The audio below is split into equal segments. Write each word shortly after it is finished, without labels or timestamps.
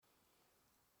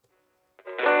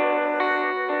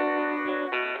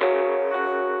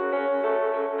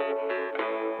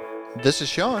This is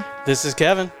Sean. This is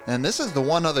Kevin. And this is The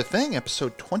One Other Thing,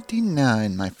 episode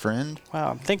 29, my friend.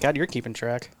 Wow, thank God you're keeping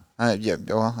track. Yeah,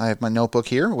 well, I have my notebook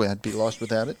here. I'd be lost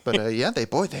without it. But yeah, they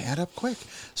add up quick.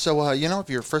 So, if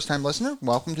you're a first-time listener,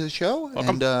 welcome to the show.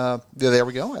 Welcome. And there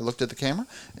we go. I looked at the camera.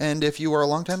 And if you are a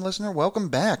long-time listener, welcome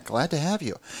back. Glad to have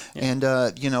you. Yeah. And,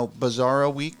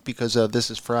 bizarro week because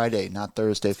this is Friday, not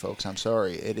Thursday, folks. I'm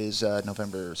sorry. It is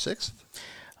November 6th.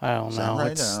 I don't know.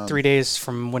 Right? It's 3 days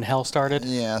from when hell started.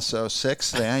 Yeah, so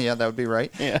 6. Yeah, that would be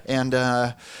right. Yeah. And,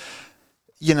 I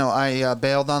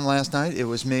bailed on last night. It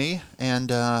was me.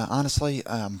 And honestly,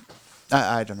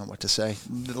 I don't know what to say.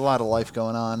 A lot of life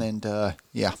going on. And,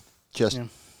 it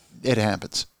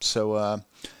happens. So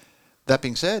that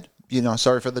being said,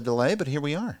 sorry for the delay, but here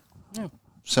we are. Yeah.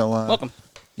 So welcome.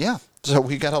 Yeah. So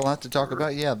we got a lot to talk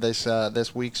about. Yeah,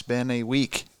 this week's been a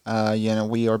week.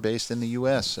 We are based in the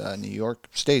U.S., New York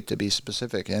State to be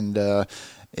specific, and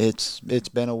it's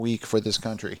been a week for this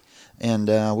country, and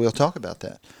we'll talk about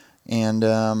that, and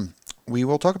we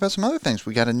will talk about some other things.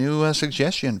 We got a new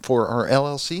suggestion for our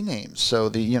LLC names. So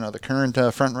the current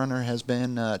front runner has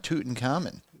been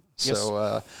Tutankhamun.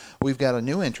 So Yes. We've got a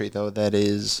new entry though that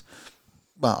is.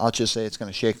 Well, I'll just say it's going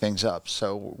to shake things up.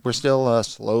 So we're still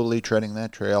slowly treading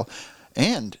that trail.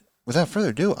 And without further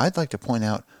ado, I'd like to point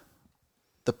out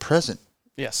the present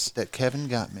that Kevin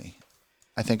got me.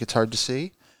 I think it's hard to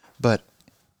see, but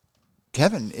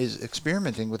Kevin is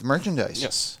experimenting with merchandise.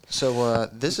 Yes. So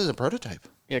this is a prototype.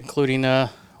 Yeah, including,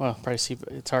 probably see,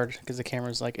 it's hard because the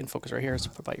camera's like in focus right here,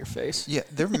 so put by your face. Yeah,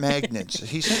 they're magnets.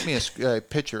 He sent me a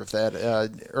picture of that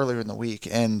earlier in the week,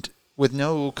 and with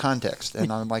no context,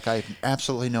 and I'm like, I have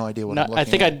absolutely no idea what I'm looking at. I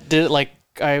think I did it like,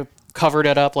 I covered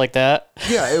it up like that.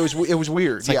 Yeah, it was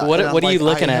weird. It's like, yeah. what are you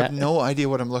looking I at? I have no idea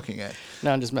what I'm looking at.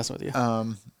 No, I'm just messing with you.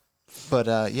 But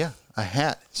a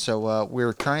hat. So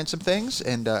we're trying some things,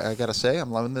 and I got to say,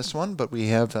 I'm loving this one, but we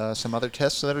have some other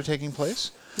tests that are taking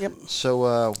place. Yep.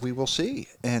 So we will see.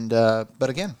 And but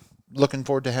again, looking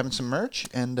forward to having some merch,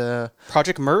 and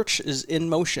Project Merch is in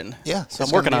motion. Yeah, so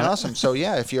it's I'm working on awesome. So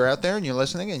yeah, if you're out there and you're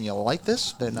listening and you like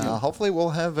this, then hopefully we'll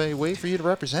have a way for you to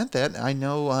represent that. I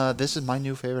know this is my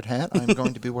new favorite hat. I'm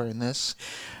going to be wearing this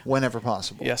whenever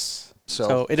possible. Yes.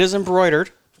 So it is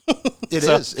embroidered. It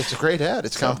is. It's a great hat.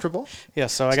 It's comfortable. Yeah,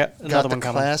 so I got another one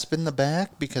coming. Got the clasp in the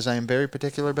back because I am very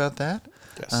particular about that.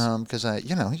 Yes. Because I'm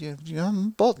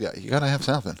a bald guy. You got to have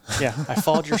something. Yeah, I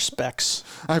followed your specs.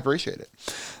 I appreciate it.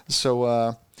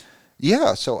 So,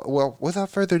 well, without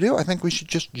further ado, I think we should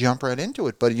just jump right into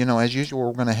it. But, as usual,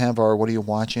 we're going to have our what are you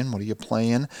watching, what are you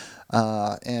playing,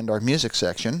 and our music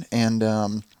section.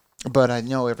 And but I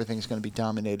know everything's going to be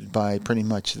dominated by pretty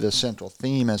much the central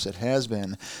theme as it has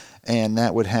been, and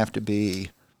that would have to be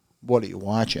what are you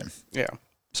watching? Yeah.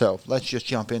 So let's just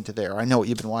jump into there. I know what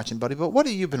you've been watching, buddy, but what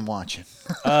have you been watching?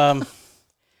 I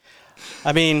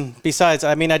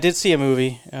did see a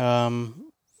movie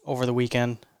over the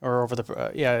weekend, or over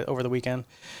the weekend,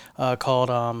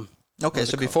 called. Okay,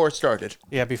 so before it started.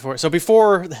 Yeah,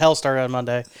 before the hell started on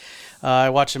Monday,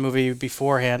 I watched a movie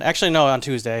beforehand. Actually, no, on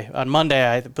Tuesday. On Monday,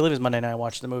 I believe it was Monday night, I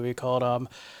watched the movie called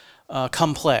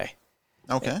Come Play.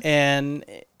 Okay. And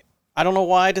I don't know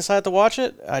why I decided to watch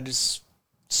it. I just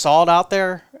saw it out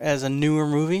there as a newer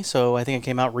movie, so I think it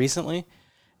came out recently.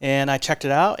 And I checked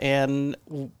it out, and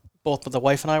both the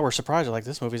wife and I were surprised. We're like,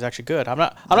 this movie's actually good. I'm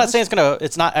not saying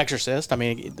it's not Exorcist. I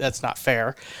mean, that's not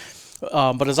fair.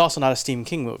 But it's also not a Stephen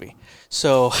King movie.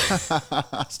 So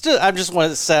I just wanted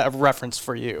to set a reference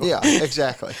for you. Yeah,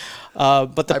 exactly.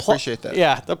 But I appreciate that.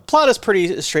 Yeah, the plot is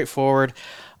pretty straightforward.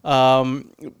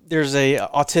 There's a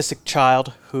autistic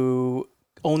child who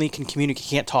only can communicate,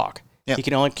 can't talk. Yep. He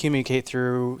can only communicate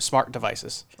through smart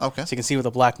devices. Okay. So you can see with the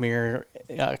Black Mirror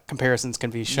comparisons can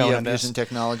be shown in this. Using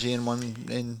technology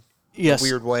in Yes. a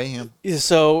weird way. Yeah.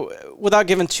 So without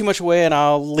giving too much away, and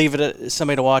I'll leave it at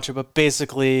somebody to watch it, but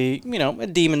basically, a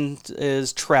demon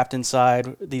is trapped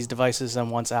inside these devices and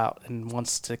wants out and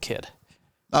wants to kid.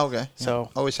 Okay.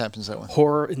 So always happens that way.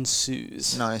 Horror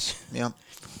ensues. Nice. Yeah.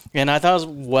 And I thought it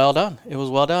was well done. It was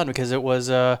well done because it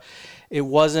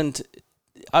wasn't.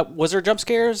 Was there jump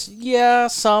scares? Yeah,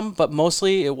 some, but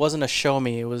mostly it wasn't a show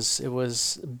me. It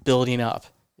was building up.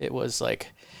 It was like,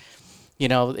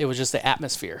 it was just the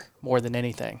atmosphere more than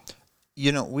anything.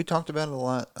 We talked about it a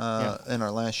lot in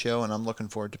our last show, and I'm looking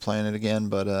forward to playing it again.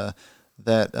 But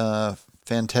that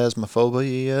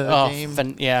Phantasmophobia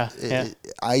game,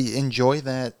 I enjoy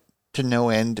that to no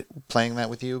end playing that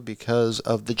with you because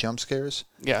of the jump scares.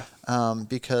 Yeah.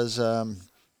 Because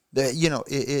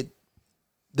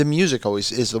the music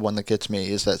always is the one that gets me,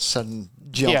 is that sudden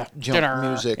jump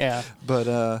music. Yeah.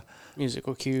 But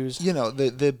musical cues. You know,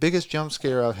 the biggest jump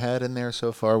scare I've had in there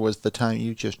so far was the time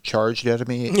you just charged at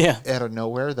me out of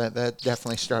nowhere. That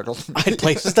definitely startled me. I had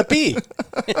places to be.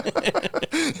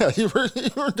 Yeah, you were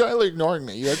entirely ignoring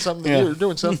me. You had something. You were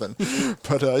doing something.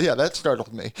 But yeah, that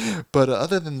startled me. But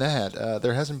other than that,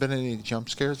 there hasn't been any jump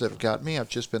scares that have got me. I've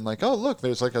just been like, oh look,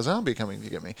 there's like a zombie coming to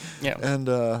get me. Yeah. And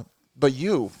but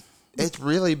it's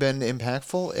really been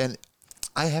impactful, and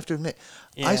I have to admit,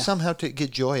 I somehow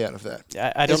get joy out of that.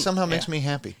 It somehow makes me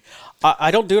happy.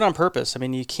 I don't do it on purpose. I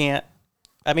mean, you can't.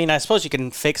 I mean, I suppose you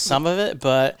can fake some of it,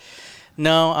 but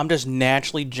no, I'm just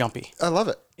naturally jumpy. I love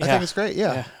it. I think it's great.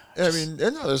 Yeah. I mean,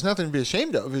 no, there's nothing to be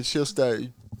ashamed of. It's just think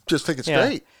it's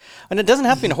great. And it doesn't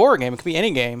have to be a horror game. It could be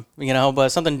any game, but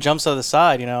something jumps to the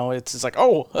side, it's like,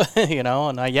 oh,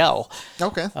 and I yell.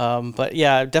 Okay. But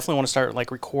yeah, I definitely want to start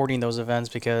like recording those events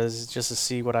because just to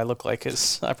see what I look like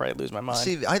is I probably lose my mind.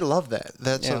 See, I love that.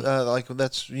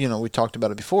 That's we talked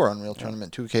about it before on Real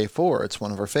Tournament 2K4. It's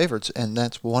one of our favorites, and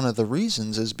that's one of the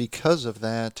reasons is because of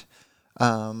that.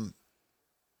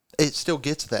 It still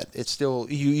gets that. It's still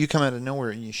you come out of nowhere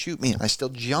and you shoot me and I still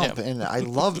jump and I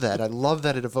love that. I love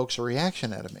that it evokes a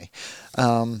reaction out of me.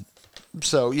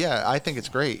 So yeah, I think it's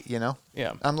great. Yeah,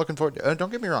 I'm looking forward to.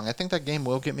 Don't get me wrong. I think that game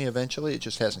will get me eventually. It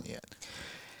just hasn't yet.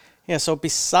 Yeah. So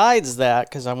besides that,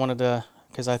 because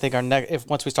I think our next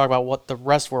once we talk about what the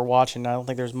rest we're watching, I don't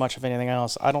think there's much of anything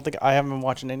else. I haven't been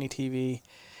watching any TV,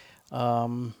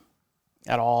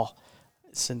 at all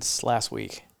since last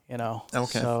week.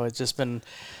 Okay. So it's just been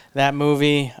that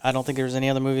movie. I don't think there's any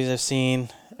other movies I've seen.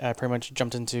 I pretty much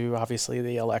jumped into obviously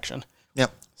the election.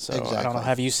 Yep. So exactly. I don't know.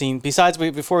 Have you seen before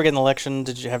we get an election?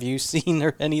 Have you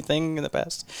seen anything in the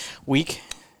past week?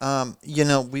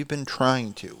 We've been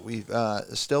trying to. We've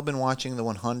still been watching the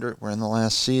 100. We're in the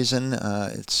last season.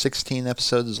 It's 16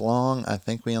 episodes long. I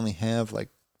think we only have like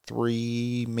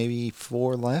 3, maybe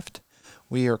 4 left.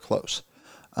 We are close.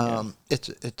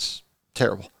 It's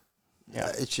terrible. Yeah,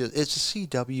 it's a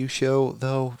CW show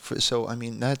though, so I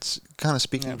mean that's kind of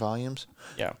speaking volumes.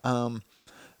 Yeah.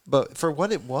 But for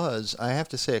what it was, I have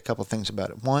to say a couple things about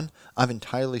it. One, I've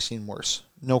entirely seen worse,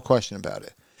 no question about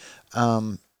it.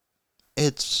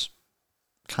 It's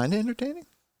kind of entertaining.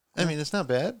 I mean, it's not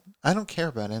bad. I don't care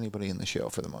about anybody in the show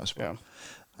for the most part.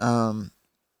 Yeah.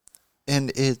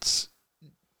 And it's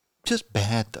just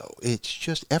bad though. It's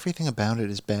just everything about it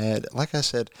is bad. Like I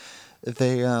said.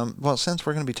 They since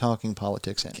we're going to be talking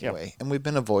politics anyway, and we've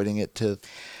been avoiding it to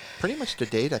pretty much to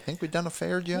date. I think we've done a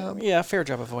fair job. Yeah, fair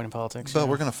job avoiding politics. But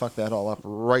we're going to fuck that all up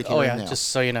right here and now. Just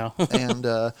so you know.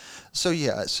 And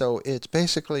so it's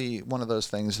basically one of those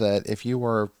things that if you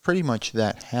are pretty much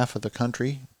that half of the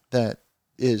country that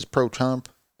is pro-Trump,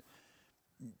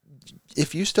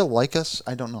 if you still like us,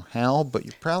 I don't know how, but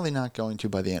you're probably not going to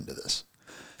by the end of this.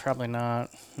 Probably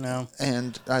not, no.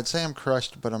 And I'd say I'm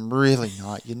crushed, but I'm really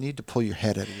not. You need to pull your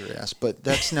head out of your ass, but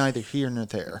that's neither here nor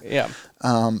there. Yeah.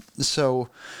 So...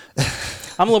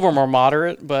 I'm a little more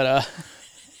moderate, but...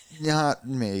 Not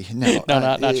me, no. No,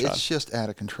 not Sean. It's just out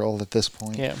of control at this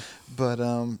point. Yeah. But,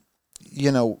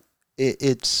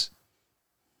 it's...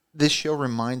 This show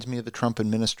reminds me of the Trump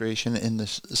administration in the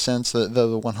sense that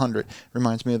the 100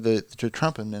 reminds me of the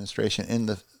Trump administration in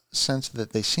the sense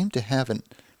that they seem to have an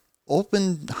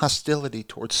open hostility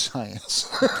towards science.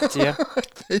 Yeah.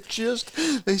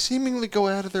 They seemingly go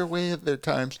out of their way at their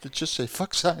times to just say,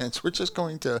 fuck science. We're just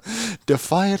going to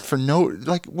defy it for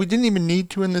we didn't even need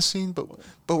to in this scene, but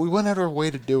we went out of our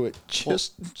way to do it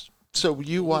so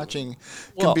you watching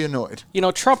can be annoyed.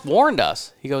 Trump warned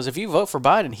us. He goes, if you vote for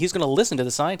Biden, he's going to listen to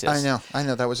the scientists. I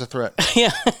know. That was a threat.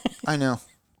 Yeah. I know.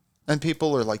 And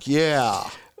people are like, yeah.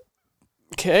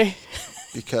 Okay.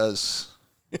 Because...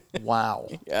 Wow.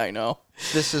 Yeah, I know.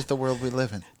 This is the world we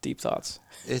live in. Deep thoughts.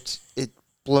 It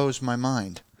blows my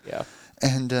mind. Yeah.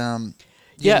 And that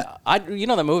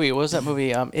movie. What was that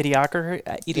movie? Idiocracy?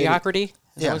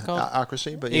 Is that what it's called?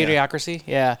 Ocracy, but Idiocracy.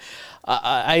 Yeah.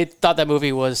 I thought that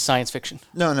movie was science fiction.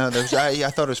 No. I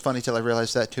thought it was funny till I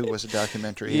realized that too was a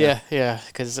documentary. Yeah.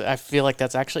 Because I feel like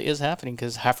that's actually is happening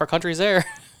because half our country's there.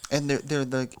 And they're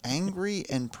like angry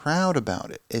and proud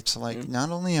about it. It's like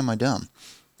not only am I dumb.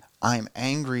 I'm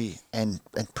angry and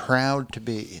proud to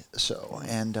be so.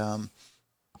 And,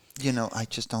 I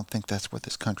just don't think that's what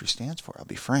this country stands for. I'll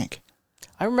be frank.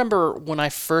 I remember when I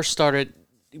first started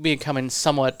becoming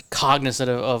somewhat cognizant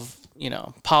of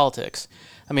politics.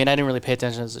 I mean, I didn't really pay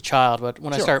attention as a child, but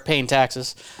when I started paying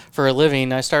taxes for a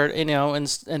living, I started,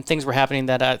 and things were happening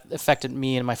that affected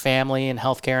me and my family and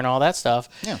healthcare and all that stuff.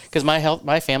 Yeah. Because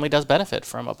my family does benefit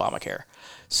from Obamacare.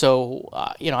 So,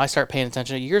 I started paying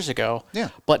attention years ago. Yeah.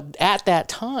 But at that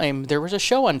time, there was a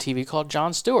show on TV called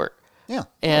Jon Stewart. Yeah.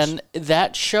 And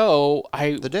that show,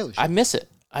 The Daily Show. I miss it.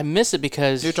 I miss it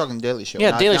because You're talking Daily Show.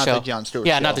 Yeah, Daily not Show. the Jon Stewart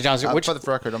Yeah, show. not the Jon Stewart. For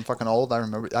the record, I'm fucking old. I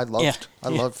remember. I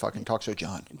loved fucking Talk Show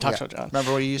John. Talk Show John.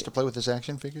 Remember when he used to play with his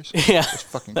action figures? Yeah, It was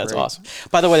fucking that's great. awesome.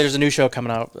 By the way, there's a new show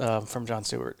coming out from Jon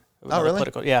Stewart. Oh, really?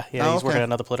 Yeah. Oh, He's working okay. on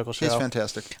another political show. He's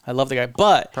fantastic. I love the guy,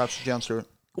 but Props to Jon Stewart.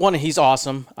 one, he's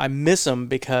awesome. I miss him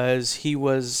because he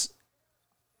was,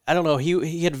 I don't know,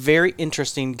 he had very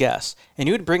interesting guests, and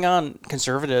he would bring on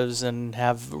conservatives and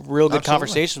have real good Absolutely.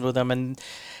 conversations with them, and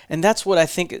that's what I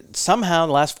think. Somehow in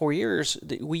the last 4 years,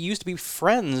 we used to be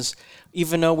friends,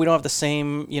 even though we don't have the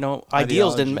same,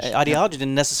 ideals. Ideology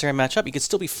didn't necessarily match up. You could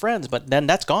still be friends, but then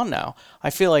that's gone now. I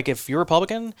feel like if you're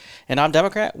Republican and I'm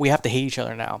Democrat, we have to hate each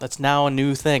other now. That's now a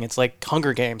new thing. It's like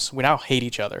Hunger Games. We now hate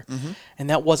each other, and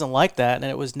that wasn't like that, and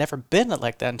it was never been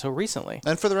like that until recently.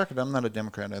 And for the record, I'm not a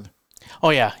Democrat either.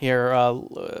 Oh yeah, you're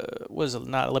was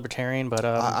not a libertarian, but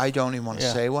I don't even want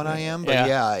to say what I am, but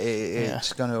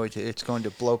it's going to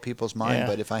blow people's mind. Yeah.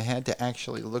 But if I had to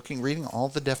actually reading all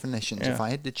the definitions, if I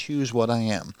had to choose what I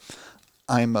am,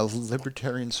 I'm a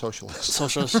libertarian socialist.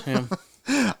 Socialist. Yeah.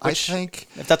 I think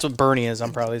If that's what Bernie is,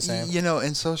 I'm probably the same.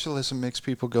 and socialism makes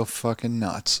people go fucking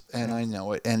nuts, and I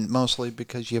know it, and mostly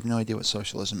because you have no idea what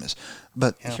socialism is.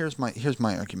 But here's my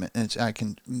argument, and I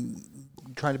can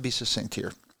try to be succinct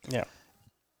here. Yeah.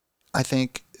 I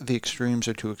think the extremes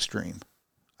are too extreme.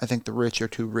 I think the rich are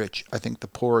too rich. I think the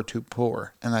poor are too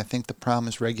poor. And I think the problem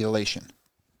is regulation.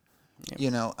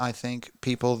 Yep. I think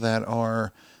people that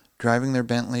are driving their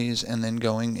Bentleys and then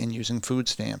going and using food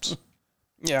stamps.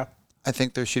 Yeah. I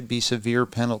think there should be severe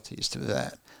penalties to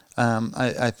that.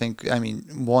 I think,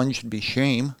 one should be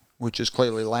shame, which is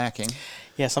clearly lacking.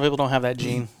 Yeah, some people don't have that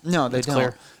gene. No, they don't.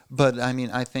 Clear. But,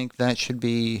 I think that should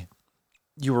be...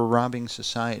 You were robbing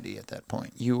society at that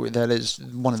point. That is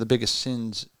one of the biggest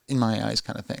sins in my eyes,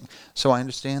 kind of thing. So I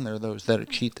understand there are those that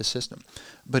cheat the system.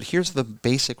 But here's the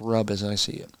basic rub as I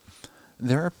see it.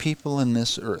 There are people in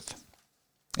this earth,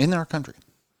 in our country,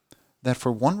 that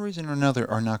for one reason or another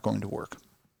are not going to work.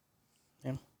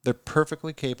 Yeah. They're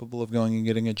perfectly capable of going and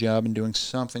getting a job and doing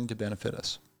something to benefit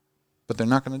us. But they're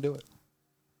not going to do it.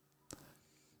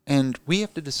 And we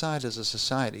have to decide as a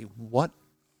society, what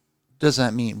does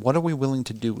that mean? What are we willing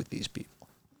to do with these people?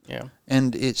 Yeah.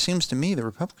 And it seems to me the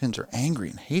Republicans are angry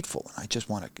and hateful, and I just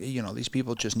want to, these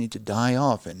people just need to die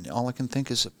off, and all I can think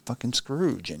is a fucking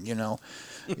Scrooge, and,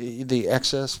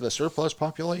 the surplus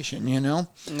population, Yeah.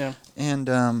 And,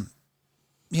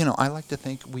 I like to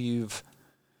think we've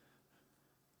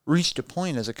reached a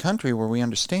point as a country where we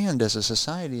understand as a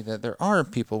society that there are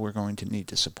people we're going to need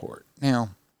to support.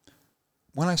 Now,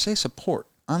 when I say support,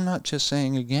 I'm not just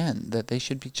saying, again, that they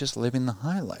should be just living the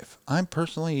high life. I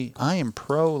am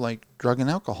pro, drug and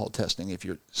alcohol testing if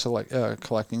you're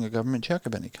collecting a government check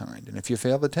of any kind. And if you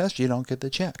fail the test, you don't get the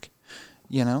check.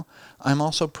 I'm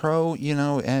also pro,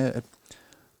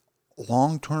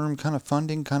 long-term kind of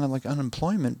funding, kind of like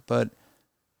unemployment, but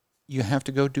you have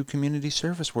to go do community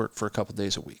service work for a couple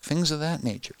days a week, things of that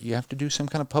nature. You have to do some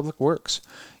kind of public works,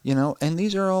 and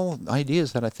these are all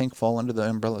ideas that I think fall under the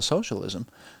umbrella of socialism.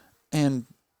 And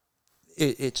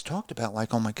it's talked about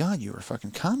like, oh my God, you're a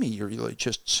fucking commie. You're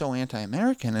just so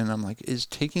anti-American. And I'm like, is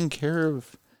taking care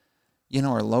of,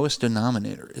 our lowest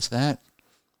denominator,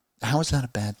 how is that a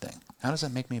bad thing? How does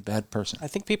that make me a bad person? I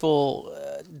think people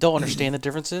don't understand the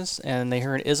differences, and they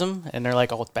hear an ism, and they're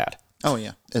like, oh, it's bad. Oh,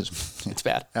 yeah. It's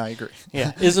bad. I agree.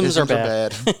 Yeah. Isms are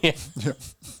bad. Yeah.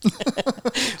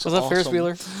 Was that Ferris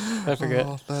Bueller? I forget.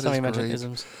 Oh, that Somebody is mentioned great.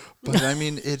 isms. But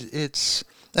it's...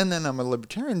 And then I'm a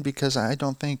libertarian because I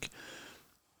think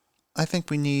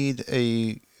we need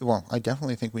I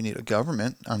definitely think we need a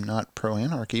government. I'm not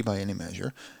pro-anarchy by any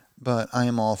measure, but I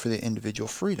am all for the individual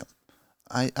freedom.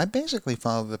 I basically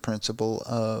follow the principle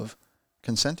of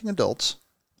consenting adults,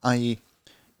 i.e.,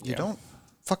 you don't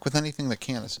fuck with anything that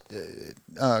can't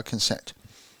consent.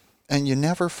 And you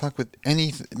never fuck with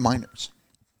any minors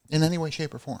in any way,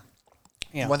 shape, or form.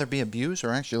 Yeah. Whether it be abuse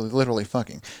or actually literally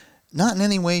fucking. Not in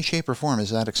any way, shape, or form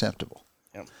is that acceptable.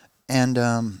 Yep. And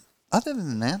other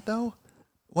than that, though,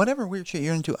 whatever weird shit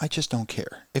you're into, I just don't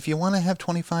care. If you want to have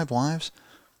 25 wives,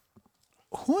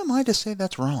 who am I to say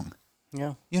that's wrong?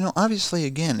 Yeah. Obviously,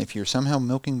 again, if you're somehow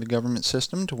milking the government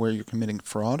system to where you're committing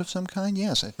fraud of some kind,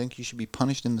 yes, I think you should be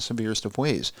punished in the severest of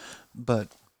ways. But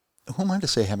who am I to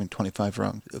say having 25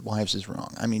 wives is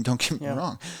wrong? I mean, don't get me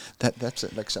wrong.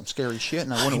 That's like some scary shit,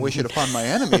 and I wouldn't wish it upon my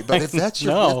enemy. But if that's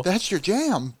your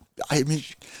jam, I mean,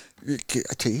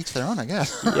 to each their own, I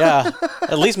guess. Yeah.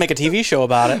 At least make a TV show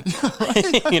about it.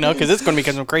 Right? Because it's going to be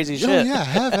some crazy shit. Oh, yeah,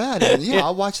 have at it. Yeah,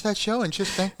 I'll watch that show and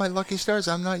just thank my lucky stars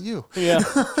I'm not you. Yeah.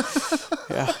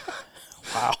 Yeah.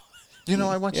 Wow.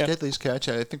 I watched Yeah. Deadliest Catch.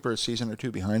 I think we're a season or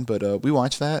two behind, but we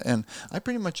watched that, and I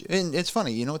pretty much. And it's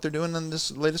funny, you know what they're doing in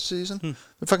this latest season?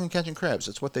 They're fucking catching crabs.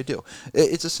 It's what they do.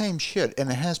 It's the same shit,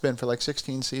 and it has been for like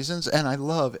 16 seasons. And I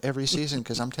love every season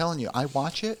because I'm telling you, I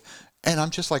watch it, and I'm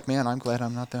just like, man, I'm glad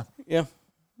I'm not them. Yeah.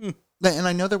 And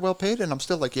I know they're well paid, and I'm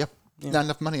still like, yep, not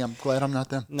enough money. I'm glad I'm not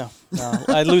them. No.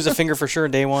 I'd lose a finger for sure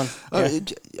day one. Yeah.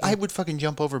 I would fucking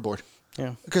jump overboard.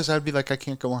 Yeah. Because I'd be like, I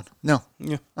can't go on. No.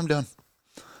 Yeah. I'm done.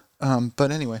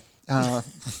 But anyway,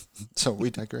 so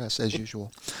we digress as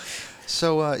usual.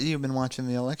 So you've been watching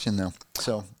the election, though.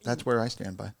 So that's where I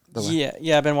stand by the way.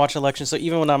 Yeah. I've been watching elections. So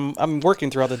even when I'm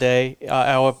working throughout the day,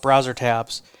 I'll have browser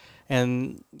tabs,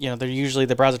 and they're usually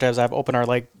the browser tabs I've open are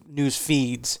like news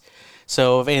feeds.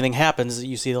 So if anything happens,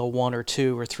 you see the 1 or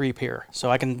 2 or 3 appear. So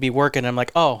I can be working, and I'm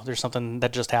like, oh, there's something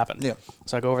that just happened. Yeah.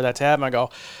 So I go over that tab and I go,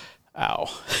 ow.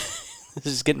 This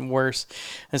is getting worse.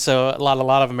 And so a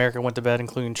lot of America went to bed,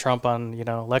 including Trump on,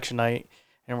 election night.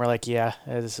 And we're like, yeah,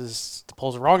 the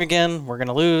polls are wrong again. We're going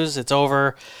to lose. It's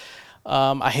over.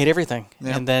 I hate everything.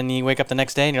 Yeah. And then you wake up the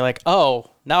next day and you're like,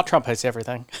 oh, now Trump hates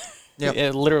everything. Yep.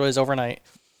 It literally is overnight.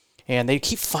 And they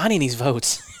keep finding these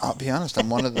votes. I'll be honest, I'm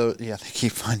one of those. Yeah, they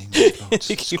keep finding these votes.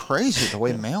 It's crazy the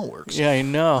way mail works. Yeah, I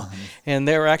know. And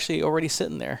they were actually already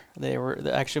sitting there.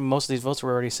 Most of these votes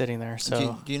were already sitting there.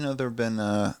 So Do you know there have been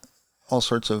all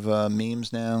sorts of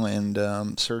memes now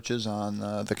and searches on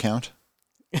the count?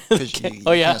 Because you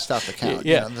can't stop the count.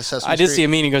 Yeah, the Sesame I did Street. see a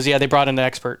meme. He goes, "Yeah, they brought in an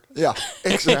expert." Yeah,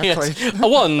 exactly. Yes.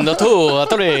 1, 2,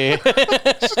 3.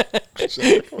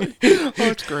 Exactly. Oh,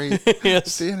 it's great.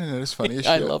 Yes. The internet is funny as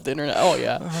shit. I love the internet. Oh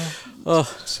yeah.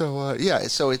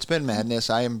 So it's been madness.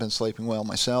 I haven't been sleeping well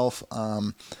myself.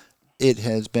 It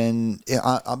has been.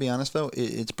 I'll be honest though,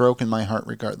 it's broken my heart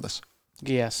regardless.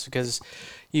 Yes, because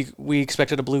we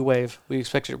expected a blue wave. We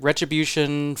expected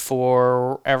retribution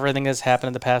for everything that's happened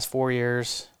in the past 4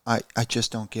 years. I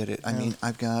just don't get it. I mean,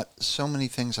 I've got so many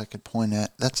things I could point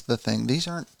at. That's the thing. These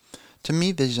are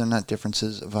not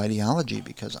differences of ideology,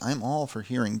 because I'm all for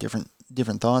hearing different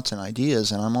thoughts and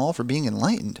ideas, and I'm all for being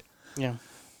enlightened. Yeah.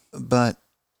 But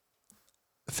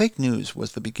fake news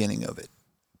was the beginning of it.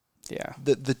 Yeah.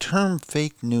 The term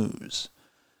fake news,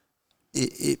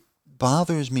 it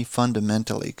bothers me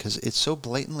fundamentally because it's so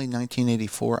blatantly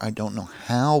 1984. I don't know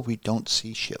how we don't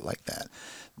see shit like that.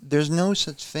 There's no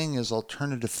such thing as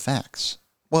alternative facts.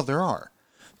 Well, there are.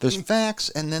 There's facts,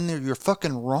 and then you're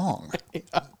fucking wrong.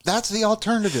 That's the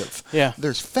alternative. Yeah.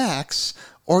 There's facts,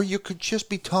 or you could just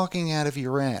be talking out of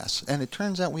your ass. And it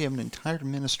turns out we have an entire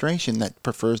administration that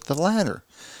prefers the latter.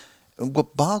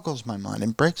 What boggles my mind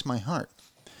and breaks my heart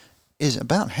is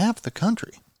about half the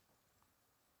country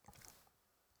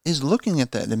is looking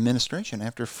at that administration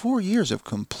after 4 years of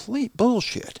complete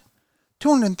bullshit.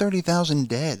 230,000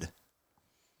 dead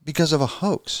because of a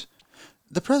hoax.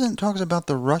 The president talks about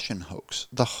the Russian hoax,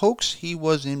 the hoax he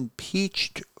was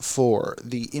impeached for,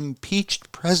 the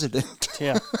impeached president.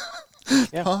 Yeah.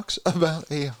 Talks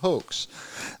about a hoax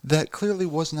that clearly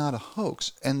was not a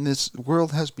hoax. And this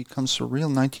world has become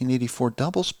surreal 1984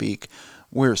 doublespeak,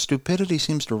 where stupidity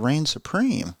seems to reign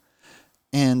supreme.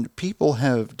 And people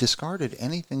have discarded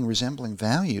anything resembling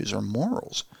values or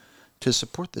morals to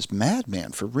support this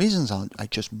madman for reasons I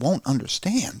just won't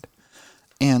understand.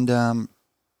 And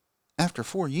after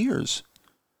 4 years,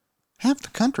 half the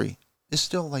country is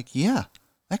still like, yeah,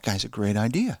 that guy's a great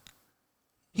idea.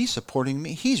 He's supporting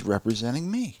me. He's representing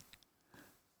me.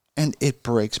 And it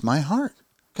breaks my heart.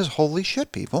 Because holy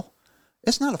shit, people.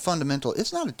 It's not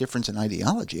a difference in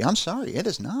ideology. I'm sorry, it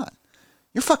is not.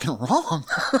 You're fucking wrong.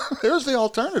 There's the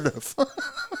alternative.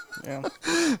 Yeah.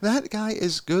 That guy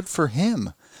is good for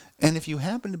him. And if you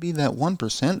happen to be that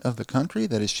 1% of the country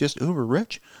that is just uber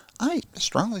rich, I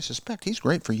strongly suspect he's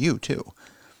great for you too.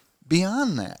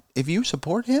 Beyond that, if you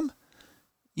support him,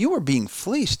 you are being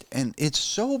fleeced, and it's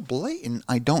so blatant,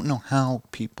 I don't know how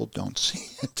people don't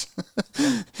see it.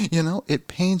 It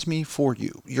pains me for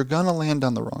you. You're going to land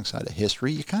on the wrong side of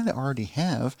history. You kind of already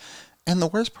have. And the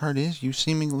worst part is you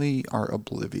seemingly are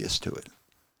oblivious to it.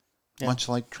 Yeah. Much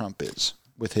like Trump is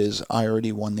with his I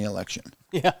already won the election.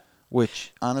 Yeah.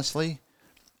 Which, honestly,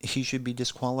 he should be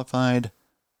disqualified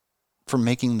for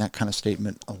making that kind of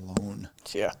statement alone.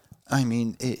 Yeah. I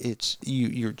mean,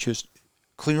 you're just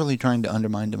clearly trying to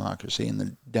undermine democracy and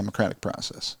the democratic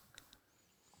process.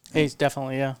 He's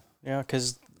definitely, yeah,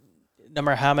 because no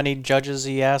matter how many judges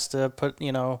he has to put,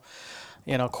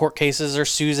 court cases or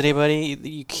sues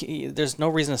anybody, there's no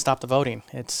reason to stop the voting.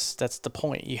 That's the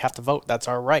point. You have to vote. That's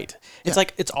our right. It's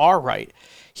like, it's our right.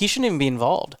 He shouldn't even be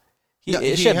involved.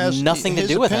 It should have nothing to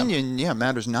do with him. His opinion,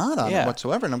 matters not on it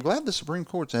whatsoever. And I'm glad the Supreme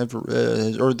Courts have,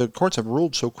 or the courts have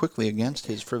ruled so quickly against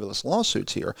his frivolous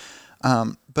lawsuits here.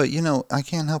 But, I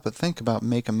can't help but think about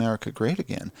Make America Great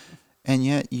Again. And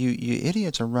yet you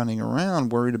idiots are running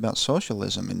around worried about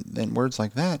socialism and words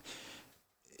like that.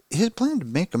 His plan to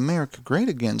make America great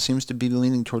again seems to be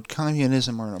leaning toward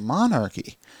communism or a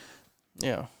monarchy.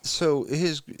 Yeah. So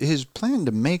his plan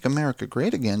to make America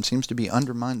great again seems to be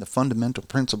undermine the fundamental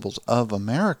principles of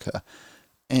America,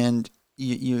 and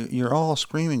you're all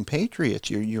screaming patriots.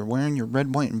 You're wearing your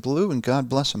red, white, and blue, and God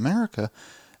bless America.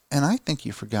 And I think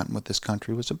you've forgotten what this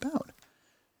country was about.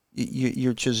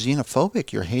 You're just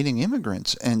xenophobic. You're hating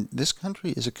immigrants, and this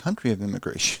country is a country of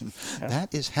immigration. Yeah.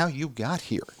 That is how you got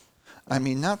here. I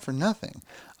mean, not for nothing.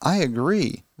 I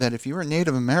agree that if you're a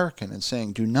Native American and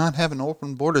saying, do not have an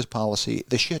open borders policy,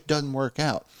 the shit doesn't work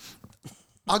out.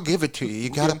 I'll give it to you. You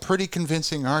got a pretty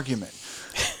convincing argument.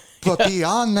 But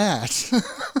beyond that,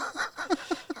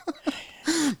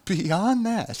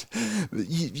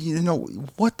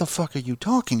 what the fuck are you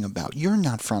talking about? You're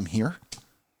not from here.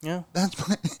 Yeah.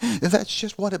 That's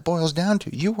just what it boils down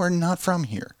to. You are not from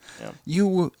here. Yeah.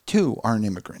 You, too, are an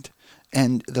immigrant.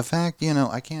 And the fact,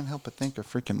 I can't help but think of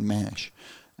freaking MASH.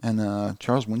 And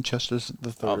Charles Winchester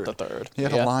III. Oh, the third. He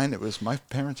had a line. It was, my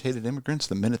parents hated immigrants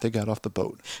the minute they got off the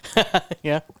boat.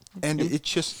 Yeah. And it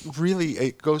just really,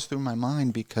 it goes through my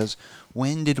mind because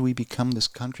when did we become this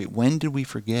country? When did we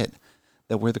forget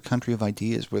that we're the country of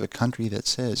ideas? We're the country that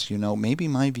says, maybe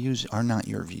my views are not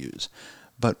your views,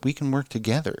 but we can work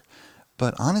together.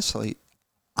 But honestly,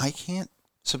 I can't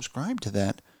subscribe to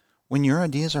that when your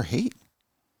ideas are hate.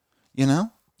 Yeah.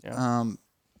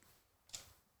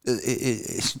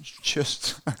 It's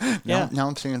just now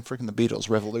I'm seeing freaking the Beatles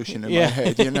Revolution in my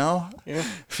head. Yeah.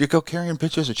 If you go carrying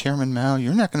pictures of Chairman Mao,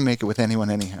 you're not going to make it with anyone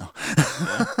anyhow.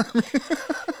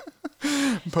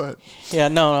 But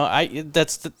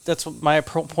that's what my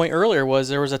point earlier was.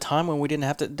 There was a time when we didn't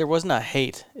have to. There was not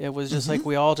hate. It was just like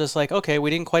we all just like, okay, we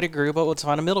didn't quite agree, but let's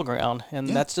find a middle ground, and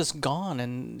that's just gone.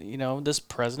 And this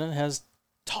president has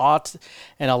taught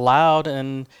and allowed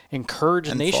and encouraged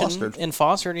a nation and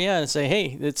fostered, and say,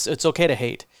 hey, it's okay to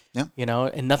hate,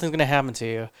 and nothing's going to happen to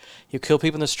you. You kill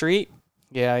people in the street,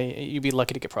 you'd be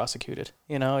lucky to get prosecuted.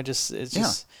 It's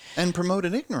just and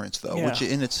promoted ignorance though, which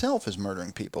in itself is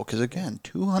murdering people. Because again,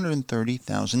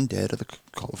 230,000 dead of the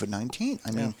COVID-19.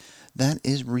 I mean, that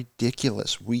is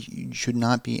ridiculous. We should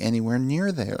not be anywhere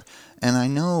near there. And I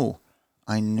know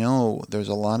there's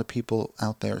a lot of people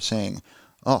out there saying,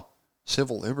 oh,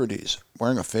 civil liberties,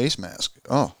 wearing a face mask.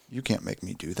 Oh, you can't make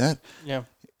me do that. Yeah.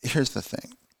 Here's the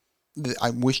thing.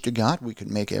 I wish to God we could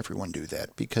make everyone do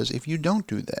that, because if you don't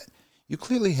do that, you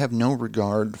clearly have no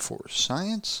regard for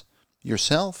science,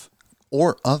 yourself,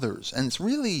 or others. And it's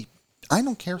really, I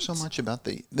don't care so much about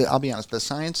I'll be honest, the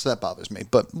science, that bothers me,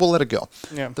 but we'll let it go.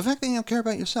 Yeah. The fact that you don't care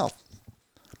about yourself,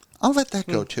 I'll let that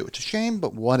go too. It's a shame,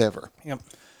 but whatever. Yep.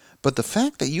 But the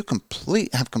fact that you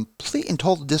have complete and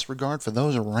total disregard for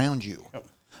those around you,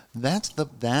 that's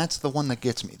the one that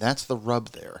gets me. That's the rub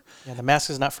there. Yeah, the mask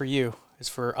is not for you. It's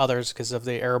for others because of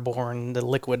the airborne, the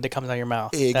liquid that comes out of your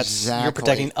mouth. Exactly. You're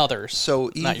protecting others, so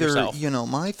not yourself.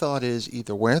 My thought is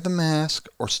either wear the mask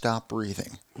or stop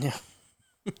breathing. Yeah.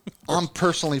 I'm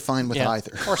personally fine with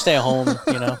either. Or stay at home,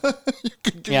 You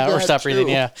could do or stop too. breathing,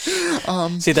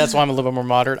 See, that's why I'm a little bit more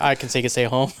moderate. I can say you can stay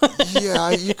home. Yeah,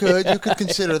 you could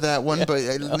consider that one, but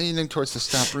leaning towards the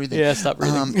stop breathing. Yeah, stop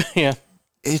breathing.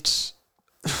 It's...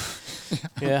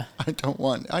 Yeah. I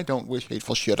don't wish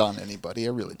hateful shit on anybody.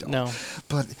 I really don't. No.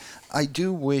 But I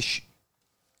do wish...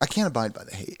 I can't abide by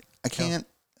the hate. I can't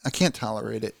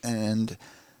tolerate it, and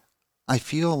I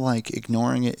feel like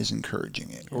ignoring it is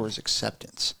encouraging it, or is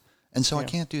acceptance. And so I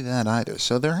can't do that either.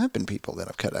 So there have been people that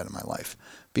I've cut out of my life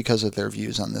because of their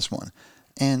views on this one.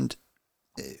 And,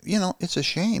 it's a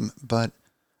shame. But,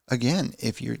 again,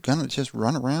 if you're going to just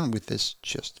run around with this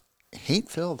just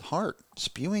hate-filled heart,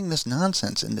 spewing this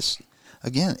nonsense and this,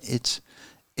 again, it's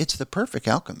the perfect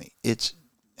alchemy. It's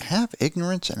half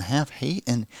ignorance and half hate.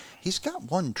 And he's got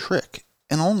one trick.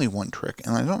 And only one trick,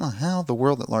 and I don't know how the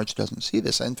world at large doesn't see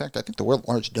this. In fact, I think the world at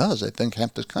large does. I think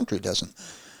half this country doesn't.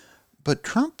 But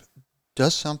Trump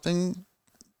does something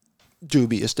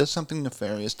dubious, does something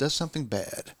nefarious, does something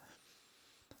bad.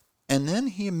 And then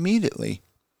he immediately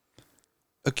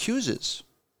accuses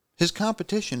his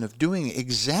competition of doing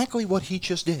exactly what he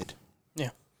just did.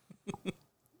 Yeah.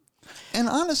 And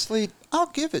honestly, I'll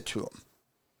give it to him.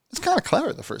 It's kind of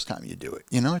clever the first time you do it.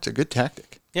 It's a good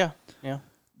tactic. Yeah, yeah.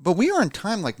 But we are in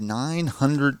time like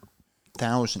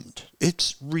 900,000.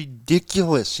 It's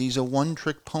ridiculous. He's a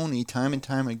one-trick pony time and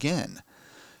time again.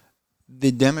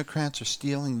 the Democrats are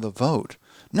stealing the vote.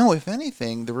 No, if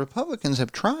anything, the Republicans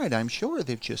have tried. I'm sure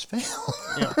they've just failed.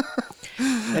 Yeah.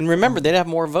 And remember, they'd have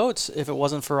more votes if it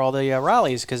wasn't for all the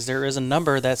rallies, because there is a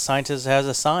number that scientists has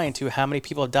assigned to how many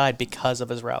people have died because of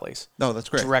his rallies. No, that's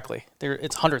great. Directly.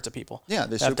 It's hundreds of people. Yeah,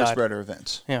 the super spreader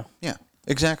events. Yeah. Yeah,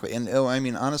 exactly. And I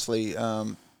mean, honestly,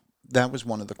 that was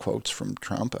one of the quotes from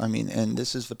Trump. I mean, and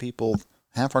this is the people,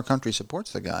 half our country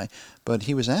supports the guy, but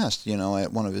he was asked,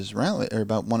 at one of his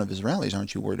about one of his rallies,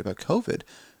 aren't you worried about COVID?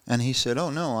 And he said,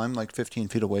 oh, no, I'm like 15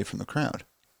 feet away from the crowd.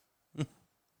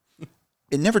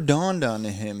 It never dawned on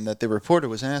him that the reporter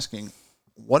was asking,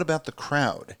 what about the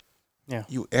crowd? Yeah.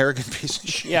 You arrogant piece of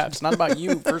shit. Yeah, it's not about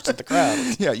you versus the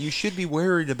crowd. Yeah, you should be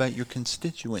worried about your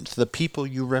constituents, the people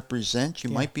you represent. You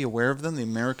might be aware of them, the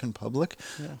American public.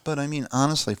 Yeah. But, I mean,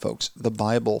 honestly, folks, the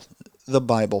Bible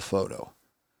photo.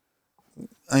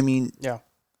 I mean,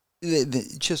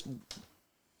 just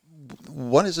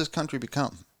what has this country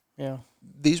become? Yeah.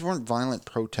 These weren't violent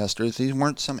protesters. These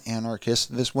weren't some anarchists.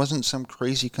 This wasn't some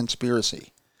crazy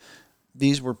conspiracy.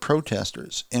 These were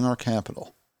protesters in our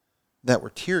capital that were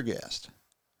tear gassed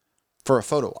for a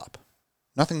photo op.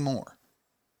 Nothing more.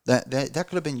 That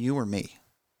could have been you or me.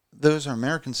 Those are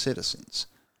American citizens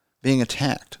being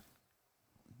attacked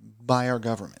by our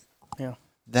government. Yeah.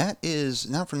 That is,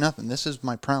 not for nothing, this is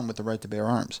my problem with the right to bear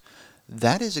arms.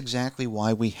 That is exactly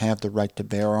why we have the right to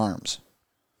bear arms.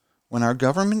 When our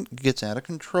government gets out of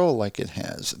control like it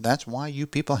has, that's why you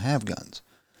people have guns.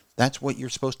 That's what you're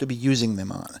supposed to be using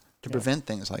them on, to prevent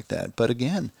things like that. But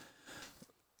again,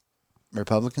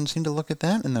 Republicans seem to look at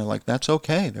that and they're like, that's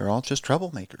okay. They're all just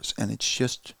troublemakers. And it's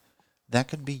just, that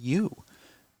could be you.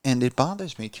 And it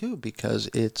bothers me too, because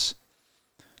it's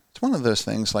one of those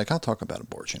things, like, I'll talk about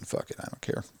abortion. Fuck it, I don't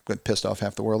care. Get pissed off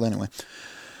half the world anyway.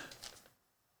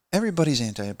 Everybody's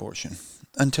anti-abortion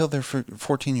until their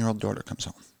 14-year-old daughter comes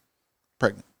home,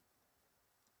 pregnant.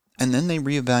 And then they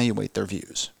reevaluate their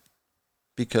views.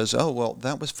 Because, oh, well,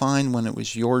 that was fine when it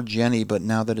was your Jenny, but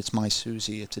now that it's my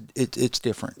Susie, it's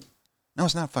different. No,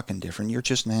 it's not fucking different. You're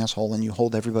just an asshole, and you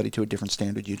hold everybody to a different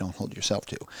standard you don't hold yourself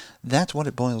to. That's what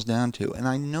it boils down to. And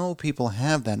I know people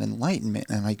have that enlightenment,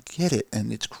 and I get it,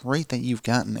 and it's great that you've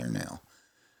gotten there now.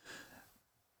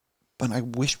 But I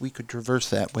wish we could traverse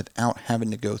that without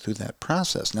having to go through that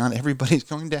process. Not everybody's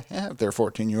going to have their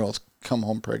 14-year-olds come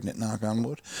home pregnant, knock on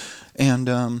wood.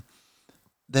 And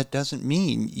that doesn't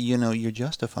mean, you're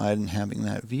justified in having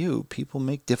that view. People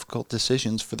make difficult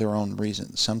decisions for their own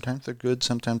reasons. Sometimes they're good,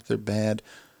 sometimes they're bad.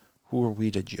 Who are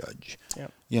we to judge?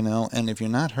 Yep. And if you're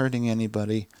not hurting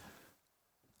anybody,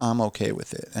 I'm okay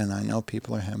with it. And I know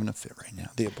people are having a fit right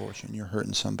now. The abortion, you're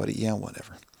hurting somebody. Yeah,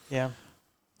 whatever. Yeah.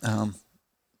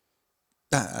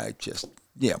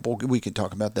 Well, we could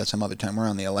talk about that some other time. We're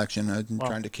on the election. I'm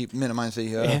trying to minimize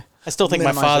the. I still think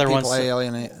my father wants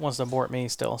to abort me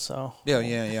still. So.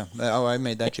 Yeah. Oh, I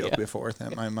made that joke before.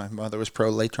 That my mother was pro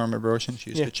late term abortion.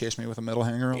 She used to chase me with a metal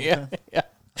hanger all the time. Yeah.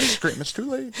 I scream, it's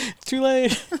too late. It's too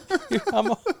late.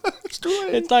 It's too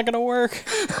late. It's not gonna work.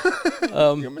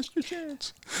 You missed your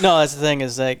chance. No, that's the thing.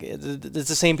 Is like it's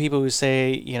the same people who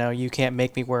say you can't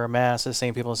make me wear a mask. The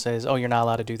same people who says you're not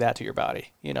allowed to do that to your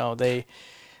body.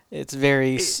 It's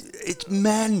very. It's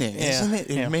maddening, isn't it?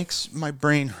 It makes my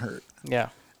brain hurt. Yeah.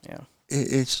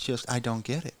 It's just, I don't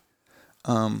get it.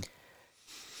 And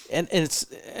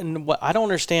what I don't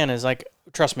understand is, like,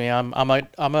 trust me, I'm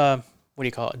a what do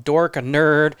you call it? A dork, a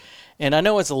nerd, and I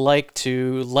know it's like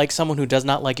to like someone who does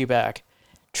not like you back.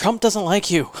 Trump doesn't like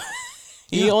you.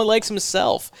 He only likes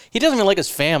himself. He doesn't even like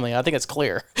his family. I think it's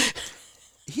clear.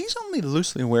 He's only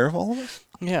loosely aware of all of us.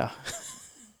 Yeah.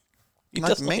 He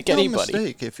doesn't make like no anybody.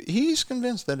 mistake. If he's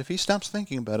convinced that if he stops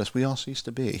thinking about us, we all cease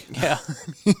to be. Yeah.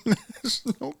 There's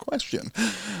no question.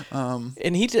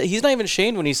 And he's not even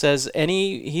ashamed when he says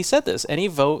he said this, any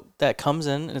vote that comes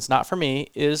in and it's not for me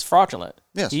is fraudulent.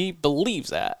 Yes. He believes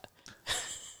that.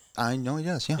 I know he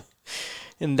does, yeah.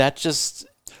 And that just...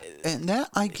 And that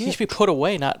I get. He should be put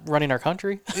away, not running our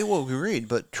country. Well, agreed.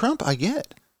 But Trump, I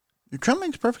get. Trump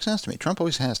makes perfect sense to me. Trump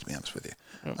always has, to be honest with you.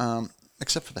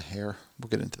 Except for the hair. We'll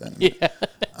get into that in a minute.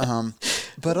 Yeah.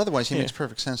 But otherwise, he makes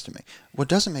perfect sense to me. What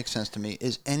doesn't make sense to me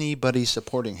is anybody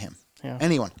supporting him. Yeah.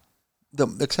 Anyone.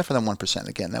 Except for that 1%.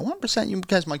 Again, that 1%, you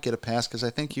guys might get a pass because I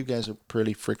think you guys are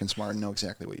pretty freaking smart and know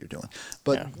exactly what you're doing.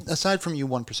 But aside from you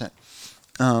 1%,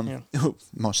 who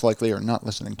most likely are not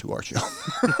listening to our show.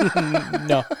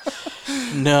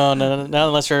 No, not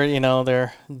unless they're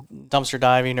they're dumpster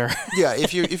diving or. Yeah,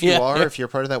 if you are, if you're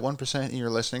part of that 1% and you're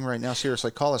listening right now,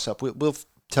 seriously, call us up. We'll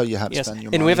tell you how to spend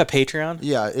your money. And we have a Patreon.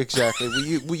 Yeah, exactly.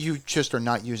 You just are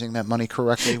not using that money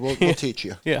correctly. We'll teach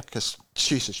you. Yeah. Because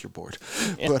Jesus, you're bored.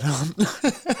 Yeah.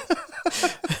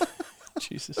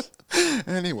 Jesus.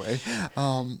 Anyway,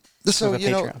 so Have a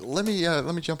Patreon.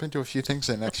 let me jump into a few things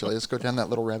then. Actually, let's go down that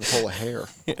little rabbit hole of hair.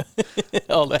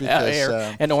 Oh, the Because,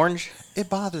 hair and orange. It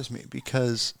bothers me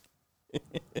because,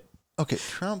 okay,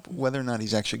 Trump, whether or not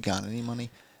he's actually got any money,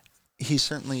 he's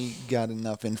certainly got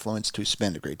enough influence to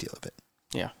spend a great deal of it.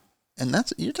 Yeah. And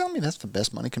you're telling me that's the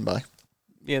best money can buy?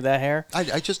 Yeah, that hair.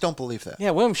 I just don't believe that.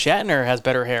 Yeah, William Shatner has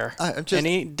better hair, and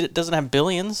he doesn't have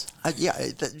billions.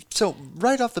 So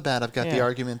right off the bat, I've got the Yeah.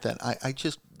 argument that I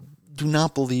just do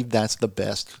not believe that's the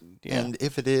best. Yeah. And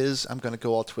if it is, I'm going to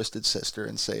go all twisted sister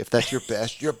and say, if that's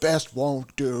your best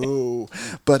won't do.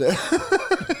 But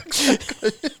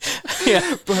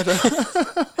Yeah. but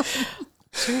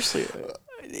Seriously,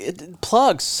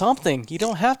 plug something. You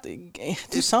don't have to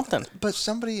do something. but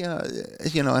somebody,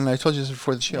 and I told you this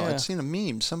before the show. Yeah. I'd seen a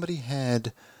meme. Somebody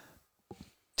had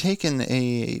taken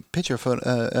a picture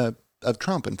of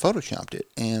Trump and photoshopped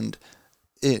it, and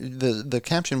the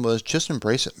caption was "Just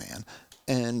embrace it, man."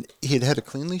 And he had a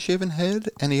cleanly shaven head,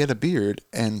 and he had a beard,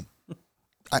 and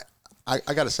I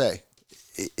got to say,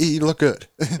 he looked good.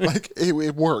 Like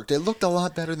it worked. It looked a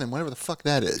lot better than whatever the fuck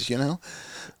that is,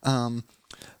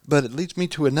 But it leads me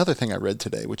to another thing I read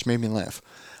today, which made me laugh.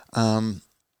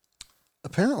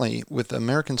 Apparently, with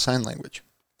American Sign Language,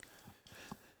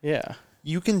 Yeah.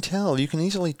 you can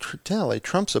easily tell a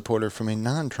Trump supporter from a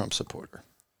non-Trump supporter.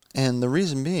 And the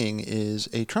reason being is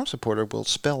a Trump supporter will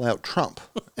spell out Trump.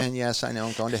 And yes, I know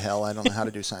I'm going to hell. I don't know how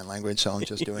to do sign language, so I'm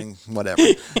just doing whatever.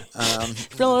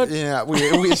 Yeah,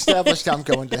 we established I'm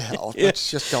going to hell.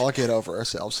 Let's just all get over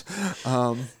ourselves.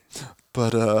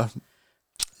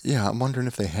 Yeah, I'm wondering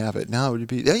if they have it. Now it would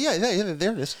be... Yeah,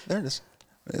 there it is.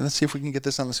 Let's see if we can get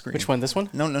this on the screen. Which one? This one?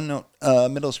 No.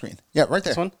 Middle screen. Yeah, right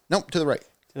there. This one? Nope, to the right.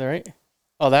 To the right?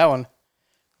 Oh, that one.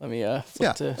 Let me Yeah,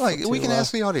 flip we to, can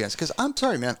ask the audience, because I'm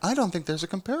sorry, man, I don't think there's a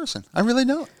comparison. I really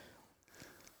don't.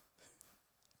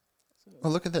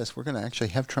 Well, look at this. We're going to actually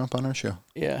have Trump on our show.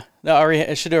 Yeah. No,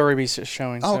 it should already be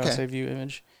showing, so Okay. I'll say view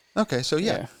image. Okay, so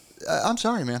yeah. I'm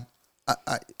sorry, man.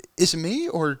 Is it me,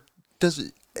 or does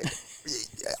it...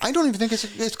 I don't even think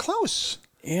it's close.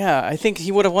 Yeah, I think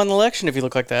he would have won the election if he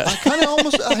looked like that. I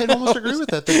almost agree with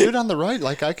that. The dude on the right,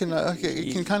 like I can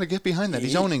kind of get behind that.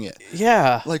 He's owning it.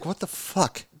 Yeah. Like, what the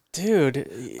fuck? Dude.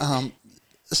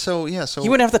 So You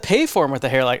wouldn't have to pay for him with a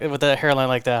hairline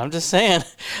like that. I'm just saying.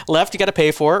 Left, you got to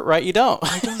pay for it. Right, you don't.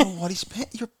 I don't know what he's paying.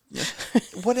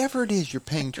 Whatever it is, you're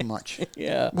paying too much.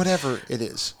 Yeah. Whatever it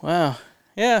is. Wow.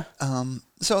 Yeah.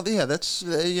 So yeah, that's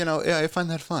I find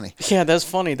that funny. Yeah, that's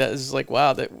funny. That is like,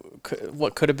 wow.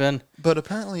 What could have been. But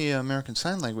apparently, American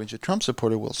Sign Language, a Trump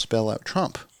supporter will spell out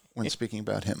Trump when speaking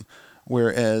about him,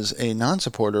 whereas a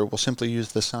non-supporter will simply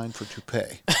use the sign for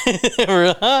toupee.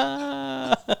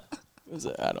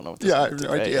 I don't know. What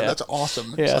Yeah, that's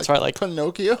awesome. Yeah, that's right. Like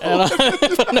Pinocchio. Pinocchio.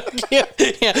 Yeah.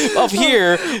 Up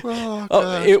here,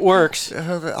 it works.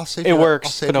 I'll save It works,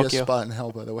 I'll save you a Pinocchio. spot in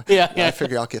hell, by the way. Yeah. I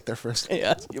figure I'll get there first.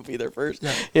 Yeah, you'll be there first.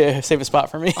 Yeah, save a spot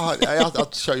for me.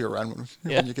 I'll show you around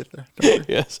when you get there. Don't worry.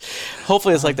 Yes.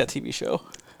 Hopefully, it's like that TV show.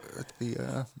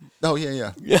 The The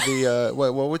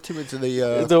what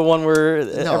TV? The one where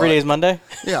every day is Monday.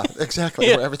 Yeah, exactly.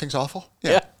 Yeah. Where everything's awful.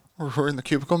 Yeah. We're in the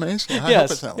cubicle maze. Yeah, I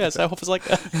hope it's not like Yes. that. I hope it's like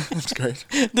that. That's great.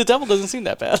 The devil doesn't seem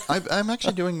that bad. I'm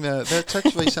actually doing that. That's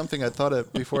actually something I thought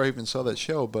of before I even saw that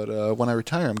show. But when I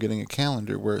retire, I'm getting a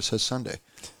calendar where it says Sunday.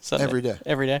 Sunday. Every day.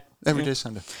 Every day. Every day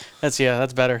Sunday. That's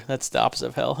better. That's the opposite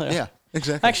of hell. Yeah,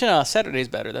 exactly. Actually, no. Saturday's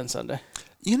better than Sunday.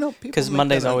 People because make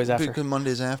Monday's that always after. Because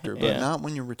Monday's after, but not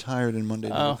when you're retired and Monday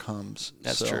never comes.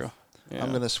 That's So true. Yeah. I'm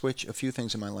going to switch a few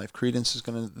things in my life. Credence is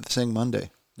going to sing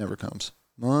Monday never comes.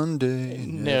 Monday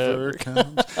never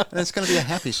comes. And it's going to be a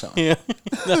happy song. Yeah,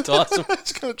 that's awesome.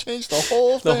 It's going to change the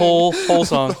whole thing. The whole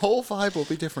song. The whole vibe will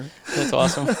be different. That's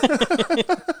awesome.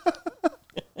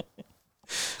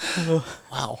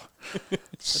 Wow.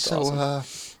 Awesome.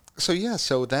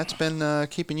 So that's been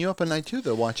keeping you up at night too,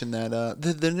 though, watching that.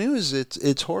 The news,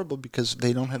 it's horrible because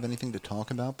they don't have anything to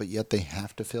talk about, but yet they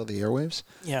have to fill the airwaves.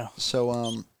 Yeah.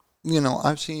 So,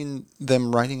 I've seen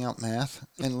them writing out math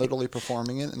and literally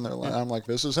performing it, and I'm like,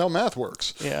 this is how math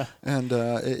works. Yeah. And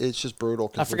it's just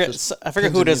brutal. I forget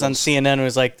who it is on CNN who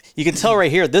was like, you can tell right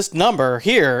here, this number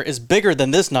here is bigger than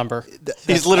this number.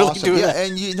 He's literally awesome. doing that. that.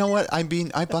 And you know what? I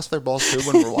mean, I bust their balls too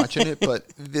when we're watching it, but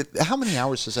how many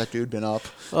hours has that dude been up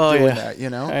doing that,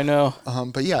 I know.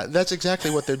 But yeah, that's exactly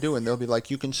what they're doing. They'll be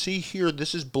like, you can see here,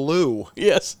 this is blue.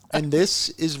 Yes. And this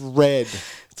is red.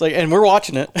 It's like, and we're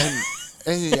watching it.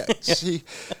 And yeah, see,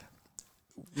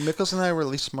 Mickles and I were at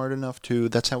least smart enough to,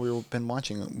 that's how we've been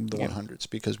watching the 100s,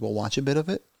 because we'll watch a bit of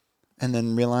it, and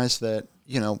then realize that,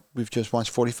 we've just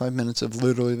watched 45 minutes of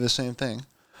literally the same thing.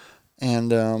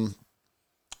 And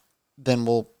then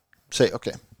we'll say,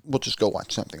 okay, we'll just go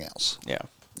watch something else. Yeah.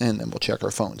 And then we'll check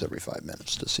our phones every 5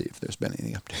 minutes to see if there's been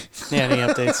any updates. Yeah, any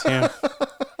updates, yeah.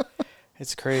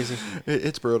 It's crazy.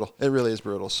 It's brutal. It really is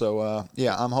brutal. So,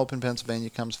 I'm hoping Pennsylvania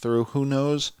comes through. Who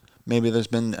knows? Maybe there's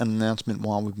been an announcement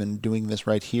while we've been doing this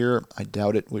right here. I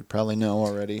doubt it. We'd probably know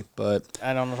already, but...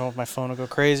 I don't know if my phone will go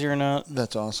crazy or not.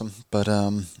 That's awesome. But,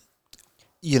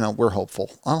 we're hopeful.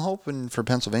 I'm hoping for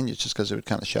Pennsylvania just because it would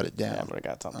kind of shut it down. Yeah, but I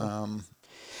got something.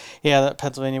 That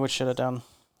Pennsylvania would shut it down.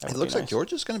 It looks like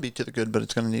Georgia's going to be to the good, but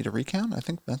it's going to need a recount. I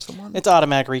think that's the one. It's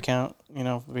automatic recount,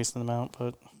 based on the amount,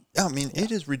 but... Yeah,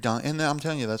 it is redundant. And I'm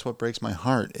telling you, that's what breaks my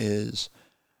heart is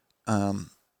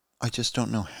I just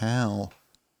don't know how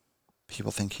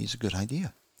people think he's a good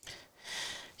idea.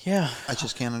 Yeah. I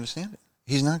just can't understand it.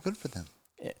 He's not good for them.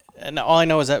 And all I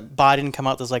know is that Biden come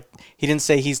out was like, he didn't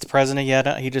say he's the president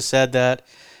yet. He just said that,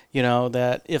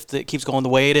 that if it keeps going the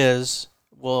way it is,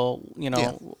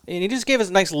 and he just gave us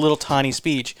a nice little tiny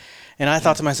speech. And I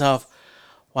thought to myself,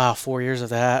 wow, 4 years of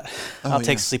that. I'll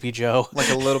take Sleepy Joe. Like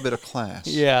a little bit of class.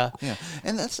 Yeah. Yeah.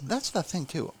 And that's the thing,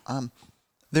 too.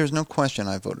 There's no question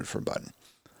I voted for Biden.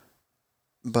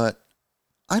 But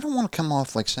I don't want to come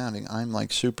off like sounding I'm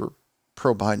like super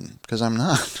pro-Biden, because I'm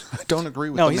not. I don't agree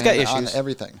with he's got issues on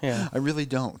everything. Yeah. I really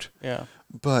don't. Yeah.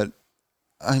 But,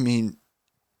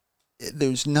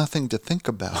 there's nothing to think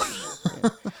about.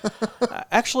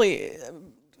 Actually,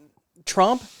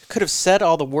 Trump could have said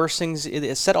all the worst things,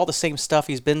 said all the same stuff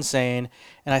he's been saying,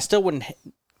 and I still wouldn't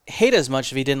hate as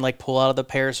much if he didn't pull out of the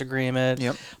Paris Agreement,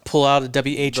 pull out of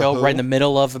WHO right in the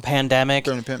middle of a pandemic.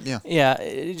 Yeah,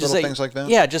 just little things like that.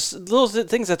 Yeah, just little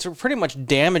things that's pretty much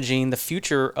damaging the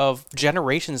future of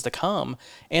generations to come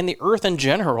and the Earth in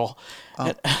general.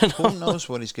 Who knows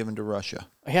what he's given to Russia?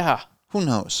 Yeah. Who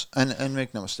knows? And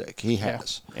make no mistake, he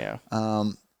has. Yeah.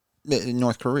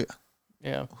 North Korea.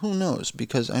 Yeah. Who knows?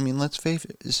 Because, let's face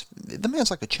it, the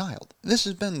man's like a child. This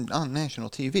has been on national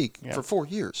TV for 4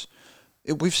 years.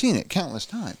 We've seen it countless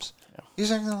times. Yeah.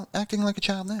 He's acting like a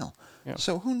child now. Yeah.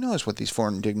 So who knows what these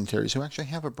foreign dignitaries who actually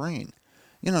have a brain.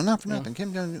 Not for nothing.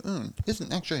 Kim Jong-un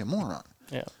isn't actually a moron.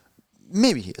 Yeah.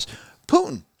 Maybe he is.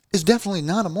 Putin is definitely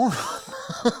not a moron.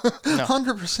 No.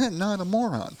 100% not a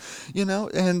moron.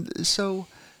 And so,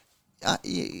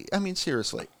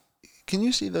 seriously. Can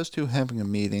you see those two having a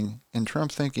meeting and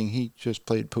Trump thinking he just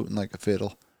played Putin like a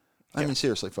fiddle?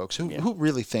 Seriously, folks, who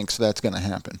really thinks that's going to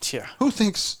happen? Yeah. Who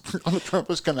thinks Trump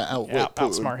is going to outwit Putin?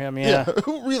 Outsmart him, yeah.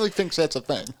 Who really thinks that's a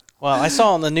thing? Well, I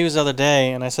saw on the news the other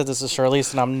day, and I said this to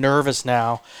Charlize, and I'm nervous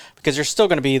now because there's still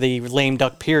going to be the lame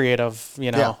duck period of,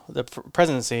 the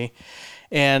presidency.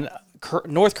 And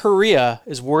North Korea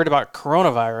is worried about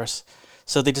coronavirus,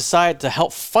 so they decide to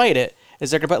help fight it. Is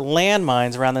they're going to put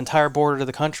landmines around the entire border of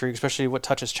the country, especially what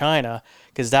touches China,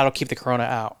 because that'll keep the corona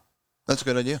out. That's a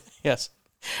good idea. Yes.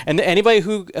 And anybody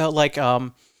who,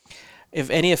 if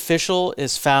any official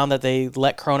is found that they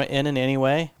let corona in any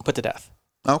way, put to death.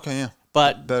 Okay, yeah.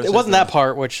 But it wasn't that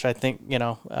part, which I think,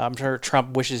 I'm sure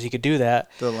Trump wishes he could do that.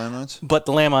 The landmines? But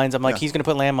the landmines, I'm like, he's going to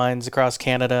put landmines across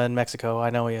Canada and Mexico. I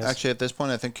know he is. Actually, at this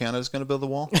point, I think Canada's going to build a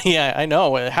wall. Yeah, I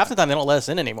know. Half the time, they don't let us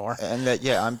in anymore. And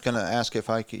I'm going to ask if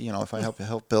I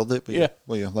help build it.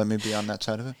 Will you let me be on that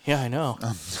side of it? Yeah, I know.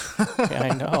 Yeah,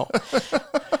 I know.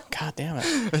 God damn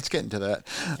it. It's getting to that.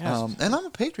 Yes. And I'm a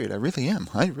patriot. I really am.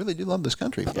 I really do love this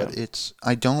country. But it's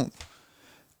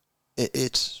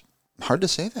hard to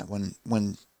say that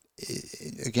when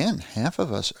again, half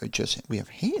of us we have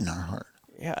hate in our heart.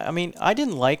 Yeah, I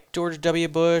didn't like George W.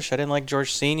 Bush. I didn't like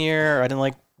George Sr. I didn't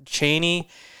like Cheney.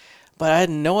 But I had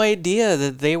no idea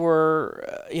that they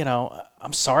were,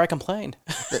 I'm sorry I complained.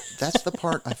 That's the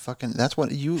part that's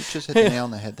what you just hit the nail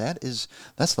on the head.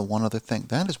 That's the one other thing.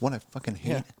 That is what I fucking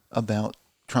hate about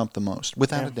Trump the most,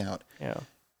 without a doubt. Yeah.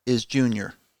 Is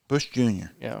Bush Jr.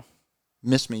 Yeah.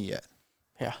 Miss me yet.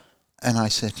 Yeah. And I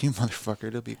said, you motherfucker,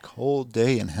 it'll be a cold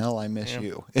day in hell. I miss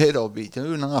you. It'll be,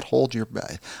 do not hold your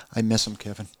breath. I miss him,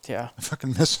 Kevin. Yeah. I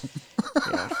fucking miss him.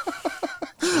 Yeah.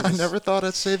 I never thought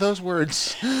I'd say those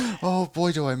words. Oh,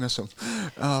 boy, do I miss him.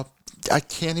 I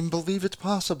can't even believe it's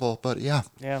possible, but yeah.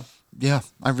 Yeah. Yeah,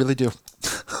 I really do.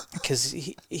 Because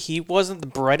he wasn't the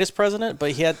brightest president,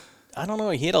 but he had, I don't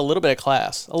know, he had a little bit of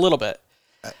class. A little bit.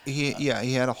 He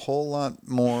had a whole lot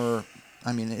more.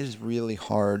 It is really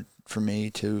hard for me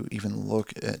to even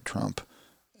look at Trump.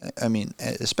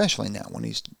 Especially now when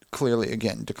he's clearly,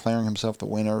 again, declaring himself the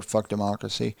winner, fuck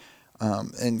democracy,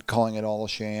 and calling it all a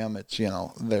sham. It's,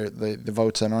 the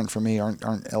votes that aren't for me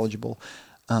aren't eligible.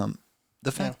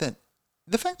 The fact that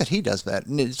the fact that he does that,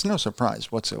 it's no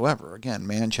surprise whatsoever. Again,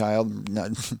 man-child,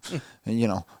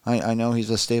 I know he's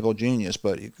a stable genius,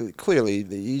 but clearly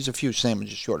he's a few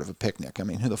sandwiches short of a picnic. I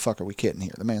mean, who the fuck are we kidding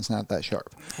here? The man's not that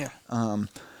sharp. Yeah.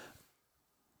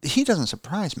 He doesn't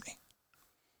surprise me.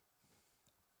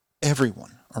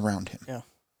 Everyone around him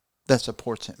that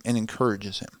supports him and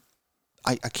encourages him,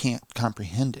 I can't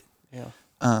comprehend it. Yeah.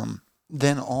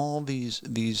 Then all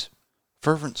these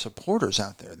fervent supporters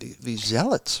out there, these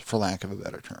zealots, for lack of a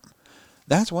better term.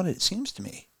 That's what it seems to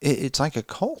me. It's like a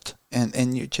cult.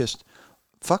 And you just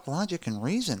fuck logic and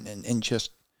reason and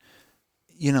just,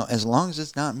 as long as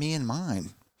it's not me and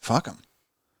mine, fuck them.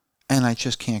 And I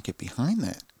just can't get behind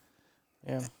that.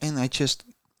 Yeah. And I just,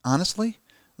 honestly,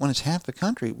 when it's half the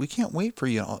country, we can't wait for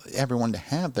everyone to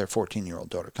have their 14-year-old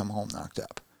daughter come home knocked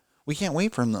up. We can't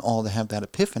wait for them all to have that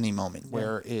epiphany moment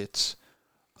where it's,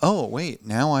 oh, wait,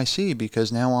 now I see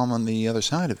because now I'm on the other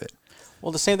side of it.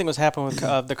 Well, the same thing was happening with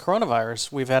the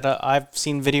coronavirus. I've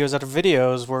seen videos after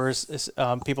videos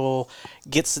where people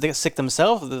get sick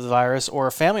themselves with the virus or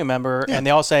a family member, and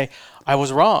they all say, I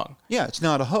was wrong. Yeah, it's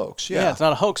not a hoax. Yeah, it's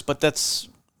not a hoax, but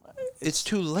it's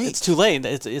too late. It's too late.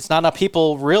 It's not enough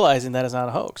people realizing that it's not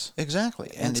a hoax.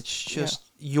 Exactly. And it's just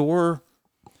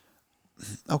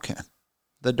okay,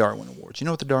 the Darwin Awards. You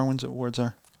know what the Darwin Awards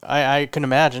are? I can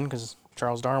imagine because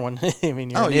Charles Darwin. I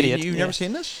mean, you're an idiot. You've never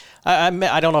seen this? I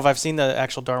don't know if I've seen the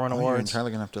actual Darwin You're Awards. entirely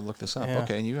going to have to look this up. Yeah.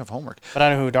 Okay, and you have homework. But I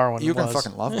know who Darwin was. You're going to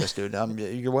fucking love this, dude.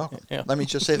 You're welcome. Yeah. Let me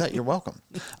just say that. You're welcome.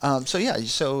 So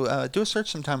do a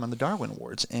search sometime on the Darwin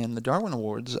Awards. And the Darwin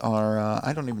Awards are,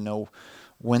 I don't even know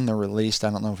when they're released. I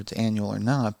don't know if it's annual or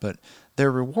not, but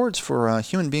they're rewards for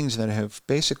human beings that have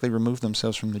basically removed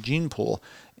themselves from the gene pool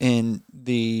in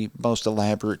the most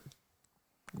elaborate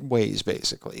ways,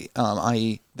 basically,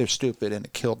 i.e. they're stupid and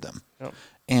it killed them. Yep.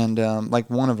 And like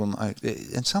one of them,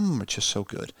 and some of them are just so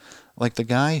good. Like the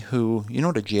guy who, you know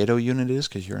what a JATO unit is,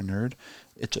 because you're a nerd?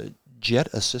 It's a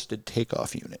jet-assisted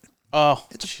takeoff unit. Oh,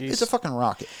 it's a fucking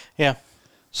rocket. Yeah.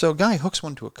 So a guy hooks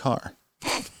one to a car.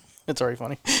 It's already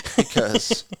funny.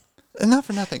 Because, not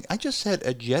for nothing, I just said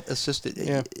a jet-assisted,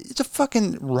 it's a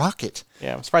fucking rocket.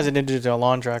 Yeah, I'm surprised they didn't do it to a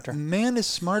lawn tractor. Man is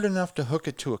smart enough to hook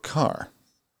it to a car.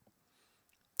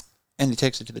 And he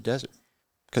takes it to the desert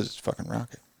because it's a fucking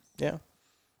rocket. Yeah.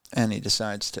 And he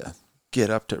decides to get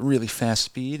up to really fast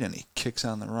speed and he kicks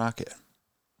on the rocket.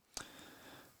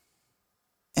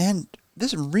 And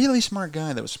this really smart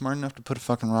guy that was smart enough to put a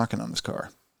fucking rocket on his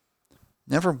car,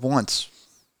 never once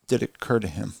did it occur to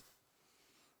him,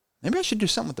 maybe I should do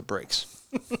something with the brakes.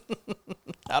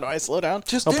 How do I slow down?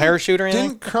 Just no parachute or anything?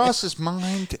 Didn't cross his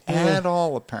mind at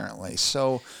all, apparently.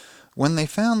 So when they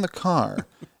found the car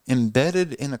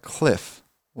embedded in a cliff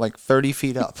like 30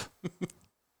 feet up,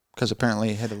 because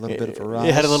apparently it had a little bit of a rise.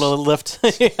 It had a little lift.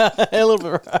 A little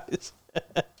bit of rise.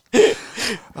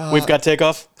 We've got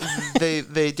takeoff.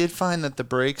 They did find that the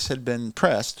brakes had been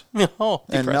pressed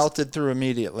and melted through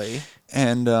immediately.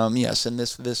 And yes, and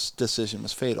this decision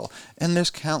was fatal. And there's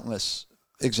countless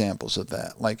examples of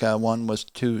that. Like one was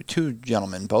two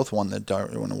gentlemen, both won the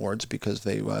Darwin Awards because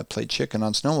they played chicken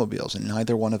on snowmobiles, and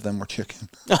neither one of them were chicken.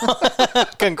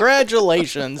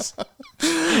 Congratulations.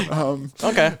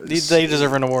 Okay, they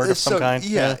deserve an award of some kind.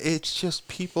 Yeah, it's just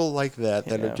people like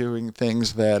that are doing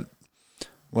things that,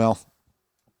 well,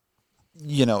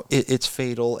 it's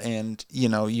fatal, and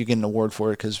you get an award for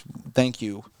it because thank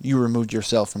you, you removed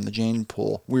yourself from the gene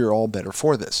pool. We're all better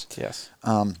for this. Yes.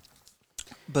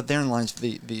 But therein lies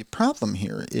the problem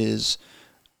here is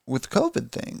with the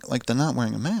COVID thing, like the not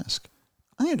wearing a mask.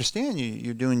 I understand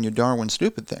you're doing your Darwin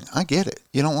stupid thing. I get it.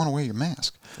 You don't want to wear your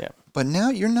mask. Yeah. But now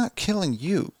you're not killing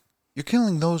you. You're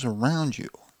killing those around you,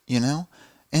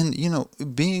 And,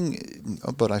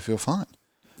 but I feel fine.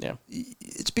 Yeah.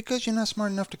 It's because you're not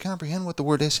smart enough to comprehend what the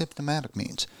word asymptomatic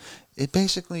means. It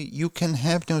basically, you can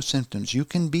have no symptoms. You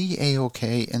can be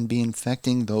A-okay and be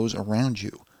infecting those around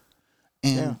you.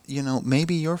 And,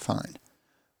 maybe you're fine.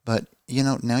 But,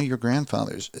 now your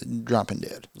grandfather's dropping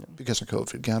dead because of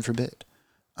COVID, God forbid.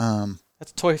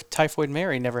 That's Typhoid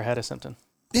Mary never had a symptom.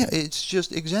 Yeah, it's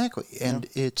just, exactly. And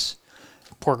it's...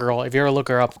 Poor girl. If you ever look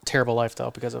her up, terrible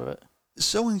lifestyle because of it.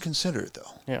 So inconsiderate,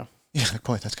 though. Yeah. Yeah,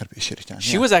 boy, that's got to be a shitty time.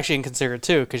 She was actually inconsiderate,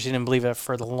 too, because she didn't believe it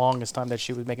for the longest time that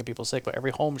she was making people sick. But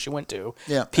every home she went to,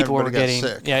 people were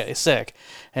getting sick.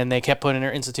 And they kept putting her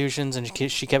in institutions, and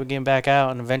she kept getting back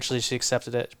out, and eventually she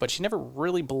accepted it. But she never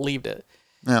really believed it.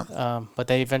 Yeah. But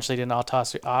they eventually did an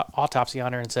autopsy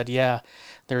on her and said,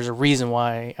 there's a reason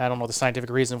why, I don't know the scientific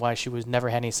reason why she was never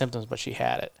had any symptoms, but she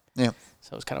had it. Yeah.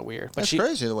 So it was kind of weird. But That's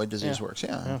crazy the way disease works,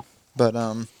 yeah. But,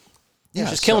 Yeah,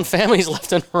 she's killing families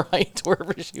left and right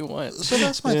wherever she went. So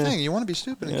that's my thing. You want to be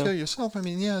stupid and kill yourself. I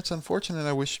mean, yeah, it's unfortunate.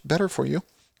 I wish better for you.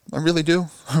 I really do.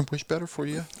 I wish better for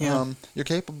you. Yeah. You're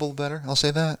capable of better. I'll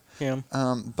say that. Yeah.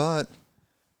 But,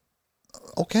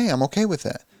 okay, I'm okay with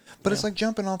that. But it's like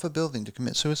jumping off a building to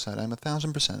commit suicide. I'm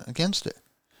 1,000% against it.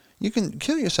 You can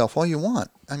kill yourself all you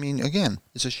want. I mean, again,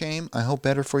 it's a shame. I hope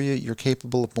better for you. You're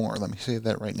capable of more. Let me say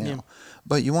that right now. Yeah.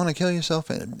 But you want to kill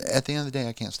yourself, and at the end of the day,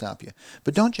 I can't stop you.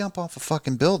 But don't jump off a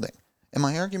fucking building. And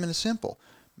my argument is simple.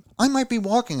 I might be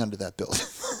walking under that building.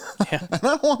 Yeah. And I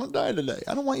don't want to die today.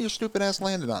 I don't want your stupid ass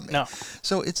landed on me. No.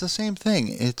 So it's the same thing.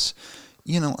 It's,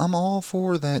 I'm all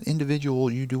for that individual,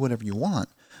 you do whatever you want.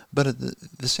 But at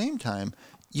the same time,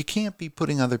 you can't be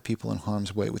putting other people in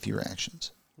harm's way with your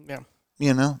actions. Yeah.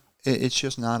 It's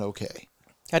just not okay.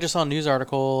 I just saw a news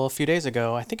article a few days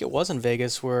ago. I think it was in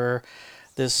Vegas where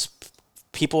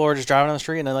people were just driving on the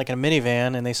street and they're like in a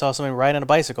minivan and they saw somebody riding on a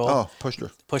bicycle. Oh, pushed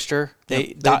her.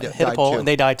 They hit a pole and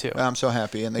they died too. I'm so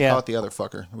happy. And they caught the other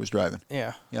fucker who was driving.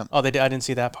 Yeah. Yeah. Oh, they did. I didn't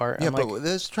see that part. Yeah, but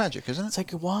that's tragic, isn't it? It's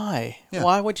like, why? Yeah.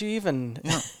 Why would you even,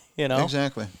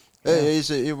 Exactly. Yeah. Is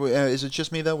it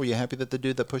just me, though? Were you happy that the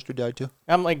dude that pushed her died too?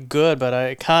 I'm like, good, but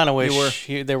I kind of wish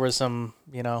there was some,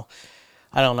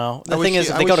 I don't know. The thing is,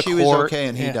 if they go to court, she was okay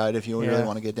and he died. If you really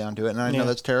want to get down to it, and I know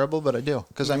that's terrible, but I do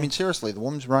because I mean, seriously, the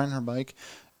woman's riding her bike,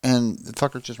 and the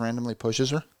fucker just randomly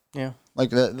pushes her. Yeah, like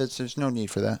that. There's no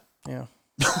need for that. Yeah,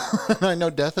 I know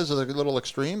death is a little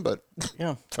extreme, but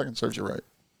fucking serves you right.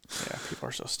 Yeah, people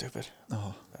are so stupid.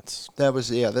 Oh, that's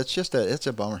just it's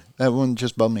a bummer. That one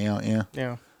just bummed me out. Yeah.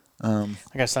 Yeah. I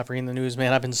gotta stop reading the news,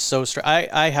 man. I've been so stressed.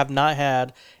 I have not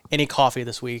had any coffee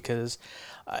this week because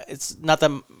it's not that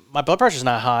my blood pressure's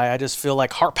not high. I just feel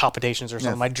like heart palpitations or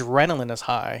something. My adrenaline is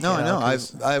high. No, I know.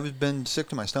 I've been sick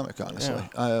to my stomach, honestly.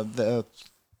 Yeah.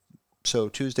 So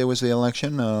Tuesday was the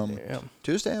election.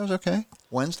 Tuesday I was okay.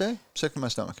 Wednesday, sick to my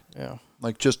stomach. Yeah.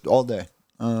 Like just all day.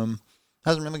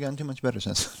 Hasn't really gotten too much better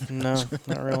since. No,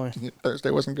 not really.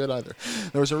 Thursday wasn't good either.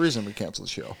 There was a reason we canceled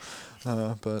the show.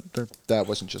 But that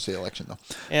wasn't just the election, though.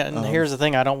 And here's the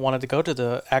thing. I don't want it to go to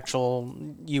the actual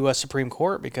U.S. Supreme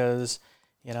Court because,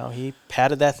 he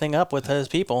padded that thing up with his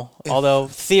people. Although,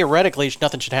 theoretically,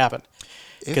 nothing should happen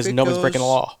because nobody's breaking the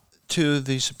law. To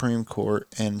the Supreme Court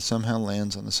and somehow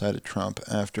lands on the side of Trump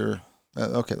after...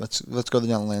 okay, let's go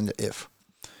down the line to if.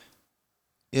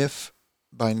 If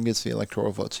Biden gets the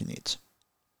electoral votes he needs,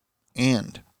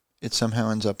 and it somehow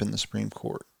ends up in the Supreme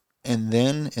Court, and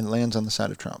then it lands on the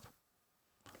side of Trump,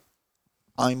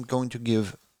 I'm going to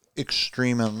give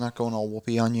I'm not going all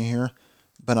whoopee on you here,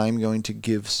 but I'm going to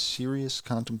give serious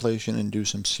contemplation and do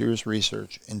some serious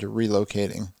research into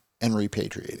relocating and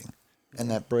repatriating. And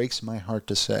that breaks my heart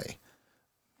to say,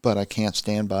 but I can't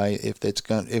stand by if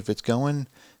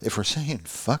we're saying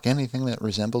fuck anything that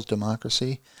resembles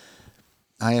democracy,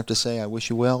 I have to say, I wish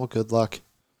you well. Good luck.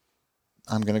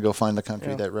 I'm going to go find a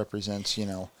country that represents,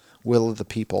 will of the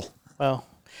people. Well,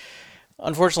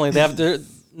 unfortunately, they have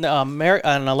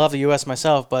and I love the U.S.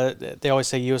 myself, but they always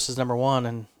say U.S. is number one,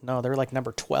 and no, they're like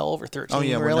number 12 or 13. Oh,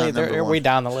 yeah, really, they're way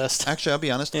down the list. Actually, I'll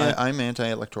be honest. Yeah. I'm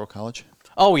anti-electoral college.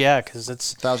 Oh yeah, because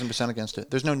it's 1,000% against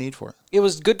it. There's no need for it. It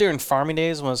was good during farming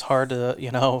days when it was hard to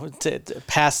to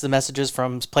pass the messages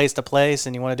from place to place,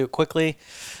 and you want to do it quickly.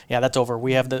 Yeah, that's over.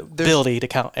 We have the ability to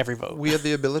count every vote. We have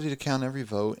the ability to count every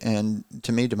vote, and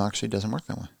to me, democracy doesn't work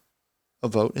that way. A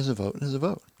vote is a vote is a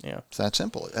vote. Yeah, it's that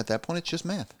simple. At that point, it's just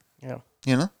math.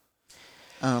 Yeah,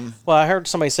 Well, I heard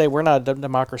somebody say we're not a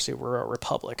democracy; we're a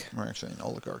republic. We're actually an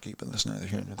oligarchy, but that's neither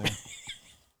here nor there.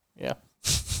 Yeah.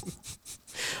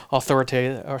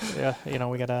 Authoritative, or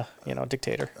we got a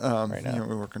dictator right now.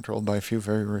 We were controlled by a few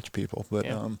very rich people, but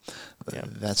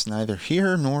that's neither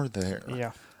here nor there.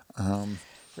 Yeah,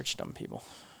 rich dumb people.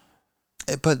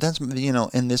 But that's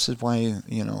and this is why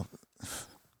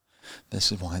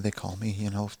they call me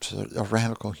a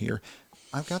radical here.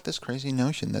 I've got this crazy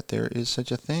notion that there is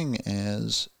such a thing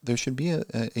as there should be a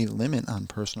limit on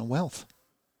personal wealth.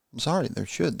 I'm sorry, there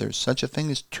should. There's such a thing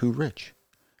as too rich,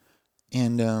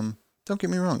 and don't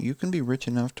get me wrong, you can be rich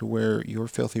enough to where you're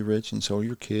filthy rich and so are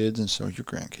your kids and so are your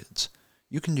grandkids.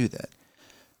 You can do that.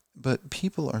 But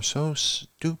people are so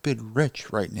stupid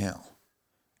rich right now,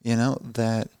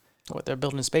 that... What, they're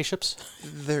building spaceships?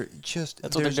 They're just...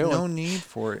 That's what there's they're doing. No need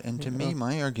for it. And to me,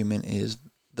 my argument is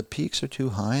the peaks are too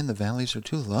high and the valleys are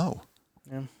too low.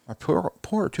 Yeah. Our poor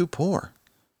are too poor.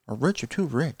 Our rich are too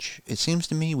rich. It seems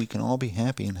to me we can all be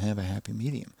happy and have a happy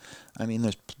medium. I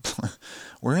mean,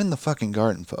 we're in the fucking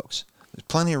garden, folks. There's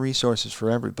plenty of resources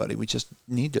for everybody. We just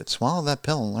need to swallow that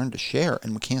pill and learn to share,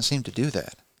 and we can't seem to do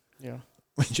that. Yeah.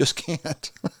 We just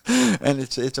can't. And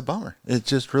it's a bummer. It's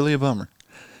just really a bummer.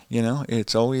 You know,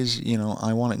 it's always,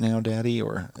 I want it now, Daddy,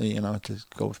 or, to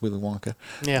go with Willy Wonka.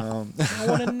 Yeah. I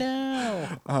want it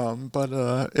now.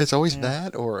 But it's always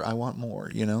that, or I want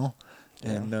more, Yeah.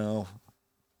 And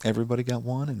everybody got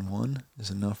one, and one is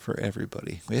enough for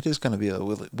everybody. It is going to be a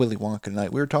Willy Wonka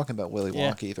night. We were talking about Willy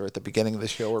Wonka either at the beginning of the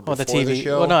show or before the TV. the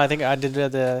show. Well, no, I think I did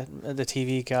the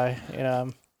TV guy,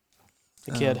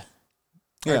 the kid.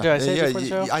 Or did I say it before the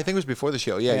show? I think it was before the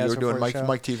show. Yeah, you were doing Mike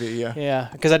TV. Yeah. Yeah,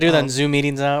 because I do that in Zoom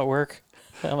meetings now at work.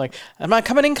 I'm like, am I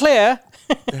coming in clear?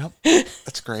 Yep,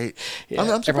 that's great. Yeah, I'm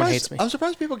surprised, everyone hates me. I'm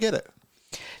surprised people get it.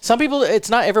 Some people, it's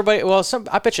not everybody. Well,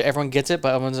 I bet you everyone gets it,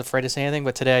 but everyone's afraid to say anything.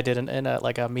 But today I did in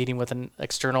a meeting with an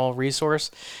external resource,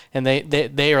 and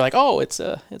they are like, oh, it's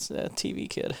a TV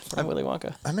kid from Willy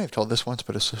Wonka. I may have told this once,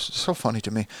 but it's so funny to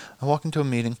me. I walk into a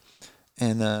meeting,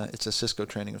 and it's a Cisco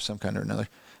training of some kind or another.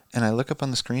 And I look up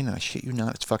on the screen, and I shit you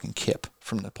not, it's fucking Kip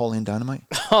from Napoleon Dynamite.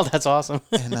 Oh, that's awesome.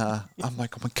 And I'm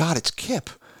like, oh my God, it's Kip.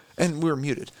 And we were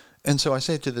muted. And so I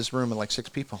say to this room of like 6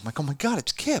 people, I'm like, oh my God,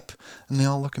 it's Kip. And they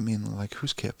all look at me and they're like,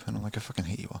 who's Kip? And I'm like, I fucking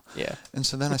hate you all. Yeah. And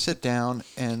so then I sit down,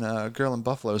 and a girl in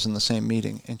Buffalo is in the same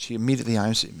meeting, and she immediately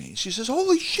eyes at me. She says,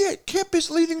 holy shit, Kip is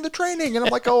leading the training. And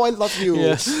I'm like, oh, I love you.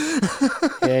 Yes.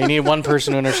 Yeah, you need one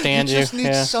person to understand you. You just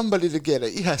need somebody to get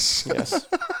it. Yes. Yes.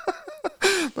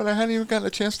 But I hadn't even gotten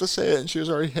a chance to say it, and she was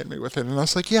already hitting me with it. And I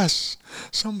was like, yes,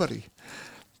 somebody.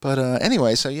 But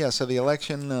anyway, so the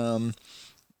election,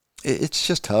 it's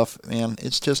just tough, man.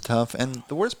 It's just tough. And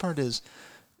the worst part is,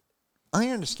 I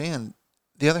understand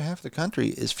the other half of the country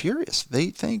is furious. They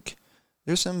think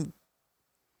there's some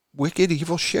wicked,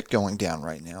 evil shit going down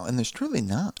right now, and there's truly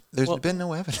not. There's been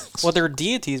no evidence. Well, their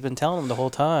deity's been telling them the whole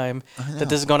time that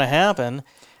this is going to happen.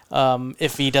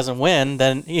 If he doesn't win,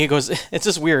 then he goes, it's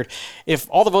just weird. If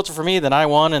all the votes are for me, then I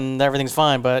won and everything's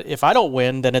fine. But if I don't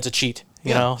win, then it's a cheat,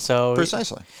 you know? So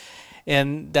precisely.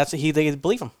 And they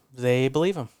believe him. They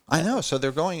believe him. I know. So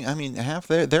they're going, I mean, half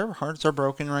their hearts are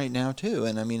broken right now too.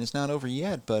 And I mean, it's not over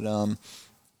yet, but,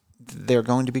 they're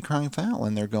going to be crying foul,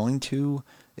 and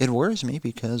it worries me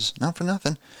because, not for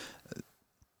nothing,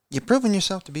 you've proven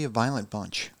yourself to be a violent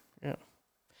bunch. Yeah.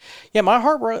 Yeah. My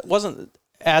heart wasn't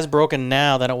as broken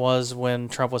now than it was when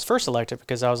Trump was first elected,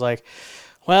 because I was like,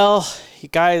 well,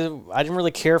 I didn't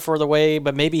really care for the way,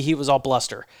 but maybe he was all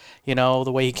bluster,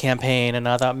 the way he campaigned, and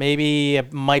I thought maybe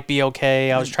it might be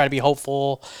okay. I was trying to be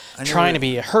hopeful, trying to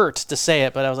be hurt to say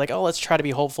it, but I was like, oh, let's try to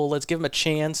be hopeful. Let's give him a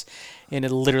chance, and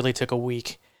it literally took a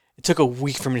week. It took a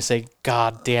week for me to say,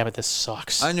 God damn it, this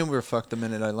sucks. I knew we were fucked the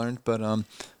minute I learned, but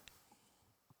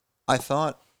I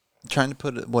thought, trying to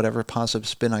put whatever positive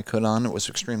spin I could on it was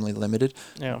extremely limited.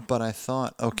 Yeah. But I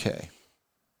thought, okay,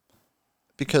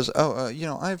 because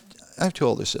I have 2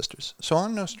 older sisters, so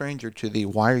I'm no stranger to the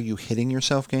 "why are you hitting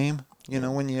yourself" game.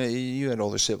 When you had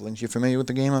older siblings, you familiar with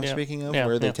the game I'm speaking of,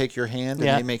 where they take your hand and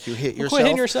they make you hit yourself. Quit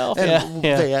hitting yourself. And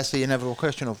they ask the inevitable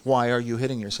question of why are you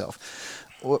hitting yourself.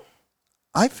 Well,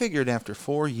 I figured after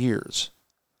 4 years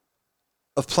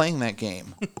of playing that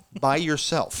game by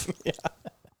yourself.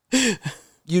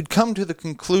 You'd come to the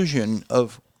conclusion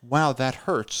of, wow, that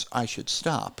hurts, I should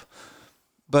stop.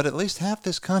 But at least half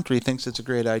this country thinks it's a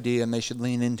great idea and they should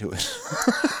lean into it.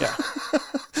 Yeah.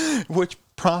 Which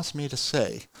prompts me to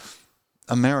say,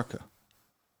 America,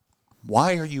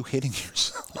 why are you hitting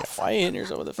yourself? Yeah, why are you hitting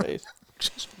yourself with the face?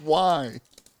 Just why?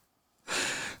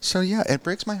 So yeah, it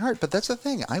breaks my heart. But that's the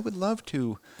thing. I would love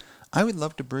to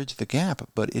bridge the gap,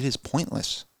 but it is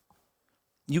pointless.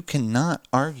 You cannot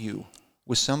argue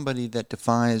with somebody that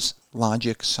defies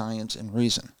logic, science, and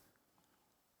reason.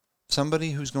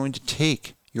 Somebody who's going to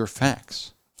take your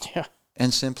facts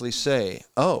and simply say,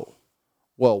 oh,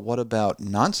 well, what about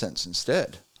nonsense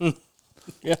instead?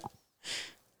 Yeah.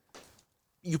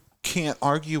 You can't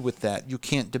argue with that. You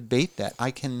can't debate that.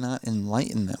 I cannot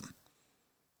enlighten them.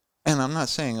 And I'm not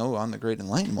saying, oh, I'm the great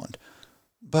enlightened one,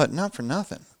 but not for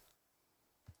nothing.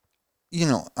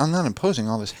 I'm not imposing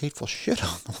all this hateful shit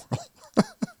on the world.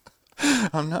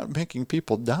 I'm not making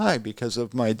people die because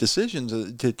of my decisions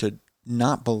to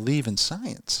not believe in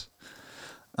science.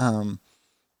 And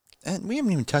we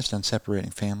haven't even touched on separating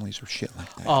families or shit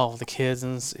like that. Oh, the kids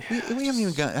and we haven't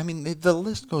even got. I mean, the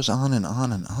list goes on and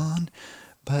on and on,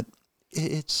 but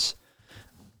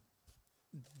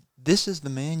this is the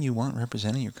man you want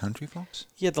representing your country, folks?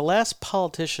 Yeah, the last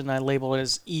politician I labeled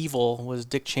as evil was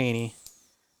Dick Cheney.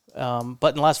 But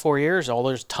in the last 4 years,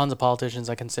 there's tons of politicians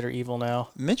I consider evil now.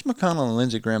 Mitch McConnell and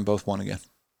Lindsey Graham both won again.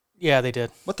 Yeah, they did.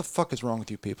 What the fuck is wrong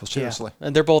with you people? Seriously. Yeah.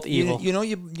 And they're both evil. You know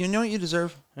what you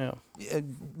deserve? Yeah.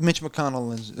 Mitch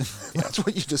McConnell is that's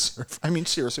what you deserve. I mean,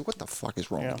 seriously, what the fuck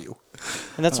is wrong with you?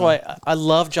 And that's why I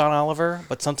love John Oliver,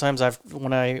 but sometimes I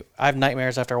have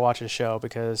nightmares after I watch his show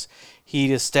because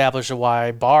he established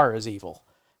why Barr is evil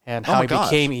and how he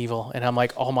became evil, and I'm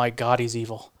like, oh my god, he's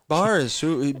evil. Barr is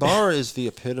the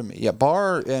epitome. Yeah,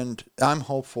 Barr, and I'm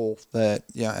hopeful that,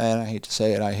 and I hate to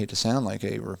say it, I hate to sound like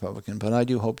a Republican, but I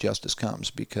do hope justice comes,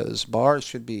 because Barr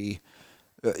should be,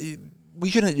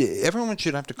 everyone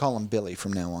should have to call him Billy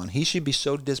from now on. He should be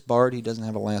so disbarred he doesn't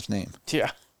have a last name.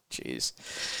 Yeah, jeez.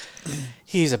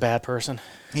 He's a bad person.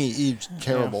 He's a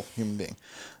terrible human being.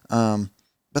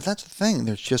 But that's the thing.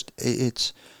 There's just,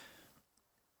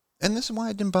 and this is why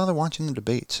I didn't bother watching the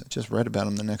debates. I just read about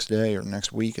them the next day or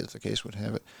next week, as the case would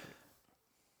have it.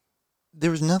 There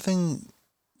was nothing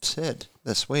said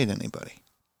that swayed anybody.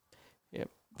 Yep.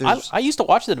 I used to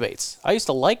watch the debates. I used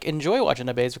to enjoy watching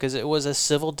debates because it was a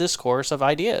civil discourse of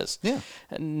ideas. Yeah.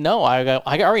 No, I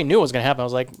already knew what was going to happen. I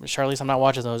was like, Charlize, I'm not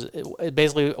watching those. It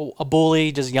basically a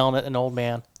bully just yelling at an old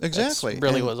man. Exactly. That's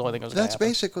really was the only thing that was going to happen.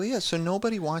 That's basically it. So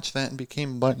nobody watched that and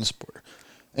became a Biden supporter.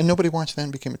 And nobody watched that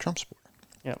and became a Trump supporter.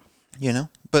 Yeah. You know?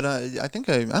 But I think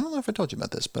I don't know if I told you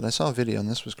about this, but I saw a video, and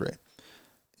this was great.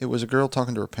 It was a girl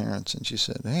talking to her parents, and she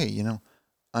said, hey,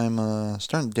 I'm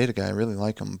starting to date a guy. I really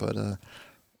like him, but,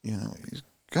 he's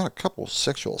got a couple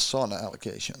sexual assault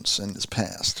allegations in his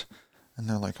past. And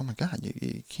they're like, oh, my God,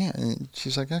 you can't. And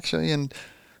she's like, actually, and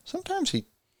sometimes he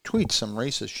tweets some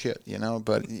racist shit,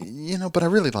 but I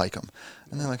really like him.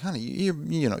 And they're like, honey,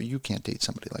 you can't date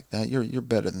somebody like that. You're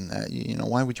better than that.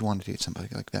 Why would you want to date somebody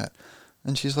like that?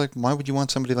 And she's like, why would you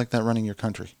want somebody like that running your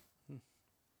country?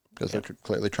 Because they're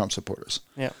clearly Trump supporters.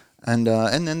 Yeah. And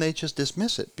then they just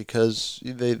dismiss it because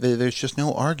there's just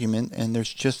no argument, and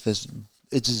there's just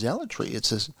it's zealotry. It's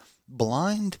this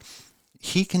blind,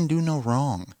 he can do no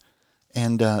wrong,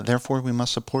 and therefore we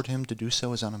must support him to do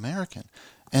so as un-American.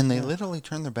 And they literally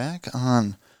turn their back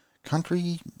on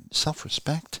country,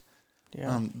 self-respect.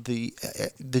 Yeah. The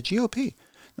GOP,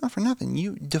 not for nothing,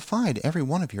 you defied every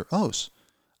one of your oaths.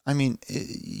 I mean,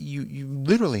 you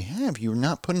literally have. You're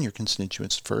not putting your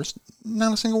constituents first.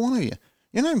 Not a single one of you.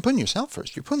 You're not even putting yourself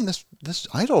first. You're putting this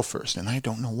idol first, and I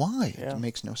don't know why. Yeah. It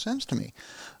makes no sense to me.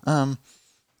 And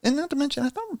not to mention, I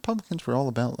thought Republicans were all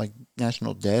about, like,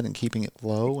 national debt and keeping it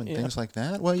low and things like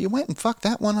that. Well, you went and fucked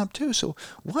that one up, too. So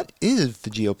what is the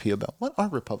GOP about? What are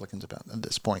Republicans about at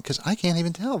this point? Because I can't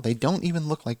even tell. They don't even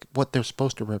look like what they're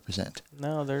supposed to represent.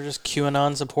 No, they're just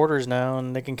QAnon supporters now,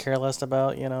 and they can care less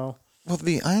about, Well,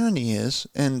 the irony is,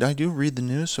 and I do read the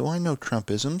news, so I know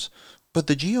Trumpisms, but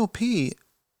the GOP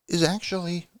is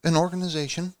actually an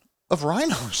organization of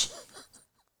rhinos.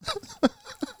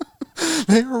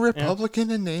 They are Republican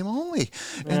in name only.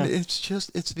 And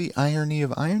it's the irony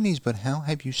of ironies, but how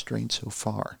have you strayed so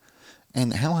far?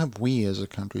 And how have we as a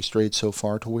country strayed so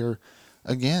far to where,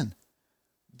 again,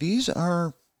 these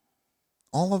are,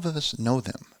 all of us know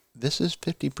them. This is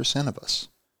 50% of us,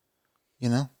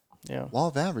 Yeah. Law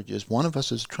of averages, one of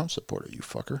us is a Trump supporter, you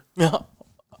fucker. Yeah.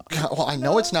 Well, I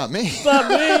know it's not me. It's not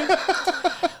me.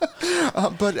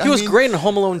 But he was great in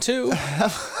Home Alone 2.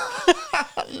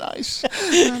 Nice.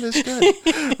 That is good.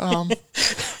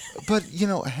 But,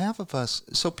 half of us,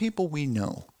 so people we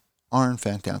know are in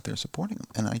fact out there supporting them.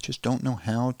 And I just don't know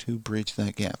how to bridge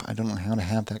that gap. I don't know how to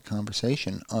have that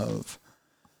conversation of,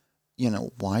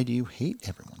 why do you hate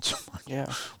everyone so much?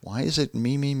 Yeah. Why is it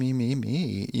me,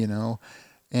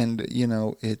 And,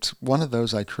 it's one of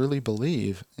those I truly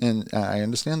believe, and I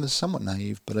understand this is somewhat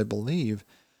naive, but I believe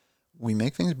we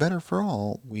make things better for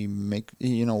all. We make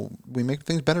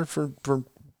things better for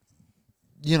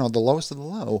the lowest of the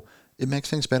low. It makes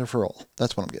things better for all.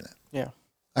 That's what I'm getting at. Yeah.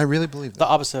 I really believe that. The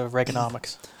opposite of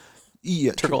Reaganomics.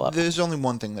 Yeah. Trickle up. There's only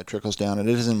one thing that trickles down, and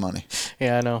it isn't money.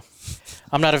 Yeah, I know.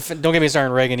 I'm not don't get me started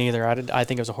on Reagan either. I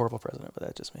think it was a horrible president, but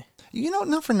that's just me.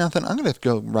 Not for nothing. I'm going to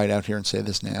go right out here and say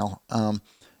this now.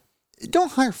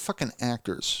 Don't hire fucking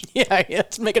actors. Yeah,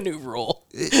 let's make a new rule.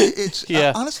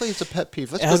 Honestly, it's a pet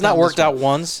peeve. It has not worked out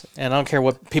once, and I don't care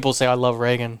what people say. I love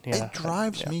Reagan. Yeah, it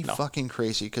drives me fucking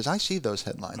crazy because I see those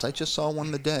headlines. I just saw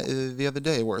one the other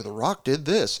day where The Rock did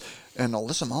this, and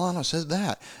Alyssa Milano says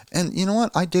that. And you know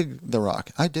what? I dig The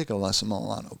Rock. I dig Alyssa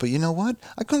Milano. But you know what?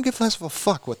 I couldn't give less of a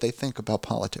fuck what they think about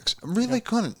politics. I really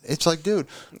couldn't. It's like, dude,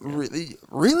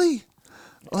 really?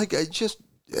 Like, I just...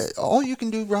 all you can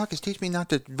do, Rock, is teach me not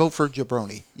to vote for a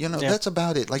jabroni. That's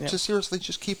about it. Like, just seriously,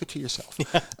 just keep it to yourself.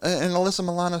 Yeah. And Alyssa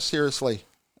Milano, seriously.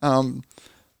 What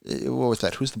was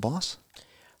that? Who's the Boss?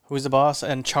 Who's the Boss?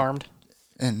 And Charmed.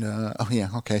 And oh yeah,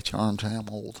 okay, Charms. I'm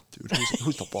old, dude.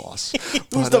 Who's the boss?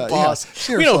 Who's the boss?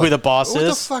 Yeah, we know who the boss what is. What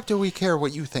the fuck do we care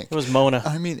what you think? It was Mona.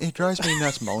 I mean, it drives me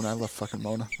nuts. Mona, I love fucking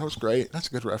Mona. That was great. That's a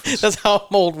good reference. That's how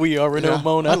old we are. We know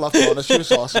Mona. I love Mona. She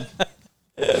was awesome.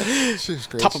 She was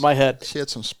great. Top of my head. She had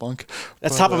some spunk.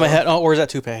 That's top of my head. Oh, or is that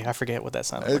toupee? I forget what that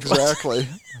sounded like. Exactly.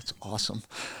 That's awesome.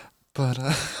 But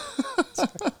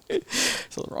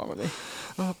something wrong with me.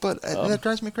 But that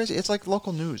drives me crazy. It's like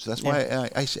local news. That's why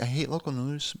I hate local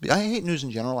news. I hate news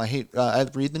in general. I hate. I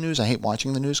read the news. I hate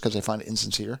watching the news because I find it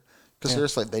insincere. Because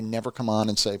seriously, they never come on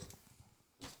and say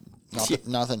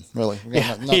nothing really.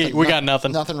 We got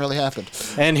nothing. Nothing really happened.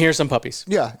 And here's some puppies.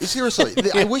 Yeah, seriously.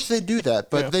 I wish they'd do that,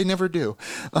 but they never do.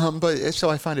 But so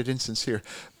I find it insincere.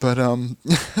 But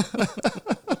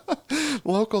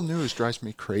local news drives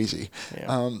me crazy.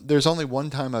 Yeah. There's only one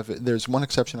time there's one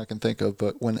exception I can think of,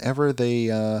 but whenever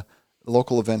the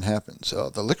local event happens,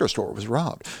 the liquor store was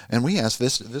robbed, and we asked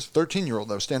this 13-year-old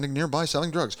that was standing nearby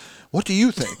selling drugs, "What do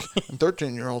you think?" And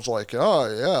 13-year-old's like, "Oh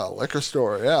yeah, liquor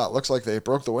store. Yeah, it looks like they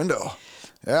broke the window.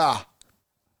 Yeah."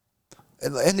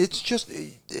 And it's just,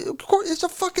 of course, it's a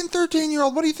fucking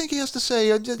 13-year-old. What do you think he has to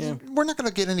say? We're not going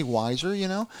to get any wiser, you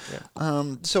know?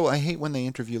 Yeah. So I hate when they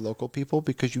interview local people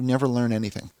because you never learn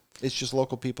anything. It's just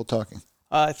local people talking.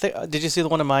 Did you see the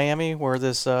one in Miami where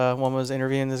this woman was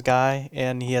interviewing this guy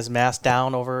and he has mask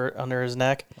down under his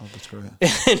neck? Oh, that's great.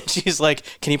 And she's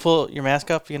like, "Can you pull your mask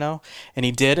up, you know?" And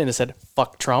he did, and it said,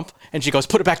 "Fuck Trump." And she goes,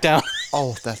 "Put it back down."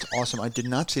 Oh, that's awesome. I did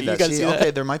not see You that. gotta see that.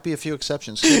 Okay, there might be a few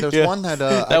exceptions. See, there's one that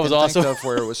I was can awesome. think of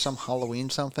where it was some Halloween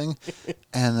something,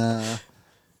 and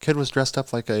kid was dressed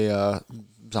up like a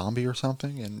zombie or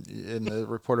something, and the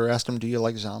reporter asked him, "Do you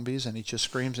like zombies?" And he just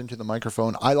screams into the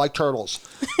microphone, "I like turtles."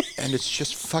 And it's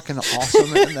just fucking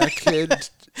awesome. And that kid...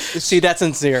 See, that's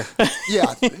sincere.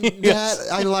 Yeah, that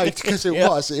I liked because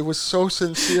it was so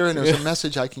sincere, and it was a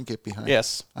message I can get behind.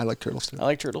 Yes. I like turtles too. I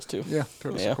like turtles too. Yeah,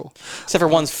 turtles are cool. Except for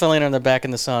one's filling on their back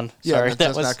in the sun. Yeah, Sorry,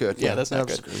 that's not good. Yeah, that's not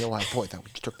good. Yeah, wow, boy, that we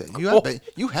took that.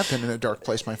 You have been in a dark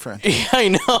place, my friend. Yeah, I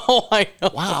know.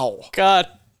 Wow. God,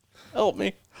 help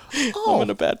me. Oh, I'm in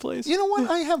a bad place. You know what?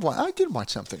 I did watch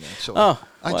something actually. Oh,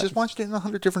 I just watched it in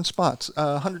 100 different spots,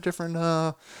 100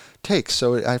 different takes.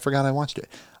 So I forgot I watched it.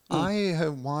 I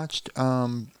have watched a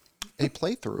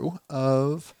playthrough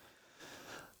of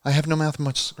I Have No Mouth,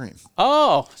 Much to Scream.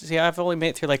 Oh, see, I've only made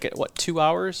it through 2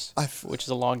 hours, which is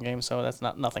a long game, so that's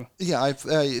not nothing. Yeah,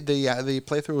 the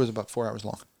playthrough was about 4 hours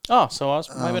long. Oh, so I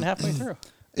might have been halfway through.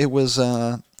 It was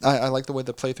I like the way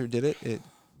the playthrough did it. It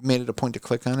made it a point to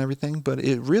click on everything, but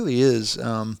it really is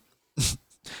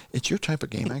it's your type of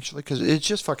game actually because it's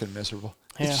just fucking miserable.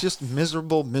 Yeah. It's just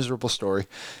miserable story,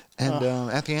 and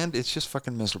at the end it's just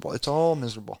fucking miserable. It's all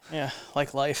miserable. Yeah,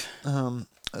 like life.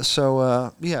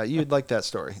 So you'd like that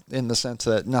story in the sense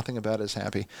that nothing about it is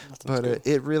happy, but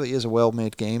it really is a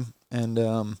well-made game, and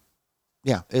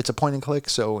it's a point and click.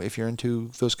 So if you're into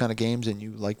those kind of games and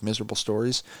you like miserable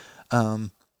stories,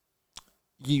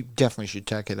 you definitely should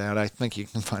check it out. I think you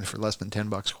can find it for less than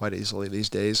 $10 quite easily these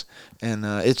days, and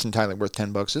it's entirely worth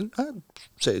 $10. I'd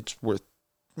say it's worth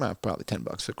probably $10.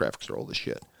 The graphics are old as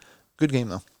shit. Good game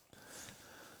though.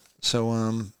 So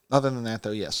other than that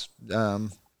though, yes,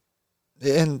 and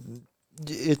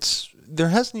there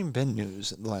hasn't even been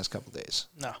news in the last couple of days.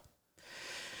 No,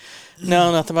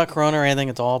 nothing about Corona or anything.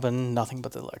 It's all been nothing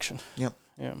but the election. Yep.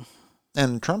 Yeah.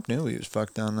 And Trump knew he was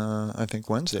fucked on I think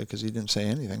Wednesday because he didn't say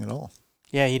anything at all.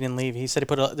 Yeah, he didn't leave. He said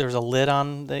there was a lid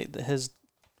on his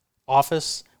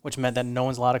office, which meant that no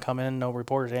one's allowed to come in, no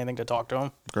reporters, anything to talk to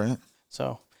him. Great.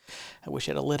 So I wish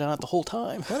he had a lid on it the whole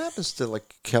time. What happens to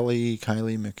Kylie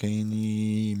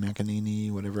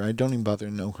McEnany, whatever? I don't even bother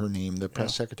to know her name. The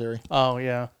press secretary. Oh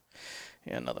yeah,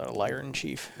 another liar in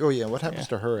chief. Oh yeah, what happens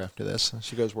to her after this?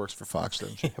 She works for Fox,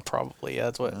 doesn't she? Yeah, probably. Yeah,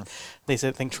 that's what they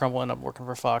said. I think Trump will end up working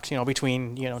for Fox.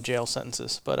 Between jail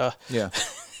sentences, but yeah.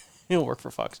 He'll work for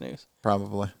Fox News.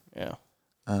 Probably. Yeah.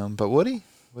 But would he?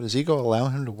 Would his ego allow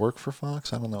him to work for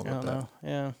Fox? I don't know about that.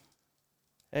 Yeah.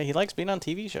 Yeah, he likes being on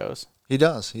TV shows. He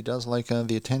does. He does like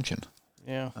the attention.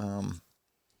 Yeah.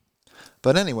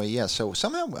 But anyway, yeah, so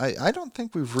somehow, I don't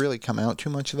think we've really come out too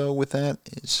much, though, with that.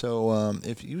 So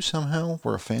if you somehow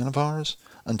were a fan of ours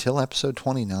until episode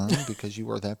 29, because you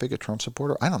were that big a Trump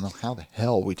supporter, I don't know how the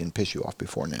hell we didn't piss you off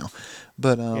before now.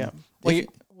 But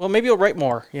Well, maybe you'll write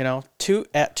more,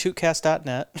 at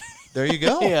 2cast.net. There you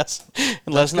go. Yes.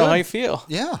 And let us know how you feel.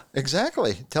 Yeah,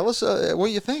 exactly. Tell us what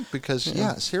you think because,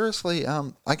 seriously,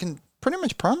 I can pretty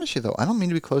much promise you, though, I don't mean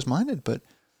to be closed-minded, but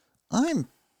I'm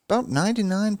about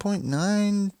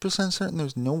 99.9% certain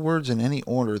there's no words in any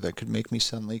order that could make me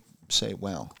suddenly say,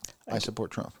 well, I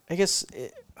support Trump. I guess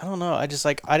I don't know. I just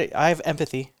like I have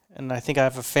empathy, and I think I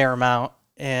have a fair amount,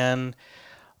 and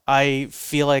I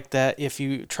feel like that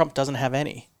Trump doesn't have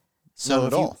any. So None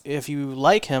at all. if you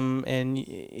like him and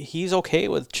he's okay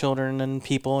with children and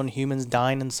people and humans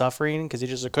dying and suffering because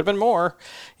it could have been more,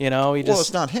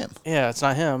 It's not him. Yeah, it's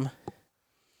not him.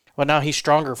 Well, now he's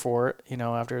stronger for it,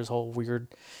 after his whole weird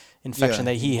infection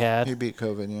that he had. He beat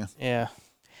COVID, yeah. Yeah.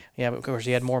 Yeah, but of course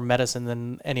he had more medicine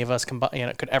than any of us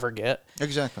could ever get.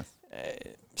 Exactly.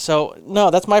 So,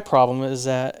 no, that's my problem is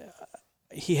that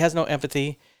he has no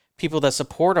empathy. People that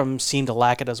support him seem to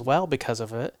lack it as well because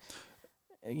of it.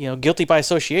 Guilty by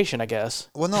association, I guess.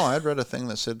 Well, no, I'd read a thing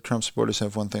that said Trump supporters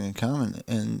have one thing in common,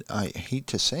 and I hate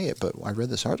to say it, but I read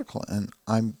this article, and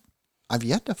I've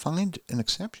yet to find an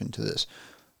exception to this,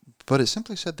 but it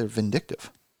simply said they're vindictive.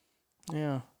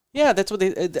 Yeah. Yeah, that's what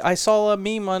I saw a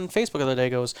meme on Facebook the other day.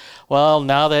 Goes, well,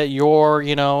 now that you're,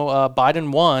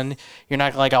 Biden won, you're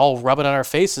not like all rubbing on our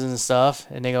faces and stuff.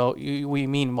 And they go, we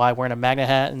mean why wearing a MAGA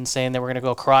hat and saying that we're gonna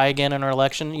go cry again in our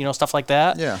election, stuff like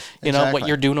that. Yeah, exactly. What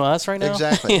you're doing to us right now.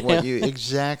 Exactly.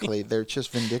 Exactly. They're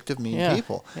just vindictive, mean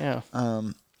people. Yeah.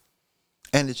 And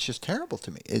it's just terrible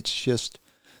to me. It's just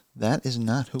that is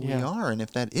not who we are, and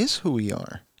if that is who we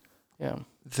are,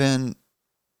 then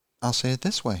I'll say it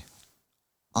this way.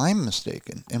 I'm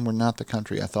mistaken, and we're not the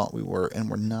country I thought we were, and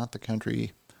we're not the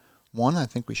country, one, I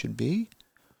think we should be,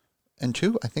 and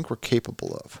two, I think we're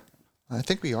capable of. I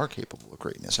think we are capable of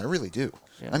greatness. I really do.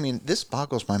 Yeah. I mean, this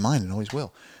boggles my mind and always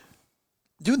will.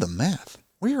 Do the math.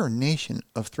 We are a nation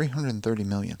of 330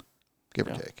 million, give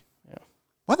or take. Yeah.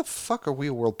 Why the fuck are we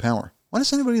a world power? Why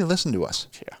does anybody listen to us?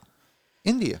 Yeah.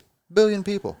 India, billion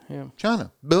people. Yeah.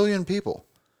 China, billion people.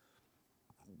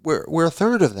 We're a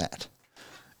third of that.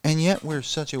 And yet we're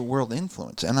such a world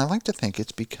influence. And I like to think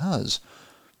it's because,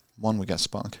 one, we got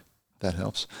spunk. That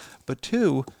helps. But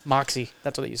two... Moxie.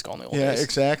 That's what they used to call in the old days. Yeah,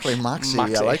 exactly. Moxie. I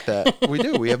like that. We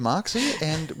do. We have moxie,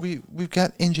 and we've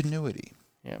got ingenuity.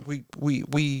 Yeah.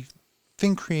 We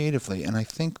think creatively. And I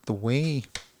think the way,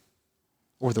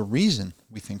 or the reason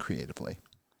we think creatively,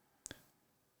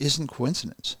 isn't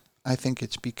coincidence. I think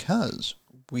it's because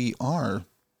we are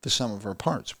the sum of our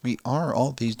parts. We are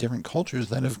all these different cultures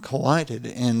that have collided,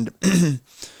 and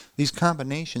these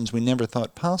combinations we never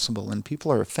thought possible, and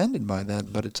people are offended by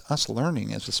that, but it's us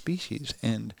learning as a species,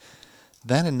 and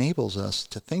that enables us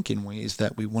to think in ways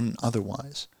that we wouldn't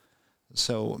otherwise.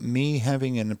 So me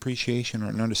having an appreciation or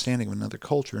an understanding of another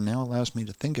culture now allows me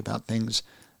to think about things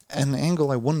at an angle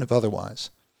I wouldn't have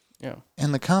otherwise. Yeah.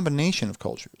 And the combination of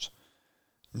cultures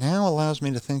now allows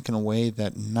me to think in a way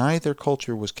that neither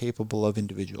culture was capable of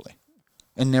individually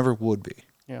and never would be.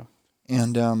 Yeah.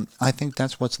 And I think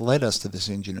that's what's led us to this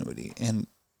ingenuity. And,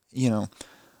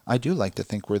 I do like to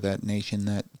think we're that nation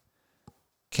that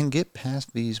can get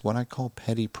past these, what I call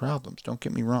petty problems. Don't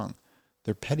get me wrong.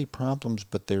 They're petty problems,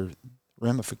 but their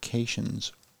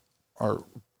ramifications are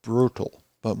brutal.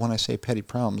 But when I say petty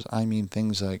problems, I mean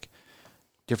things like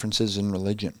differences in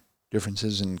religion,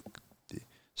 differences in...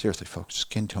 Seriously, folks,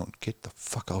 skin tone, get the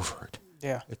fuck over it.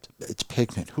 Yeah. It's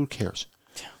pigment. Who cares?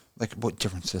 Yeah. Like, what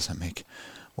difference does that make?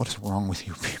 What is wrong with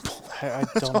you people? I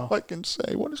That's don't know. all I can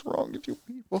say. What is wrong with you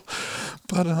people?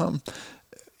 But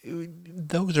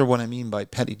those are what I mean by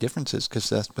petty differences, because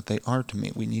that's what they are to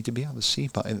me. We need to be able to see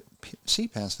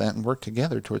past that and work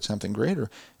together towards something greater.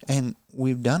 And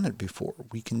we've done it before.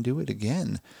 We can do it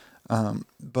again.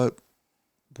 But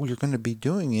we're going to be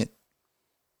doing it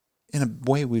in a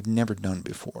way we've never done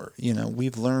before.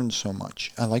 We've learned so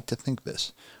much. I like to think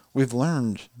this. We've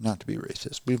learned not to be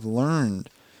racist. We've learned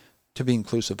to be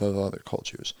inclusive of other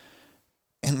cultures.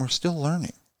 And we're still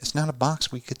learning. It's not a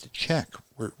box we get to check.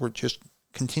 We're just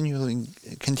continuing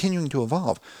to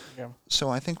evolve. Yeah. So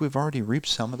I think we've already reaped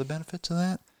some of the benefits of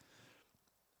that.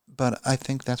 But I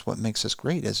think that's what makes us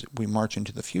great as we march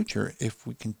into the future. If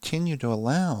we continue to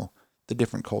allow the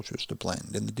different cultures to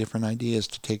blend and the different ideas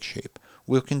to take shape,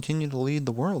 we'll continue to lead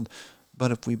the world.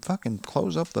 But if we fucking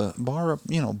close up the bar up,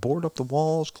 board up the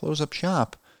walls, close up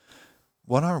shop,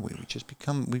 what are we?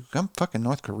 We become fucking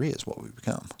North Korea is what we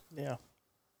become. Yeah.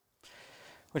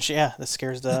 Which, that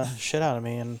scares the shit out of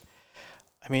me. And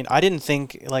I mean, I didn't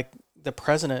think like the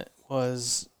president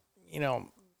was,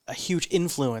 a huge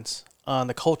influence on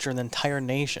the culture in the entire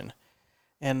nation.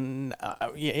 And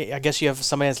I guess you have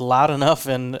somebody that's loud enough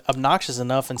and obnoxious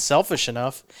enough and selfish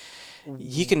enough,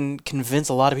 he can convince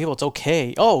a lot of people it's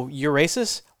okay. Oh, you're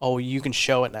racist? Oh, you can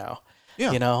show it now.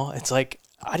 Yeah. It's like,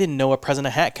 I didn't know a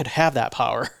President could have that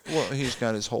power. Well, he's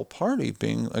got his whole party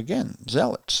being, again,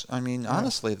 zealots. I mean,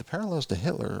 honestly, the parallels to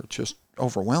Hitler are just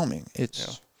overwhelming.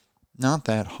 It's not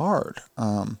that hard.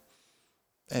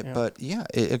 But yeah,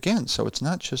 again, so it's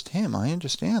not just him. I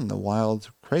understand the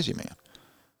wild, crazy man.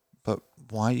 But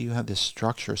why do you have this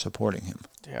structure supporting him?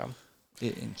 Yeah.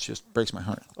 It just breaks my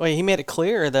heart. Well, he made it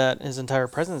clear that his entire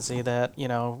presidency that,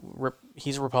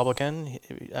 he's a Republican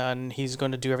and he's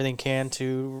going to do everything he can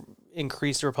to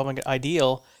increase the Republican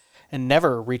ideal and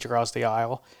never reach across the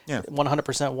aisle. Yeah.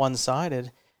 100%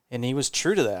 one-sided. And he was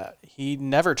true to that. He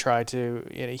never tried to,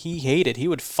 he hated, he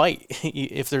would fight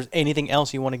if there's anything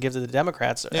else you want to give to the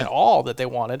Democrats at all that they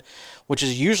wanted, which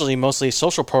is usually mostly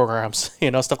social programs,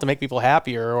 stuff to make people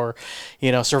happier or,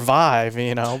 survive,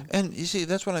 And you see,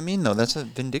 that's what I mean, though. That's a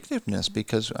vindictiveness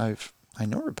because I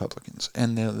know Republicans,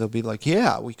 and they'll be like,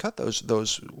 yeah, we cut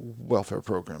those welfare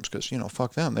programs because,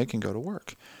 fuck them, they can go to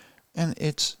work. And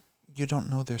you don't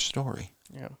know their story.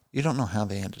 Yeah. You don't know how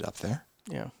they ended up there.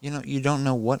 Yeah. You don't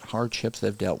know what hardships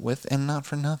they've dealt with, and not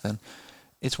for nothing.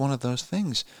 It's one of those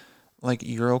things. Like,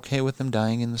 you're okay with them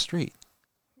dying in the street.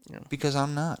 Yeah. Because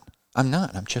I'm not.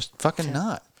 I'm just fucking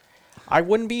not. I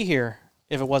wouldn't be here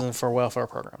if it wasn't for welfare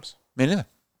programs. Me neither.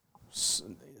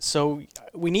 So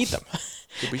we need them.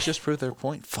 Did we just prove their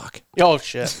point? Fuck. Oh,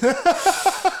 shit.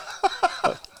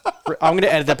 I'm going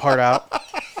to edit that part out.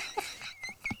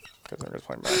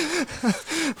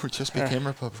 We just became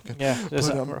Republican. Yeah.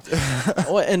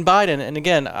 And Biden, and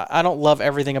again, I don't love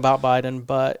everything about Biden,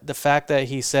 but the fact that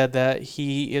he said that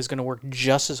he is going to work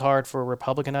just as hard for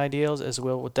Republican ideals as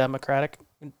will with Democratic.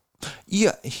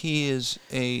 Yeah,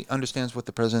 he understands what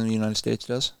the President of the United States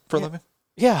does for a living.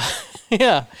 Yeah.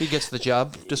 Yeah. He gets the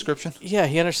job description. Yeah,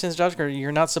 he understands the job description.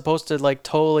 You're not supposed to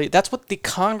totally. That's what the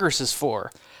Congress is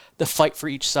for, the fight for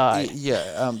each side.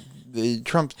 Yeah.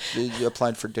 Trump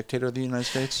applied for dictator of the United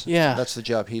States. Yeah. That's the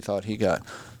job he thought he got.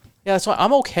 Yeah, that's why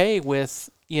I'm okay with,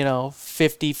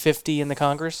 50-50 in the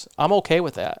Congress. I'm okay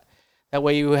with that. That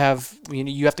way you have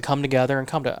to come together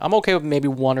and I'm okay with maybe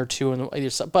one or two on either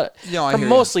side. But for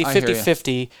mostly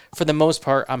 50-50, for the most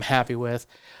part, I'm happy with.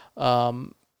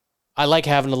 I like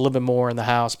having a little bit more in the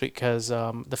House because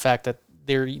the fact that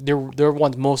they're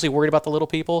ones mostly worried about the little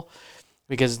people.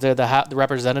 Because the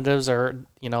representatives are,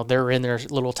 they're in their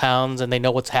little towns and they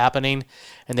know what's happening,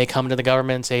 and they come to the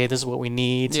government and say, hey, this is what we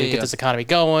need to get this economy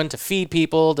going, to feed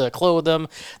people, to clothe them.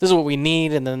 This is what we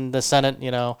need. And then the Senate,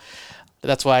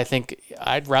 that's why I think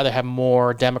I'd rather have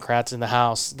more Democrats in the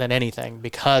House than anything,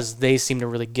 because they seem to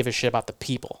really give a shit about the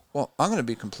people. Well, I'm going to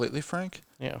be completely frank.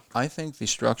 Yeah. I think the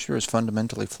structure is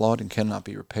fundamentally flawed and cannot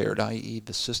be repaired, i.e.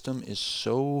 the system is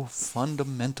so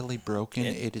fundamentally broken,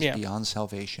 it is beyond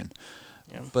salvation.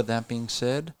 Yeah. But that being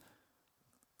said,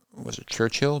 was it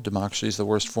Churchill? Democracy is the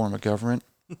worst form of government,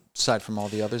 aside from all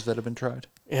the others that have been tried.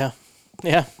 Yeah,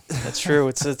 that's true.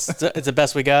 It's the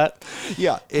best we got.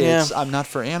 Yeah, I'm not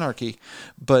for anarchy,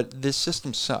 but this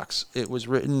system sucks. It was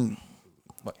written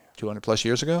 200 plus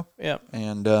years ago. Yeah,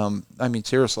 and I mean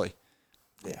seriously.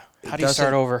 Yeah. How do you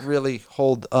start over? Really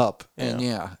hold up, and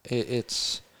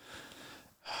it's.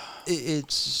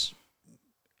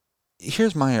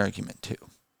 Here's my argument too.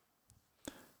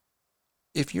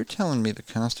 If you're telling me the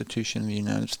Constitution of the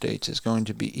United States is going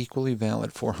to be equally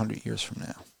valid 400 years from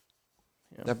now,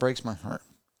 that breaks my heart.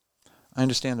 I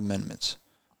understand amendments.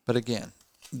 But again,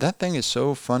 that thing is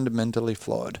so fundamentally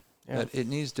flawed that it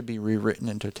needs to be rewritten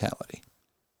in totality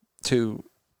to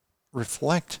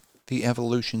reflect the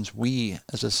evolutions we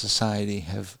as a society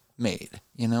have made.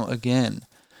 Again,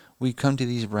 we come to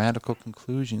these radical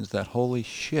conclusions that, holy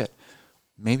shit,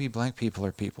 maybe black people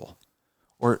are people.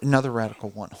 Or another radical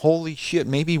one. Holy shit,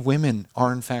 maybe women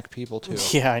are in fact people too.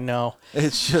 Yeah, I know.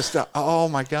 It's just, oh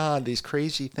my God, these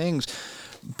crazy things.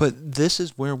 But this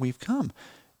is where we've come.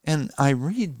 And I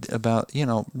read about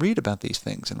these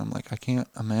things, and I'm like, I can't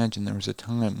imagine there was a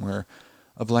time where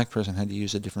a black person had to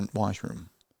use a different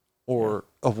washroom. Or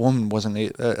a woman wasn't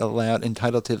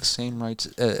entitled to the same rights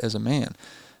as a man.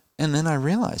 And then I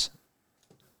realize,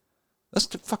 that's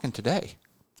fucking today.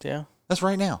 Yeah. That's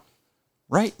right now.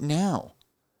 Right now.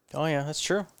 Oh, yeah, that's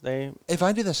true. If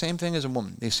I do the same thing as a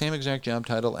woman, the same exact job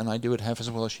title, and I do it half as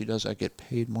well as she does, I get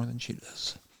paid more than she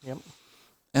does. Yep.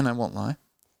 And I won't lie.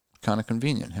 Kind of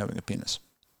convenient having a penis.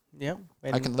 Yep.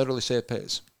 I can literally say it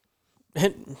pays.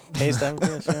 It pays them,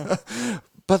 yes, yeah.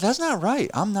 But that's not right.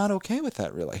 I'm not okay with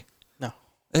that, really. No.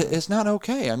 It's not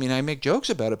okay. I mean, I make jokes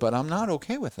about it, but I'm not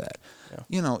okay with that.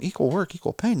 Yeah. Equal work,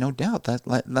 equal pay, no doubt.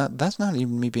 That's not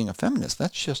even me being a feminist.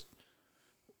 That's just,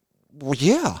 well,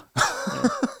 yeah.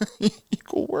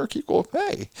 Equal work, equal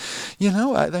pay.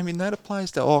 I mean, that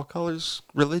applies to all colors,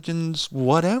 religions,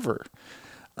 whatever.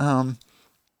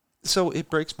 So it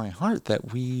breaks my heart that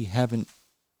that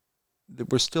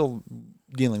we're still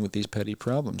dealing with these petty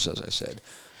problems, as I said.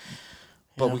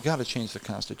 But we got to change the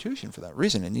Constitution for that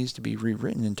reason. It needs to be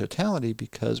rewritten in totality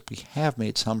because we have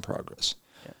made some progress.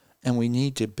 Yeah. And we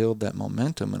need to build that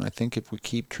momentum. And I think if we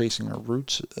keep tracing our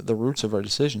roots, the roots of our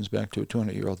decisions back to a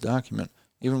 200-year-old document,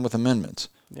 even with amendments,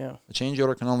 the change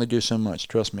order can only do so much.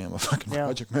 Trust me, I'm a fucking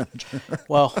project manager.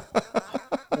 Well,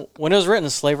 when it was written,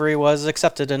 slavery was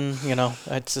accepted, and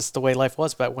it's just the way life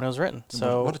was back when it was written.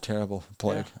 So what a terrible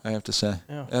plague, I have to say.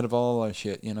 Yeah. Out of all our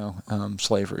shit,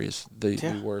 slavery is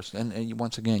the worst. And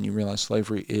once again, you realize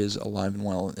slavery is alive and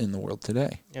well in the world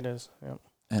today. It is. Yeah.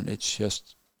 And it's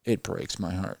just, it breaks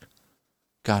my heart.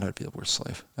 God, I'd be the worst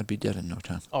slave. I'd be dead in no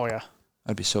time. Oh yeah.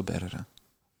 I'd be so bad at it.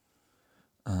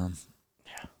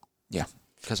 Yeah,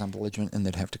 because I'm belligerent and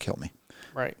they'd have to kill me.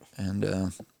 Right.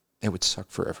 And it would suck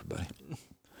for everybody.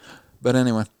 But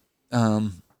anyway,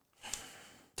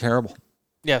 terrible.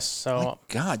 Yes. So. My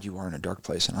God, you are in a dark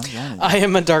place, and I'm lonely. I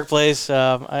am in a dark place.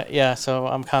 So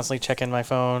I'm constantly checking my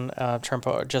phone. Trump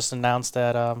just announced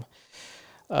that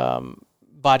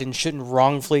Biden shouldn't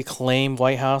wrongfully claim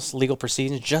White House legal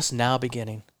proceedings just now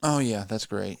beginning. Oh yeah, that's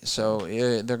great. So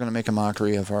they're going to make a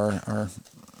mockery of our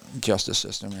justice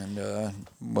system, and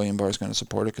William Barr is going to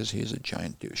support it because he's a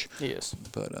giant douche. He is.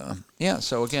 But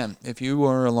so again, if you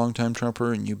are a longtime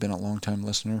Trumper and you've been a longtime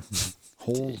listener,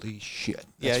 holy shit.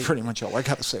 That's pretty much all I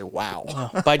got to say.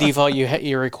 Wow. By default,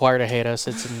 you're required to hate us.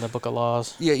 It's in the book of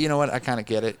laws. Yeah, you know what? I kind of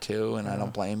get it too, and I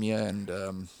don't blame you.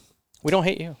 And we don't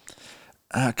hate you.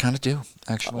 I kind of do,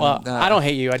 actually. Well, I don't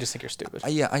hate you. I just think you're stupid.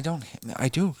 Yeah, I don't. I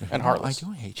do. And heartless. I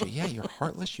do hate you. Yeah, you're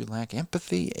heartless. You lack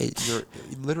empathy. You're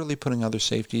literally putting other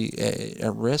safety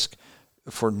at risk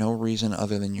for no reason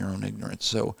other than your own ignorance.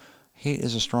 So hate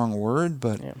is a strong word,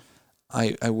 but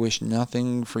I wish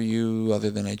nothing for you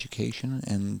other than education,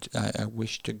 and I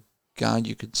wish to God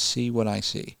you could see what I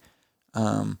see.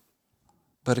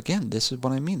 But again, this is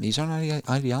what I mean. These aren't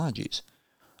ideologies.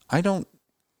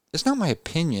 It's not my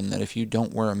opinion that if you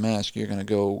don't wear a mask, you're going to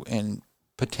go and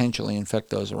potentially infect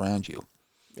those around you.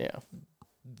 Yeah.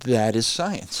 That is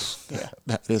science. Yeah.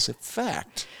 That is a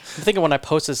fact. I'm thinking when I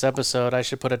post this episode, I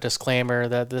should put a disclaimer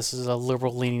that this is a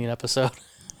liberal-leaning episode.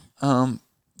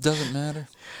 Doesn't matter.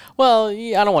 Well,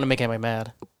 I don't want to make anybody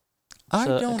mad. I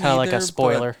don't kind of like a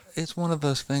spoiler. It's one of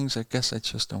those things, I guess I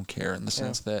just don't care in the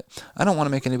sense that I don't want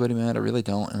to make anybody mad. I really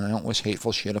don't, and I don't wish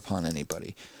hateful shit upon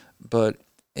anybody. But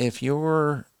if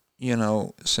you're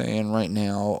saying right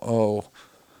now,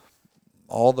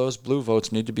 all those blue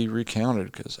votes need to be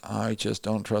recounted because I just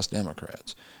don't trust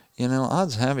Democrats.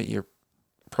 Odds have it you're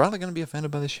probably going to be offended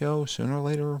by the show sooner or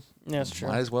later. Yeah, that's true.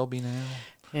 Might as well be now.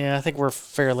 Yeah, I think we're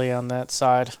fairly on that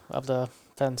side of the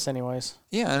fence anyways.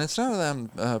 Yeah, and it's not that I'm,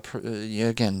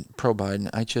 again, pro-Biden.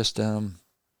 I just,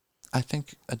 I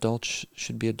think adults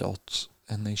should be adults.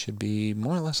 And they should be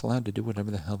more or less allowed to do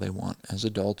whatever the hell they want as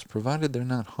adults, provided they're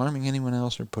not harming anyone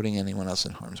else or putting anyone else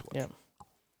in harm's way.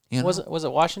 Yeah. Was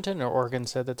it Washington or Oregon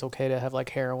said that's okay to have like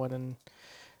heroin and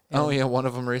oh yeah, one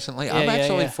of them recently. Yeah, I'm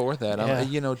actually for that.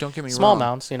 Yeah. Don't get me wrong. Small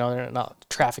amounts, they're not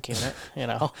trafficking it.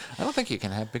 I don't think you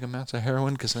can have big amounts of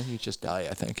heroin because then you just die.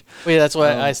 I think. Well, yeah, that's what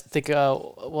I think.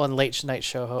 One late night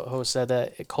show host said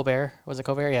that Colbert was it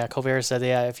Colbert? Yeah, Colbert said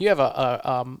if you have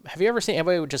have you ever seen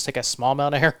anybody who just take a small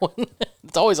amount of heroin?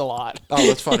 It's always a lot. Oh,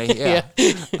 that's funny. Yeah.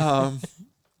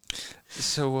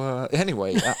 So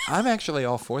anyway, I'm actually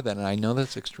all for that, and I know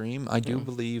that's extreme. I do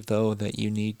believe though that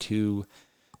you need to.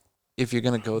 If you're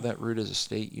going to go that route as a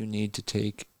state, you need to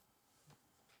take.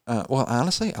 Well,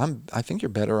 honestly, I think you're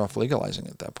better off legalizing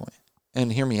it at that point.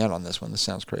 And hear me out on this one. This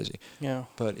sounds crazy. Yeah.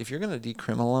 But if you're going to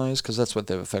decriminalize, because that's what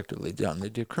they've effectively done, they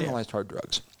decriminalized hard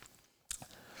drugs.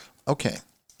 Okay,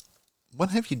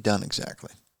 what have you done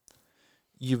exactly?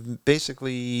 You've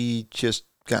basically just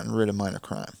gotten rid of minor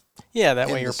crime. Yeah, that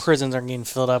way your prisons aren't getting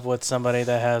filled up with somebody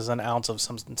that has an ounce of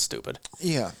something stupid.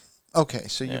 Yeah. Okay,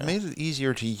 so you've made it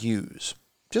easier to use.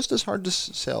 Just as hard to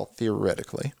sell,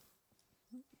 theoretically.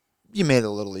 You made it a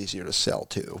little easier to sell,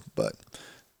 too, but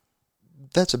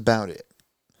that's about it.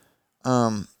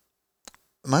 My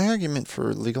argument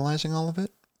for legalizing all of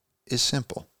it is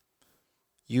simple.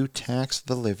 You tax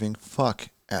the living fuck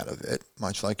out of it,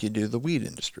 much like you do the weed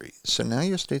industry. So now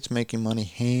your state's making money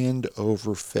hand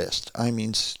over fist. I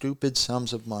mean, stupid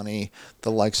sums of money,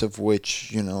 the likes of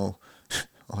which,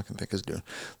 all I can think is doing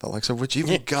the likes of which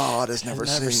even God has never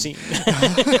seen.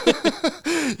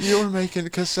 You're making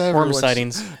because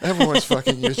everyone's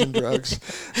fucking using drugs,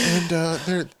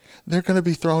 and they're going to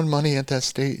be throwing money at that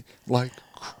state like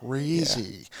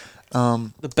crazy. Yeah.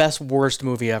 The best worst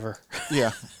movie ever.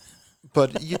 Yeah,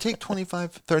 but you take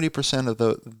 25-30% of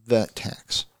that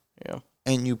tax,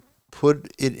 and you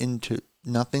put it into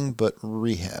nothing but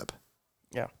rehab.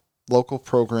 Yeah, local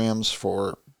programs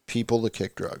for people to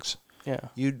kick drugs. Yeah.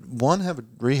 You'd have a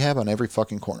rehab on every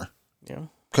fucking corner. Yeah.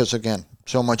 Because again,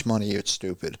 so much money, it's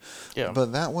stupid. Yeah.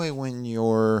 But that way, when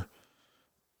your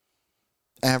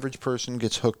average person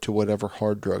gets hooked to whatever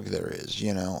hard drug there is,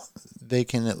 they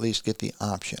can at least get the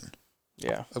option.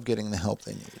 Yeah. Of getting the help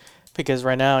they need. Because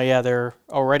right now, they're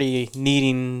already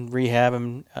needing rehab,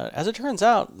 and as it turns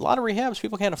out, a lot of rehabs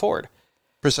people can't afford.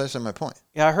 Precisely my point.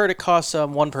 Yeah, I heard it costs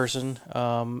one person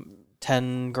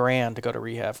 $10,000 to go to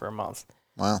rehab for a month.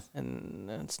 Wow. And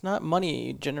it's not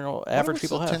money average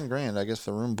people have. $10,000, I guess,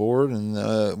 the room board, and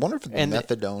I wonder if the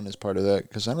methadone is part of that,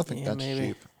 because I don't think that's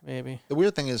cheap. Maybe. The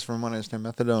weird thing is, from what I understand,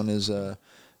 methadone is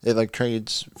it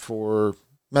trades for.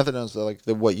 Methadone's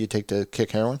what you take to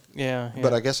kick heroin. Yeah.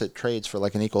 But I guess it trades for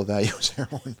an equal value as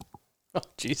heroin. Oh,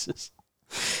 Jesus.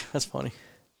 That's funny.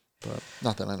 But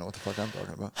not that I know what the fuck I'm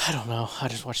talking about. I don't know. I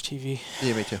just watch TV.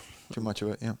 Yeah, me too. Too much of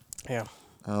it, yeah. Yeah.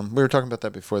 We were talking about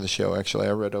that before the show, actually.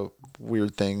 I read a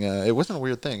weird thing. It wasn't a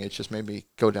weird thing. It just made me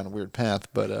go down a weird path.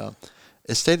 But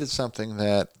it stated something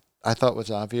that I thought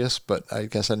was obvious, but I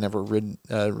guess I never read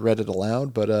it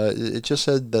aloud. But it just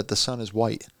said that the sun is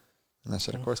white. And I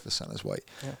said, of course the sun is white.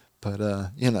 Yeah.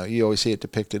 But, you always see it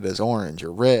depicted as orange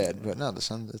or red. But no, the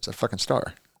sun, it's a fucking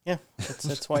star. Yeah,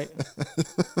 it's white.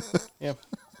 Yeah.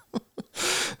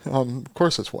 Of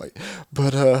course it's white.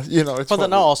 But, it's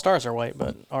not all stars are white,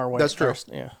 but are white. That's true.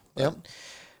 Yeah. Yep.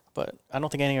 But I don't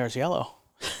think any are yellow.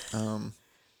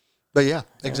 But yeah,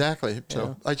 exactly.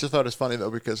 So I just thought it's funny,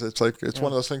 though, because it's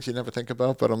one of those things you never think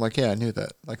about. But I'm like, yeah, I knew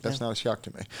that. That's not a shock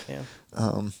to me. Yeah.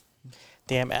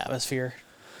 Damn atmosphere.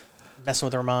 Messing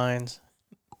with our minds.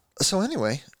 So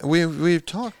anyway, we've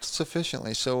talked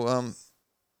sufficiently. So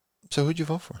who'd you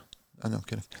vote for? Oh, no, I'm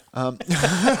kidding.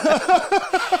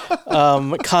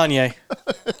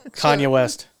 Kanye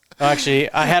West. Oh,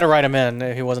 actually, I had to write him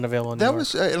in. He wasn't available in New York.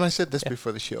 And I said this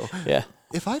before the show. Yeah.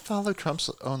 If I follow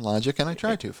Trump's own logic, and I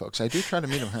try to, folks, I do try to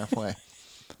meet him halfway.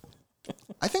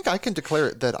 I think I can declare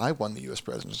it that I won the U.S.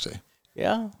 presidency.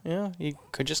 Yeah. You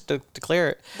could just declare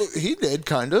it. Well, he did,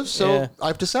 kind of. So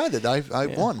I've decided I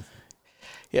won.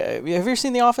 Yeah. Have you ever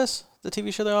seen The Office? The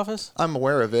TV show The Office? I'm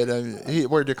aware of it.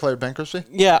 Where he declared bankruptcy?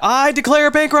 Yeah. I declare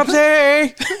bankruptcy!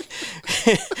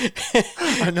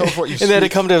 I know what you said. And then it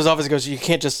comes to his office and goes, you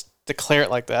can't just declare it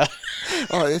like that.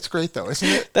 Oh, it's great, though, isn't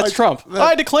it? That's Trump.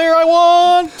 I declare I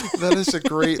won! That is a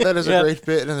great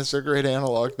bit, and it's a great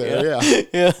analog there,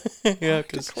 Yeah.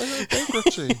 Declare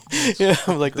bankruptcy.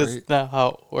 I'm like, that's not how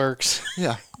it works.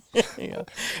 Yeah. Yeah,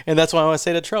 and that's why I want to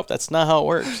say to Trump, that's not how it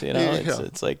works.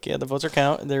 It's like the votes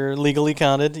are they're legally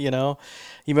counted. You might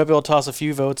be able to toss a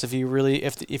few votes if you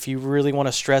really want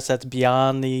to stress that's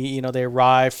beyond the they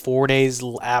arrive 4 days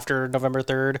after November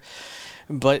 3rd,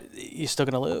 but you're still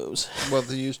gonna lose. Well,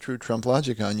 to use true Trump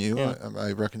logic on you,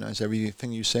 I recognize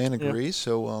everything you say and agree.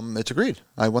 So it's agreed.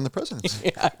 I won the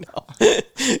presidency. Yeah, I know.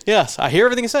 Yes, I hear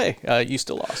everything you say. You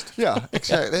still lost. Yeah,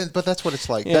 exactly. But that's what it's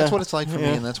like. Yeah. That's what it's like for me,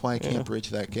 and that's why I can't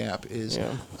bridge that gap.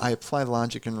 I apply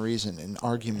logic and reason and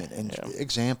argument and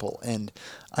example, and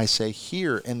I say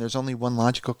here, and there's only one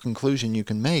logical conclusion you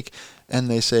can make, and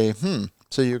they say,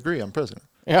 so you agree I'm president?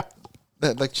 Yeah.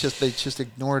 They just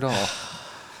ignore it all.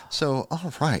 So,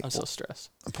 all right. I'm so stressed.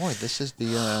 Boy, this is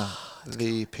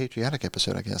the patriotic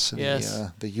episode, I guess.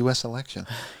 Yes. The U.S. election.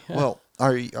 Yeah. Well,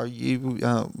 are you?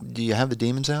 Do you have the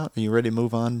demons out? Are you ready to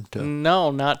move on?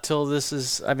 No, not till this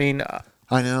is. I mean,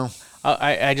 I know.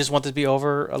 I just want this to be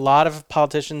over. A lot of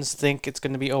politicians think it's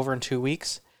going to be over in 2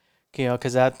 weeks.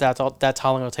 Because that's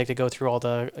how long it'll take to go through all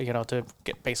the to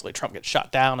get basically Trump gets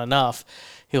shot down enough.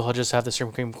 He'll just have the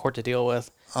Supreme Court to deal with.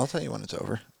 I'll tell you when it's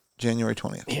over. January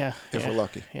 20th. Yeah. If we're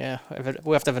lucky. Yeah.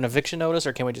 We have to have an eviction notice,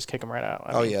 or can we just kick him right out?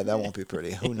 I mean, that won't be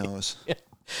pretty. Who knows? Yeah.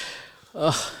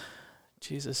 Oh,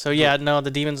 Jesus. So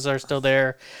the demons are still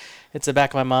there. It's the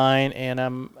back of my mind, and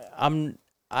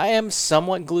I am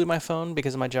somewhat glued to my phone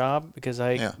because of my job, because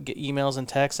I get emails and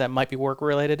texts that might be work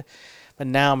related. But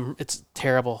now it's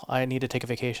terrible. I need to take a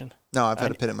vacation. No, I've had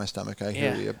a pit in my stomach. I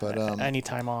hear you, but I need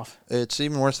time off. It's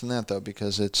even worse than that, though,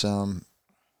 because it's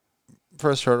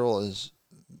first hurdle is.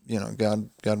 God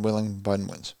willing, Biden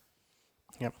wins.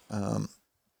 Yep.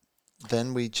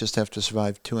 Then we just have to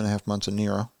survive 2.5 months of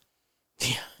Nero.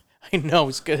 Yeah, I know.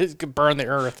 He's gonna burn the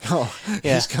earth. Oh,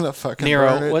 yeah. He's gonna fucking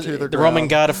Nero, burn it to the ground. Roman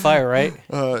god of fire, right?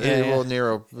 Well,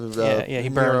 Nero. He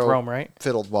burned Rome, right?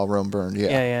 Fiddled while Rome burned. Yeah.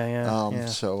 Yeah.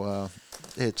 So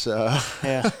it's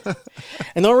yeah.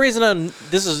 And the only reason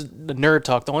this is the nerd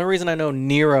talk. The only reason I know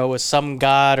Nero was some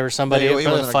god or somebody he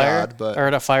wasn't a fire god, but or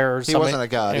at a fire or something. He wasn't a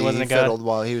god. He wasn't a god. Fiddled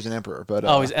while he was an emperor, but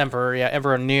he's emperor. Yeah,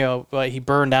 Emperor Nero, but he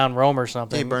burned down Rome or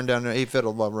something. He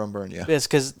fiddled while Rome burned. Yeah. It's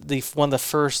because one of the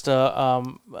first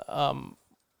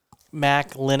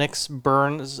Mac Linux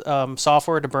burns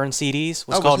software to burn CDs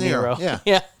was it called Nero. Nero.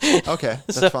 Yeah. Yeah. Okay,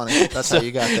 that's funny. That's how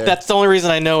you got there. That's the only reason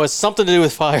I know is something to do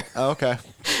with fire. Oh, okay,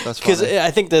 that's Because funny.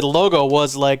 I think the logo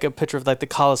was like a picture of like the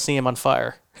Colosseum on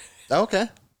fire. Okay,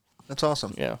 that's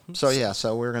awesome. Yeah.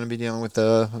 So we're going to be dealing with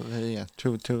two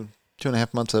and a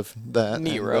half months of that.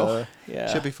 Nero. And,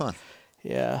 Yeah. should be fun.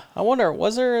 Yeah. I wonder,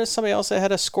 was there somebody else that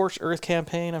had a Scorched Earth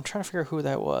campaign? I'm trying to figure out who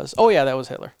that was. Oh, yeah, that was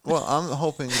Hitler. Well, I'm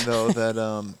hoping, though,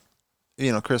 that,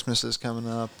 Christmas is coming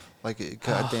up. Like,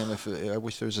 God damn, I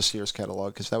wish there was a Sears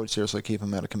catalog, because that would seriously keep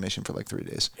him out of commission for like 3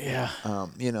 days. Yeah.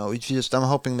 I'm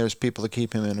hoping there's people to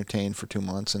keep him entertained for 2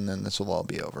 months, and then this will all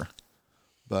be over.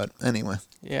 But anyway.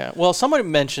 Yeah. Well, somebody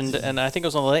mentioned, and I think it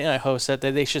was on the late night host, that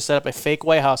they should set up a fake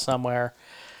White House somewhere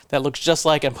that looks just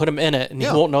like it and put him in it, and he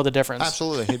won't know the difference.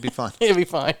 Absolutely. He'd be fine. He'd be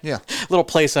fine. Yeah. Little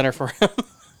play center for him.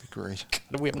 Great.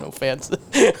 God, we have no fans.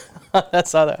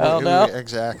 That's how the hell now.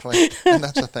 Exactly. And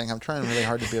that's the thing. I'm trying really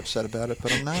hard to be upset about it,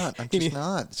 but I'm not. I'm just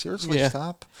not. Seriously,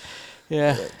 stop.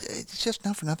 Yeah. It's just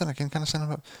not for nothing. I can kind of send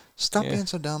it up. Stop being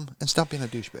so dumb and stop being a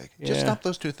douchebag. Just stop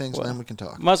those two things, and then we can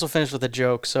talk. Might as well finish with a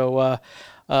joke. So,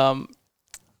 how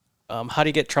do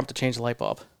you get Trump to change the light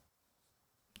bulb?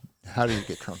 How do you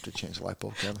get Trump to change the light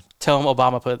bulb, Kevin? Tell him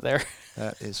Obama put it there.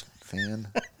 That is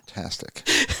fantastic.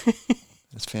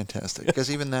 It's fantastic, because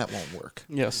even that won't work.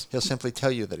 Yes. He'll simply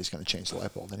tell you that he's going to change the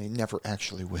light bulb, and he never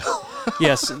actually will.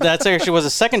 Yes, that's actually was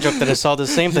a second joke that I saw. The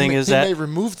same thing he may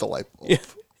remove the light bulb.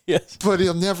 Yes. But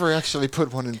he'll never actually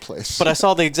put one in place. But I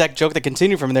saw the exact joke that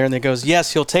continued from there, and it goes,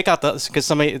 yes, he'll take out because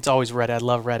somebody, it's always Reddit, I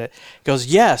love Reddit. It goes,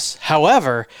 yes,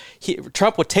 however,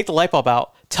 Trump would take the light bulb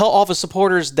out, tell all of his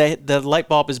supporters that the light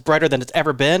bulb is brighter than it's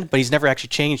ever been, but he's never actually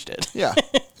changed it. Yeah,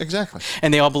 exactly.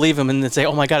 And they all believe him, and then say,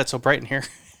 oh my God, it's so bright in here.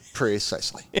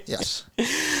 Precisely, yes.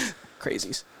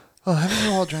 Crazies. Oh, haven't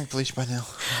you all drank bleach by now?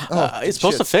 It's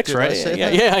supposed to fix, right?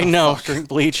 Yeah, I know. Drink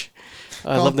bleach.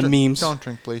 I love the memes. Don't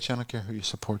drink bleach. I don't care who you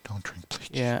support. Don't drink bleach.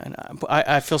 Yeah, and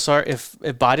I feel sorry if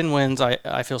Biden wins.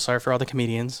 I feel sorry for all the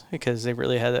comedians because they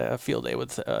really had a field day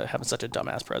with having such a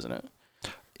dumbass president.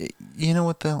 You know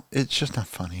what though? It's just not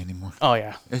funny anymore. Oh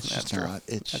yeah, it's just not.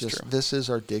 It's just true. This is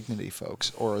our dignity,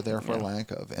 folks, or therefore lack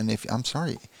of. And if I'm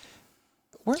sorry,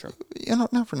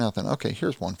 not for nothing. Okay,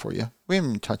 here's one for you. We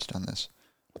haven't even touched on this.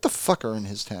 What the fuck are in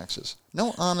his taxes?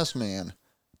 No honest man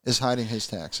is hiding his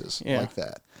taxes like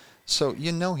that. So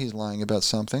he's lying about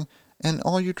something. And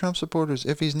all you Trump supporters,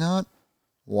 if he's not,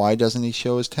 why doesn't he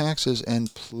show his taxes?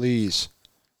 And please,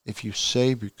 if you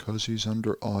say because he's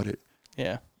under audit,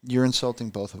 you're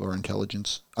insulting both of our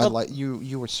intelligence.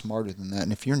 You were smarter than that.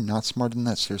 And if you're not smarter than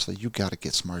that, seriously, you got to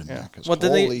get smarter than that. Because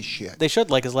holy shit. They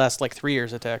showed his last 3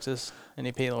 years of taxes. And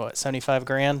he paid,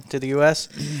 $75,000 to the U.S.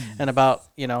 and about,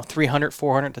 300,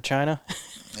 400 to China.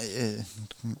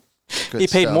 He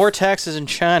paid more taxes in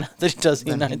China than he does in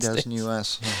the United States. In the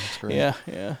U.S. Oh, that's great.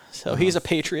 Yeah. So he's a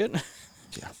patriot.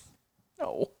 Yeah.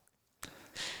 No.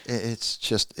 It's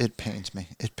just, it pains me.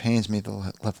 It pains me,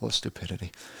 the level of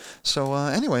stupidity. So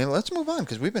anyway, let's move on,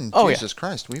 because we've been, Jesus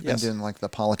Christ, we've been doing the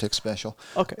politics special.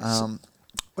 Okay. What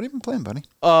have you been playing, buddy?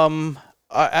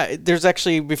 There's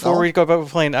actually, before we go back to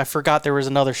playing, I forgot there was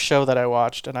another show that I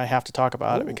watched, and I have to talk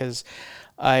about it because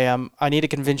I need to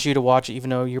convince you to watch it, even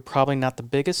though you're probably not the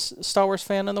biggest Star Wars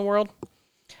fan in the world.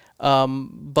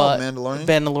 But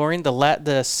Mandalorian,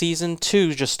 the season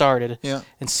 2 just started. Yeah.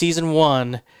 And season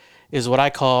 1 is what I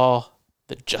call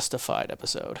the Justified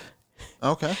episode.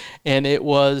 Okay. And it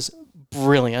was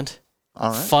brilliant.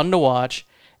 All right. Fun to watch,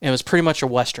 and it was pretty much a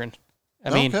Western. I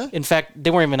mean, in fact,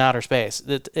 they weren't even in outer space.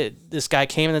 This guy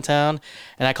came into town,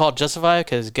 and I call it Justified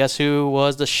because guess who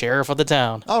was the sheriff of the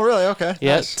town? Oh, really? Okay.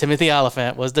 Yeah, nice. Timothy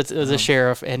Oliphant was the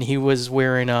sheriff, and he was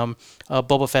wearing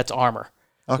Boba Fett's armor,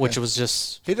 which was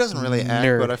just he doesn't really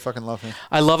act, but I fucking love him.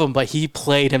 I love him, but he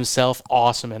played himself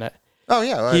awesome in it. Oh,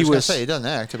 yeah. Well, I was going to say, he doesn't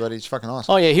act, but he's fucking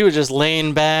awesome. Oh, yeah. He was just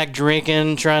laying back,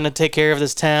 drinking, trying to take care of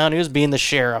this town. He was being the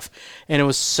sheriff, and it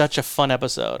was such a fun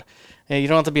episode. And you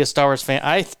don't have to be a Star Wars fan.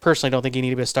 I personally don't think you need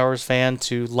to be a Star Wars fan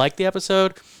to like the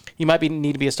episode. You might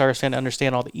need to be a Star Wars fan to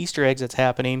understand all the Easter eggs that's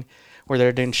happening, where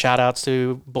they're doing shout-outs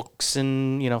to books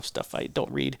and, stuff I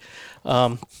don't read.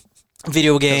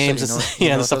 Video games,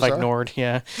 the stuff like Nord,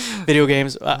 video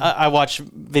games. I watch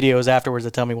videos afterwards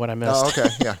that tell me what I missed. Oh, okay,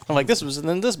 yeah. I'm like, this was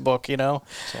in this book, It's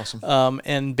awesome.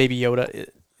 And Baby Yoda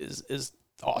is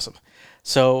awesome.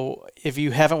 So if you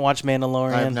haven't watched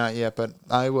Mandalorian, I have not yet, but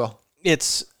I will.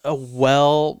 It's a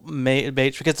well-made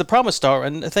because the problem with Star Wars,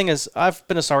 and the thing is, I've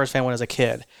been a Star Wars fan when I was a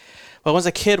kid. But when I was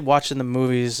a kid watching the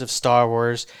movies of Star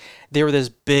Wars, they were these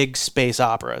big space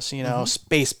operas,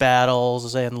 space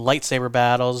battles and lightsaber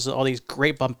battles, all these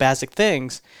great bombastic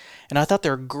things. And I thought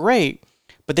they were great,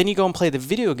 But then you go and play the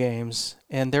video games,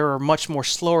 and there are much more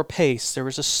slower pace. There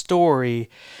was a story.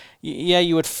 Yeah,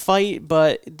 you would fight,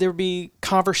 but there'd be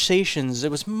conversations.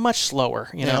 It was much slower,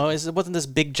 you know. It wasn't this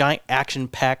big, giant,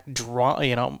 action-packed,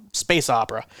 space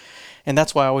opera. And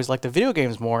that's why I always like the video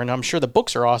games more, and I'm sure the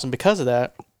books are awesome because of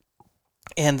that.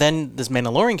 And then this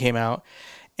Mandalorian came out,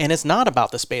 and it's not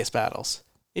about the space battles.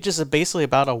 It just is basically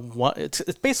about it's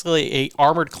basically a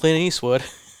armored Clint Eastwood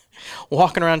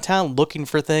walking around town looking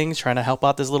for things, trying to help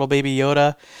out this little baby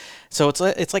Yoda. So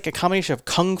it's like a combination of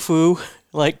kung fu,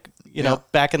 like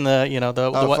back in the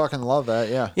I fucking love that.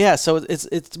 Yeah. Yeah. So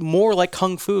it's more like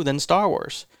kung fu than Star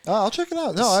Wars. Oh, I'll check it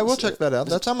out. No, I will check that out.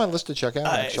 That's on my list to check out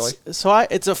actually. It's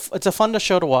a fun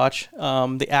show to watch.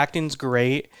 The acting's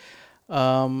great.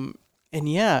 And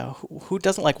yeah, who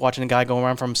doesn't like watching a guy going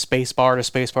around from space bar to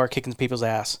space bar kicking people's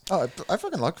ass? Oh, I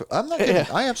fucking love. I'm not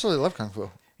kidding. I absolutely love kung fu.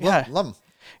 Love him.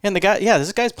 And the guy,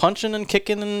 this guy's punching and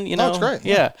kicking, and it's great.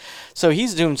 Yeah, so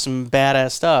he's doing some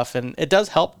badass stuff, and it does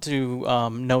help to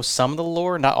know some of the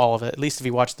lore, not all of it. At least if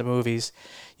you watch the movies,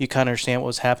 you kind of understand what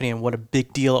was happening and what a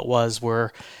big deal it was.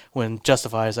 Where when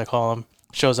Justify, as I call him,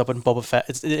 shows up in Boba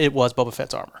Fett, it was Boba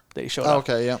Fett's armor that he showed up.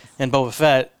 Okay, yeah. And Boba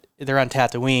Fett, they're on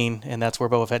Tatooine, and that's where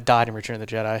Boba Fett died in Return of the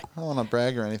Jedi. I don't want to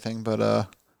brag or anything, but I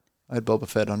had Boba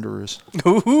Fett underoos.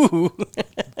 Ooh.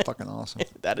 Fucking awesome.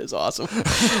 That is awesome.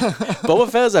 Boba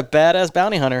Fett is a badass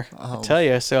bounty hunter, I tell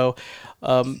you. So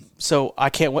I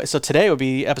can't wait. So today would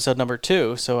be episode number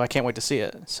 2, so I can't wait to see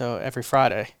it. So every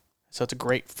Friday. So it's a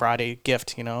great Friday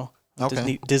gift,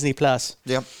 Okay. Disney Plus.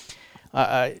 Yep.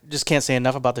 I just can't say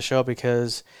enough about the show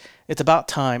because it's about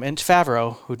time. And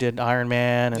Favreau, who did Iron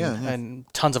Man and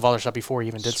tons of other stuff before he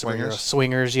even did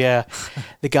Swingers, yeah.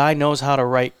 The guy knows how to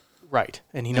write,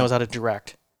 and he knows how to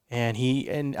direct. And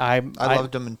I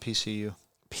loved him in PCU.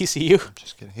 PCU? I'm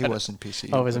just kidding. He was in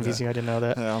PCU. Oh, he was in PCU. I didn't know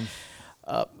that.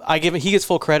 He gets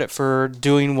full credit for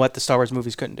doing what the Star Wars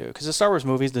movies couldn't do. Because the Star Wars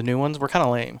movies, the new ones, were kind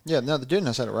of lame. Yeah, no, the dude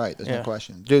knows how to write. There's no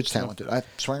question. The dude's talented.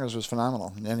 Swingers was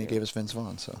phenomenal. And then he gave us Vince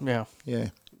Vaughn. So yeah.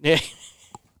 Yay.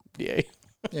 Yay.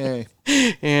 Yay.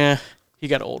 Yeah. He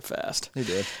got old fast. He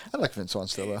did. I like Vince Vaughn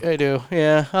still, though. I do.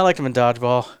 Yeah. I liked him in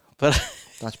Dodgeball. But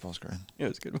Dodgeball's great. It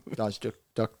was a good movie. Dodge,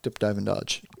 duck, dip, dive, and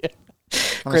dodge. Yeah.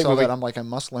 When I saw that, I'm like, I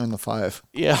must learn the 5.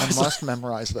 Yeah. I must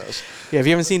memorize those. Yeah, if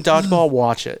you haven't seen Dodgeball,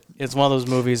 watch it. It's one of those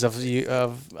movies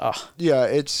Yeah,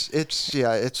 it's good.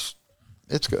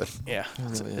 Yeah, It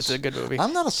really it's a good movie.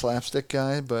 I'm not a slapstick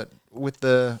guy, but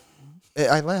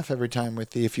I laugh every time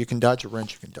with if you can dodge a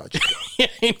wrench, you can dodge it.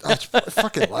 I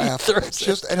fucking laugh.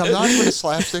 And I'm not even a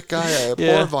slapstick guy. I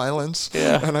abhor violence,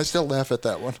 and I still laugh at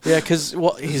that one. Yeah, because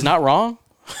he's not wrong.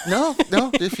 No.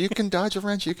 If you can dodge a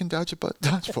wrench, you can dodge a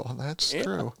dodgeball. That's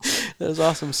true. That is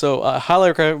awesome. So, highly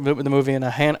recommend the movie, and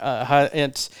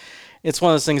it's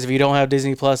one of those things. If you don't have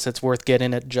Disney Plus, it's worth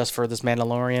getting it just for this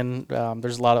Mandalorian.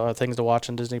 There's a lot of other things to watch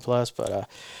on Disney Plus, but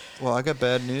well, I got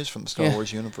bad news from the Star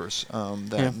Wars universe.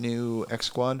 That new X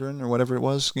Squadron or whatever it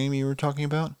was game you were talking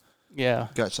about. Yeah.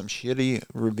 Got some shitty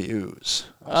reviews.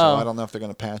 So I don't know if they're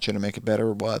going to patch it and make it better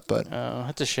or what, but... Oh,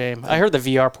 that's a shame. I heard the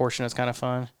VR portion is kind of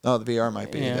fun. Oh, the VR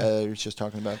might be. Yeah. You were just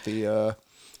talking about the...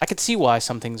 I could see why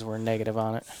some things were negative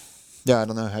on it. Yeah, I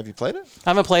don't know. Have you played it? I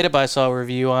haven't played it, but I saw a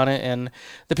review on it, and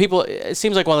it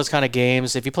seems like one of those kind of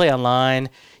games, if you play online,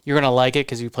 you're going to like it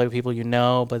because you play with people you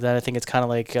know, but then I think it's kind of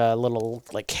like a little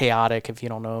like chaotic if you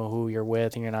don't know who you're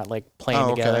with and you're not like playing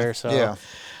together. So yeah.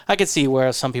 I could see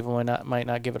where some people might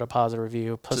not give it a positive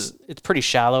review. Plus, it's pretty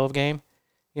shallow of game.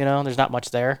 There's not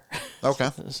much there. Okay.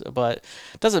 But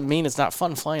it doesn't mean it's not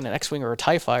fun flying an X-Wing or a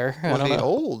TIE fighter. Well, the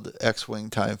old X-Wing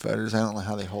TIE fighters, I don't know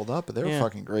how they hold up, but they were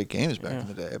fucking great games back in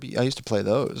the day. I used to play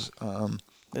those.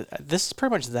 This is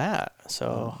pretty much that.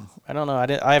 So I don't know.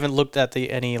 I haven't looked at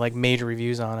any like major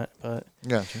reviews on it, but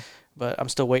gotcha. But I'm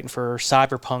still waiting for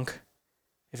Cyberpunk.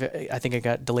 I think it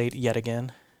got delayed yet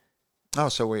again. Oh,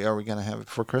 so are we going to have it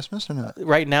before Christmas or not?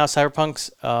 Right now,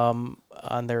 Cyberpunk's on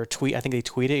their tweet. I think they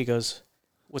tweeted. He goes,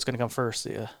 "What's going to come first,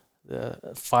 the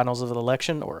finals of the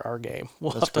election or our game?"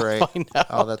 We'll that's have to great. find out.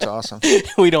 Oh, that's awesome.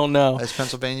 We don't know. Is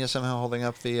Pennsylvania somehow holding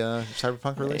up the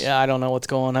Cyberpunk release? Yeah, I don't know what's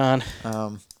going on.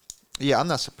 Yeah, I'm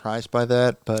not surprised by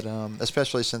that, but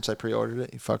especially since I pre-ordered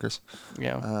it, you fuckers.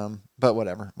 Yeah. But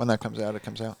whatever. When that comes out, it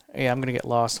comes out. Yeah, I'm going to get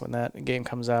lost when that game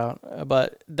comes out.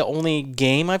 But the only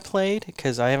game I played,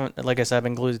 because I haven't, like I said, I've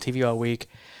been glued to TV all week,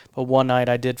 but one night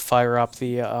I did fire up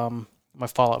the my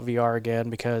Fallout VR again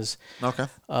because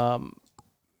I'm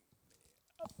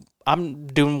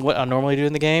doing what I normally do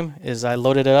in the game, is I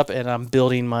loaded it up and I'm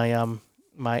building my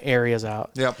my areas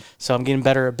out. Yep. So I'm getting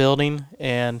better at building,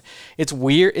 and it's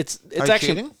weird. It's Are you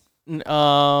actually cheating?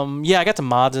 Yeah, I got some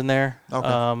mods in there.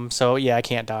 Okay. So yeah, I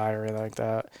can't die or anything like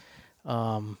that.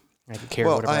 I can carry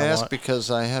whatever I I asked want.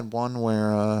 because I had one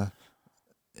where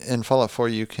in Fallout 4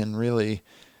 you can really,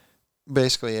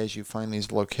 basically as you find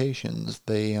these locations,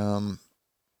 they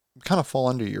kind of fall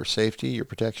under your safety, your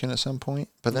protection at some point,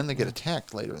 but then they get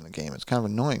attacked later in the game. It's kind of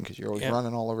annoying because you're always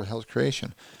running all over Hell's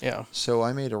Creation. Yeah. So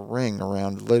I made a ring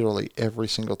around literally every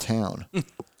single town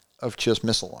of just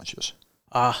missile launches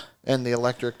and the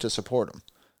electric to support them.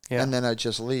 Yeah. And then I'd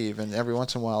just leave, and every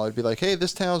once in a while I'd be like, hey,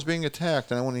 this town's being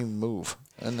attacked, and I wouldn't even move.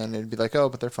 And then it'd be like, oh,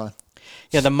 but they're fine.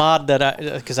 Yeah, the mod that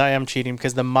because I am cheating,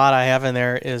 because the mod I have in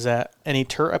there is that any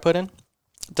turret I put in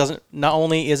doesn't, not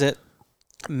only is it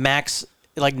max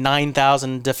like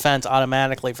 9,000 defense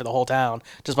automatically for the whole town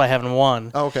just by having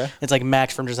one. Oh, okay. It's like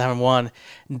max from just having one.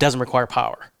 It doesn't require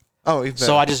power. Oh, even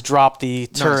So I just dropped the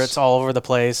turrets all over the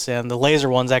place, and the laser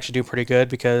ones actually do pretty good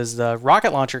because the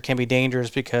rocket launcher can be dangerous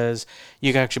because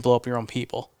you can actually blow up your own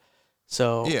people.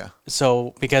 So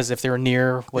So because if they're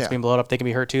near what's being blown up, they can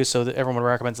be hurt too. So everyone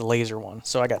recommends the laser one.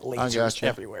 So I got lasers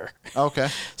everywhere. Okay.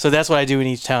 So that's what I do in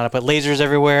each town. I put lasers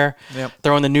everywhere. Yep.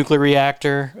 Throw in the nuclear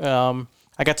reactor.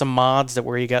 I got some mods that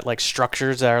where you got like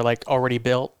structures that are like already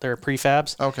built. They're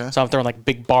prefabs. Okay. So I'm throwing like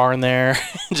big barn there,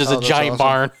 just a giant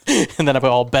awesome. barn, and then I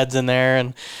put all beds in there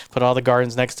and put all the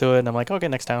gardens next to it. And I'm like, okay,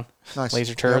 next town. Nice.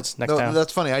 Laser turrets, next town.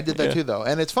 That's funny. I did that too, though.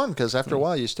 And it's fun because after a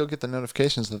while, you still get the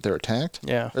notifications that they're attacked.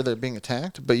 Yeah. Or they're being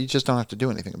attacked, but you just don't have to do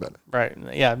anything about it. Right.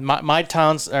 Yeah. My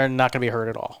towns are not going to be hurt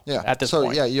at all. Yeah. At this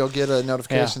point. So, you'll get a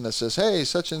notification that says, hey,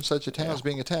 such and such a town is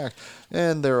being attacked.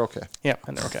 And they're okay. Yeah,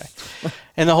 and they're okay.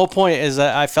 And the whole point is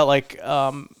that I felt like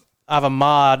I have a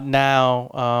mod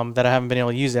now that I haven't been able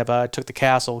to use yet, but I took the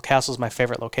castle. Castle's my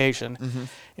favorite location.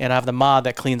 And I have the mod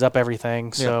that cleans up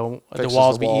everything. So the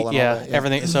walls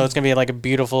everything. So it's going to be like a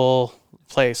beautiful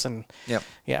place. And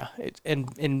in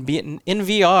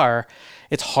VR,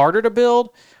 it's harder to build,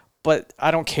 but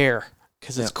I don't care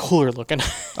because it's cooler looking.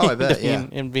 Oh, I bet,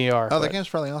 in VR. Oh, that game's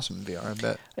probably awesome in VR, I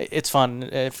bet. It's fun.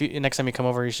 If you, next time you come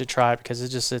over, you should try it because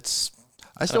it's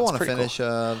I still want to finish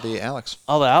the Alex.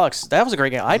 Oh, the Alex. That was a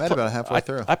great game. I made about halfway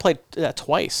through. I played that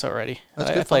twice already.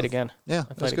 I played again. Yeah,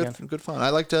 that's good. Good fun.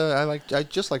 I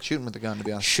just like shooting with the gun, to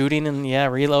be honest. Shooting and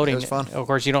reloading. It was fun. Of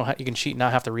course, you can cheat and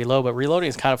not have to reload, but reloading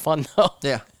is kind of fun though.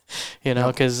 Yeah.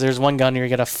 Because there's one gun where you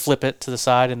got to flip it to the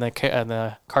side, and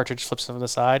the cartridge flips to the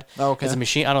side. Oh, okay. There's a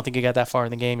machine. I don't think you got that far in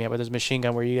the game yet, but there's a machine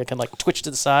gun where you can like twitch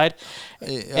to the side.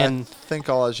 I think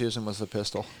all I was using was the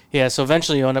pistol. Yeah, so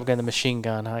eventually you end up getting the machine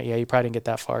gun. Yeah, you probably didn't get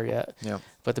that far yet. Yeah.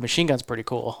 But the machine gun's pretty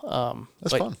cool.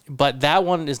 That's fun. But that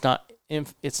one is not.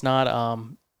 It's not.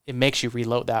 It makes you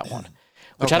reload that one.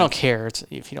 Which I don't care.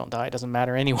 If you don't die, it doesn't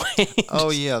matter anyway. Oh,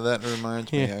 yeah, that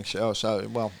reminds me, actually. Oh, so,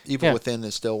 well, Evil Within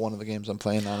is still one of the games I'm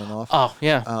playing on and off. Oh,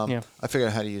 yeah. I figured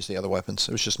out how to use the other weapons.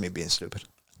 It was just me being stupid.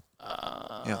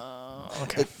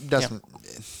 Okay. It doesn't...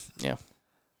 Yeah.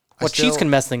 Well, cheats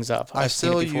can mess things up. I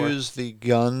still use the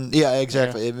gun. Yeah,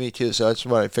 exactly. Yeah. Me too. So that's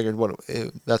what I figured.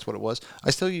 That's what it was.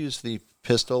 I still use the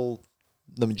pistol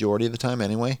the majority of the time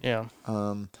anyway. Yeah.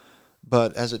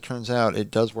 But as it turns out, it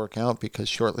does work out because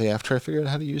shortly after I figured out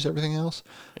how to use everything else,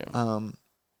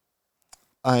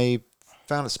 I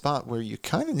found a spot where you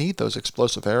kind of need those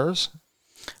explosive arrows.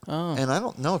 Oh. And I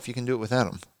don't know if you can do it without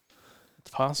them. It's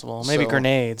possible. Maybe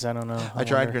grenades. I don't know. I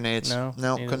tried grenades. No,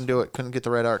 couldn't do it. Couldn't get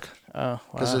the right arc. Oh, wow.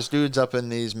 Because there's dudes up in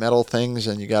these metal things,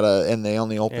 and and they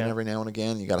only open every now and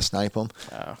again. You gotta snipe them.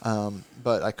 Oh.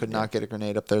 But I could not get a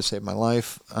grenade up there to save my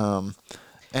life. And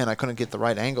I couldn't get the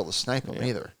right angle to snipe them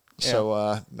either.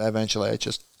 So eventually, I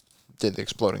just did the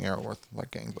exploding arrow worth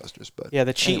like gangbusters. But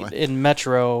the cheat in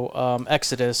Metro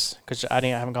Exodus, because I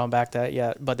haven't gone back to that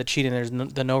yet. But the cheat in there's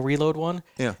the no reload one.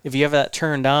 Yeah. If you have that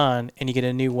turned on and you get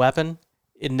a new weapon,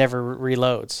 it never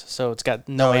reloads, so it's got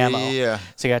no ammo. Yeah.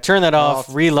 So you got to turn that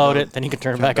off, reload it, then you can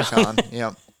turn it back on.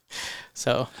 Yeah.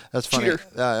 So that's funny.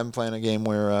 I'm playing a game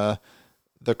where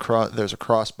there's a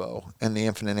crossbow, and the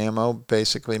infinite ammo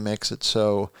basically makes it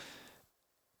so.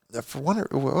 For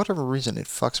whatever reason, it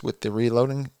fucks with the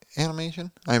reloading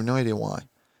animation. I have no idea why.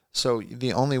 So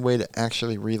the only way to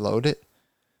actually reload it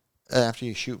after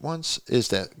you shoot once is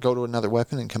to go to another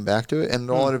weapon and come back to it, and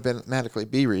it'll automatically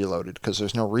be reloaded because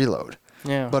there's no reload.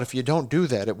 Yeah. But if you don't do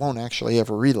that, it won't actually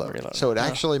ever reload. So it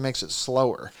actually makes it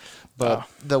slower. But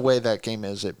the way that game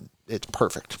is, it's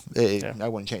perfect. I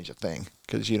wouldn't change a thing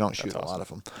because you don't shoot a lot of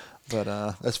them. But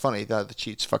that's funny that the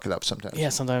cheats fuck it up sometimes. Yeah,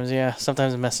 sometimes. Yeah,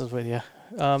 sometimes it messes with you.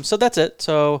 So that's it.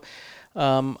 So,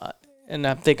 and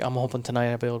I'm hoping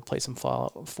tonight I'll be able to play some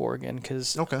Fallout 4 again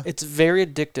because it's very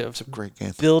addictive. It's a great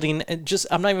game. Building,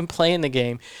 I'm not even playing the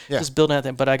game, just building that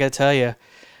thing. But I got to tell you,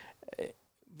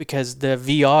 because the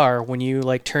VR, when you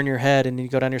like turn your head and you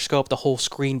go down your scope, the whole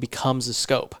screen becomes a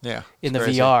scope. Yeah, in the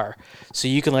crazy. VR, so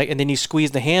you can and then you squeeze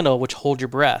the handle, which holds your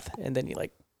breath, and then you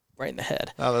right in the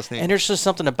head. Oh, that's neat. And there's just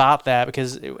something about that,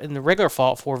 because in the regular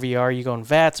Fallout 4 VR, you go in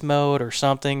VATS mode or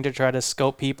something to try to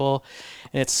scope people,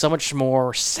 and it's so much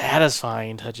more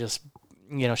satisfying to just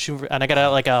shoot. And I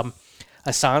got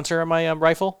a silencer on my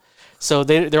rifle, so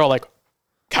they're all like,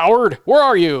 "Coward, where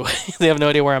are you?" They have no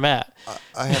idea where I'm at.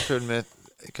 I have to admit,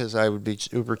 because I would be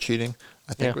uber cheating.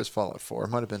 I think Yeah. it was Fallout 4. It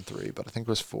might have been 3, but I think it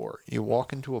was 4. You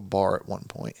walk into a bar at one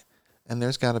point, and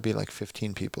there's got to be like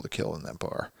 15 people to kill in that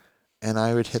bar. And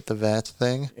I would hit the VATS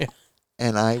thing,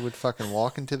 and I would fucking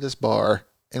walk into this bar,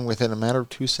 and within a matter of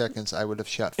 2 seconds, I would have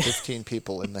shot 15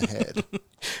 people in the head.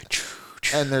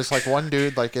 And there's like one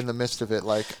dude like in the midst of it,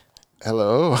 like,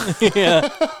 hello. Yeah.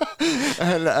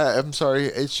 And I'm sorry,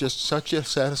 it's just such a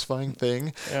satisfying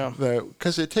thing. Yeah.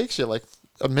 Because it takes you like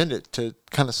a minute to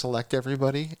kind of select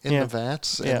everybody in the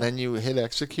VATS, and then you hit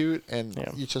execute, and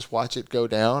you just watch it go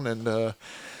down, and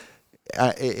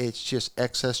it's just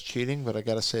excess cheating. But I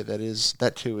gotta say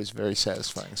that too is very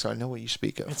satisfying. So I know what you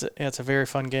speak of. It's a very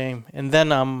fun game. And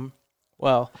then I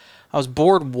was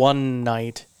bored one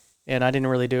night, and I didn't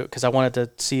really do it because I wanted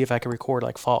to see if I could record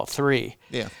like Fallout 3.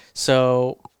 Yeah.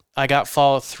 So I got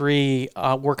Fallout 3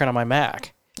 working on my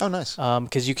Mac. Oh, nice.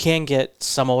 Because you can get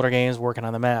some older games working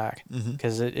on the Mac,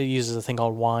 because it uses a thing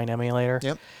called Wine Emulator.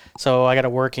 Yep. So I got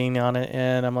it working on it,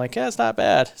 and I'm like, yeah, it's not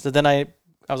bad. So then I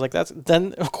was like,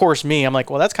 then of course I'm like,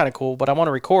 well, that's kind of cool, but I want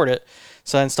to record it.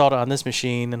 So I installed it on this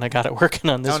machine, and I got it working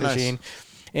on this machine.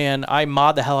 And I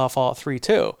mod the hell out of Fallout 3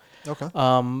 too. Okay.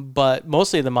 But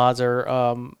mostly the mods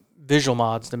are visual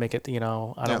mods to make it,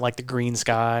 I don't like the green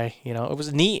sky. It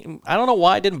was neat. I don't know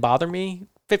why it didn't bother me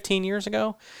 15 years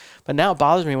ago, but now it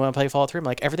bothers me when I play Fallout 3. I'm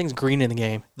like, everything's green in the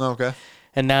game. Okay.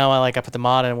 And now I put the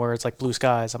mod in where it's like blue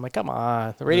skies. I'm like, come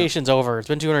on, the radiation's over. It's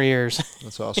been 200 years.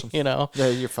 That's awesome. Yeah,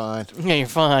 you're fine. Yeah, you're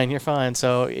fine. You're fine.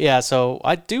 So yeah, so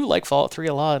I do like Fallout 3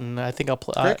 a lot, and I think I'll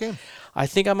play. Great game. I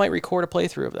think I might record a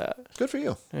playthrough of that. Good for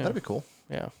you. Yeah. That'd be cool.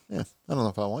 Yeah. Yeah. I don't know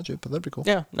if I want you, but that'd be cool.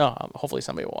 Yeah. No, hopefully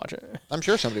somebody will watch it. I'm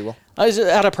sure somebody will. I was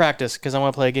out of practice because I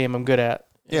want to play a game I'm good at.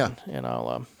 Yeah. And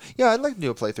I'll. Yeah, I'd like to do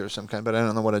a playthrough of some kind, but I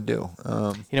don't know what I'd do. You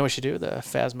know what we should do? The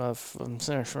Phasma.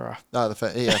 The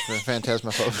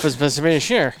Phantasma.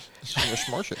 Sure.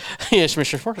 Smart. Yes,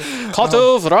 Mr.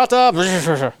 Kato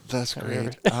Vrata. That's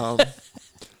great.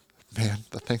 Man,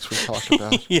 the things we talked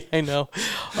about. Yeah, I know.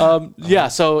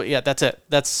 So that's it.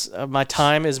 That's my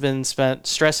time has been spent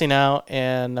stressing out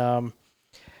and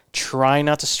trying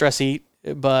not to stress eat.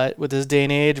 But with this day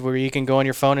and age where you can go on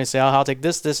your phone and say, oh, I'll take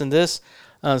this, and this,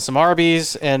 some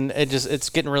Arby's, and it's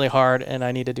getting really hard, and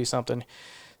I need to do something.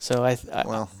 So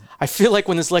I feel like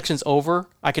when this election's over,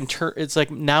 I can turn. It's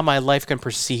like now my life can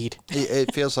proceed.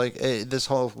 It feels like this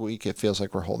whole week. It feels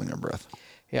like we're holding our breath.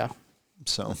 Yeah.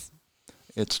 So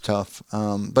it's tough.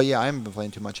 But yeah, I haven't been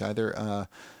playing too much either.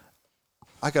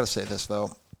 I gotta say this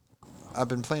though, I've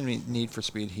been playing Need for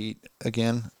Speed Heat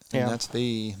again. And that's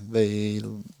the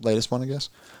latest one, I guess.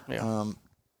 Yeah.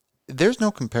 There's no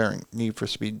comparing Need for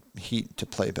Speed Heat to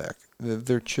Playback.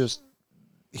 They're just...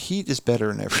 Heat is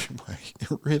better in every way.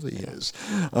 It really is.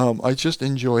 I just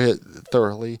enjoy it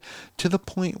thoroughly to the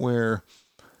point where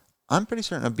I'm pretty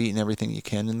certain I've beaten everything you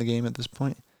can in the game at this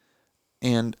point.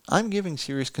 And I'm giving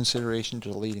serious consideration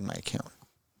to deleting my account.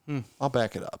 I'll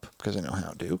back it up because I know how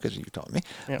to, because you taught me.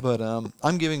 Yeah. But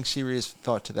I'm giving serious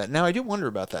thought to that. Now, I do wonder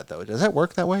about that, though. Does that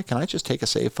work that way? Can I just take a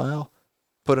save file,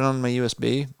 put it on my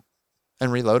USB, and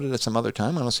reload it at some other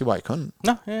time? I don't see why I couldn't.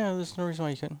 No, there's no reason why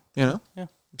you couldn't. Yeah.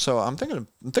 So I'm thinking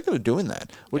of doing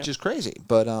that, which is crazy.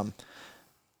 But I'm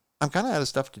kind of out of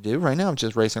stuff to do right now. I'm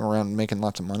just racing around making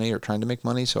lots of money or trying to make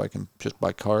money so I can just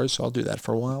buy cars. So I'll do that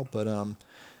for a while. But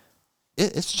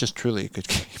it's just truly a good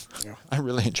game. Yeah. I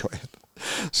really enjoy it.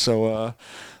 So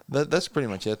that's pretty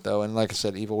much it, though. And like I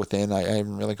said, Evil Within, I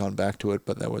haven't really gone back to it,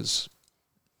 but that was,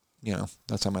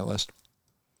 that's on my list.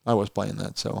 I was playing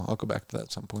that, so I'll go back to that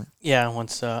at some point. Yeah,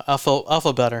 once I'll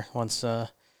feel better once.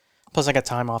 Plus, I got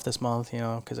time off this month,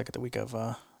 because I got the week of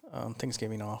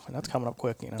Thanksgiving off, and that's coming up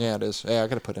quick, Yeah, it is. Yeah, I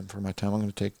got to put in for my time. I'm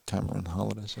going to take time around the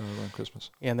holidays, around Christmas.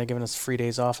 Yeah, and they're giving us free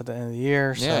days off at the end of the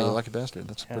year. Yeah, so, you lucky bastard.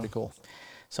 That's pretty cool.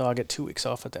 So I'll get 2 weeks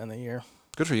off at the end of the year.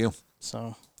 Good for you.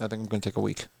 So I think I'm going to take a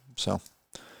week. So,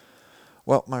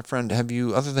 well, my friend,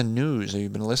 other than news, have you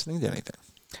been listening to anything?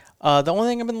 The only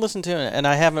thing I've been listening to, and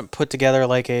I haven't put together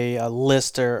like a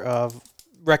list of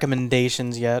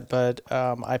recommendations yet, but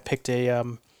I picked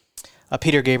a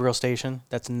Peter Gabriel station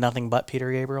that's nothing but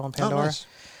Peter Gabriel on Pandora. Oh, nice.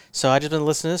 So I just been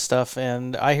listening to this stuff,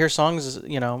 and I hear songs,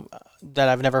 that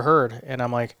I've never heard, and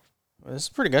I'm like, This is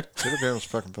pretty good. Peter Gabriel's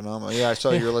fucking phenomenal. Yeah, I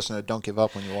saw you were listening to "Don't Give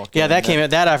Up" when you walked in. Yeah, that came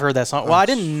out. That I've heard that song. Well, I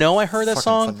didn't know I heard that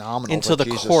song phenomenal, until the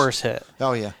Jesus. chorus hit.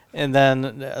 Oh yeah. And then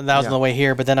that was on the way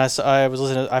here. But then I was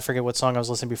listening. I forget what song I was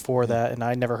listening before that, and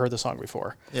I never heard the song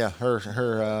before. Yeah,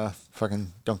 her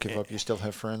fucking "Don't Give Up." You still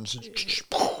have friends.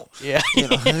 Yeah. You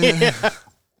know?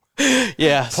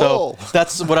 Yeah. So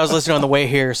that's what I was listening on the way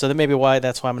here. So that may be why.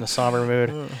 That's why I'm in a somber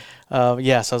mood.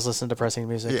 Yes, I was listening to depressing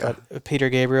music. Yeah. But Peter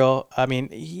Gabriel. I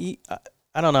mean,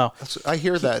 I don't know. I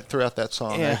hear that throughout that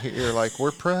song. Yeah. I hear like,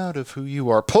 "We're proud of who you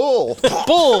are." Pull.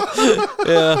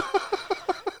 Yeah.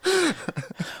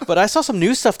 But I saw some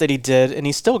new stuff that he did, and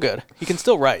he's still good. He can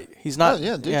still write. He's not.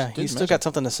 He's still got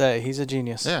something to say. He's a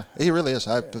genius. Yeah, he really is.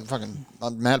 I'm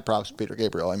mad props to Peter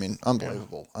Gabriel. I mean,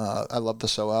 unbelievable. I love the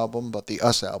 "So" album, but the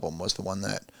 "Us" album was the one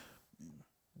that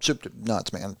shipped it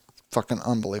nuts, man. Fucking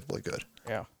unbelievably good.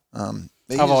 Yeah.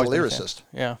 He's a lyricist.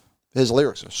 Yeah. His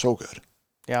lyrics are so good.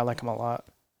 Yeah, I like him a lot.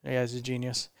 Yeah, he's a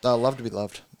genius. Love to be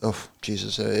loved. Oh,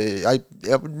 Jesus. I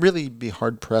would really be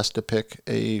hard-pressed to pick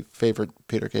a favorite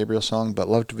Peter Gabriel song, but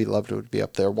 "Love to be Loved" would be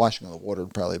up there. "Washing on the Water"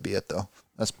 would probably be it, though.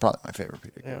 That's probably my favorite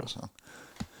Peter Gabriel song.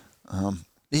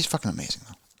 He's fucking amazing,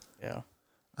 though. Yeah.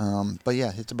 But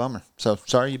yeah, it's a bummer. So,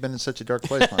 sorry you've been in such a dark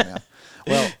place, my man.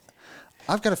 Well,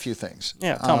 I've got a few things.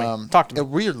 Yeah, tell me. Talk to me. A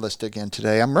weird list again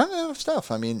today. I'm running out of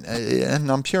stuff. I mean,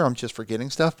 and I'm sure I'm just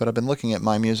forgetting stuff, but I've been looking at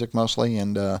my music mostly,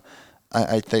 and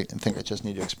I think I just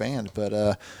need to expand.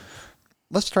 But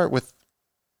let's start with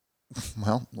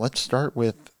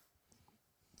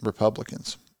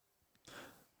Republicans.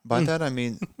 By that I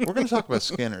mean we're going to talk about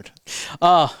Skynyrd.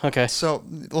 Oh, okay. So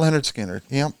Leonard Skynyrd.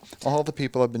 Yep. All the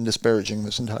people I've been disparaging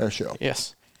this entire show.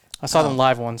 Yes. I saw them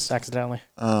live once accidentally.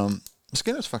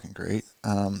 Skynyrd's fucking great.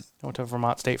 I went to a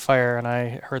Vermont State Fair and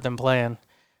I heard them playing,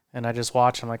 and I just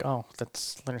watched. I'm like, oh,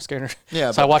 that's Leonard Skynyrd.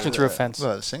 Yeah. So I watched him through a fence.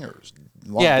 Well, the singer was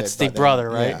it's the brother,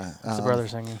 right? Yeah, it's the brother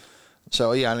singing.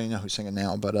 So yeah, I don't even know who's singing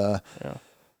now, but yeah.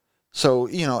 So,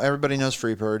 everybody knows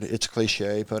Freebird. It's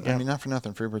cliche, but I mean, not for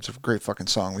nothing. Freebird's a great fucking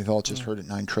song. We've all just heard it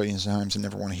 9 trillion times and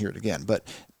never want to hear it again. But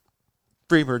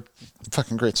Freebird,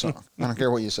 fucking great song. I don't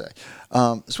care what you say.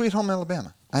 Sweet Home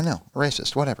Alabama. I know,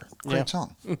 racist, whatever. Great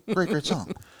song. Great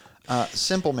song.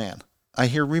 Simple Man. I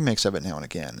hear remakes of it now and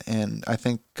again, and I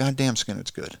think, goddamn,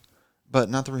 Skynyrd's good. But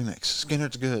not the remix.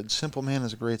 Skynyrd's good. Simple Man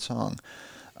is a great song.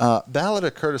 Ballad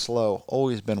of Curtis Lowe,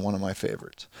 always been one of my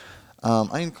favorites.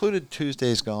 I included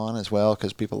Tuesday's Gone as well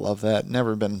because people love that.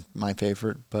 Never been my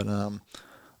favorite, but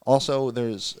also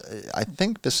there's, I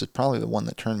think this is probably the one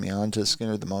that turned me on to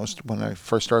Skynyrd the most when I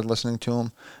first started listening to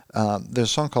him. There's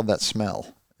a song called That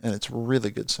Smell, and it's a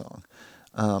really good song.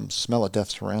 Smell of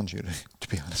Death Surrounds You, to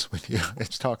be honest with you.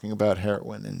 It's talking about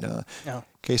heroin, and in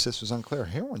case this was unclear,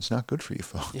 heroin's not good for you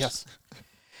folks. Yes.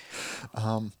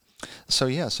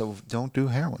 So don't do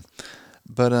heroin.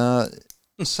 But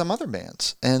some other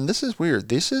bands, and this is weird.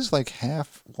 This is like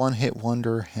half one-hit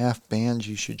wonder, half bands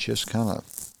you should just kind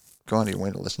of go out of your way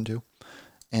to listen to.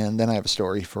 And then I have a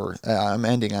story for. I'm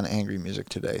ending on angry music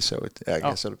today, so I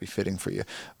guess it'll be fitting for you.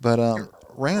 But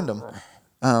random.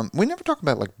 We never talk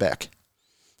about like Beck.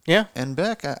 Yeah. And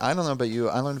Beck, I don't know about you.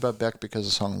 I learned about Beck because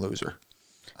of the song "Loser."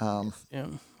 I'm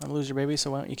a loser, baby. So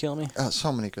why don't you kill me?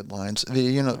 So many good lines.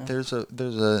 There's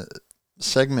a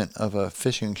segment of a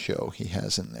fishing show he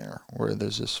has in there where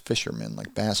there's this fisherman,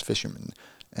 like bass fisherman,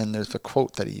 and there's the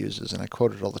quote that he uses, and I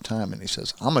quote it all the time, and he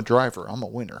says, "I'm a driver, I'm a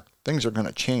winner. Things are going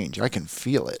to change. I can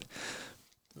feel it."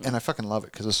 And I fucking love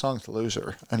it because the song's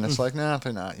 "Loser," and it's like, nah,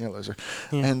 they're not. You're a loser.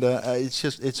 Yeah. And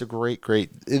it's a great.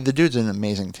 The dude's an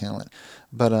amazing talent.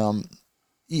 But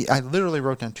I literally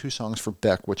wrote down 2 songs for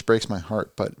Beck, which breaks my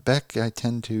heart. But Beck, I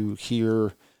tend to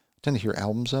hear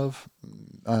albums of.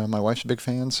 My wife's a big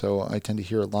fan, so I tend to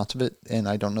hear lots of it, and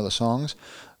I don't know the songs.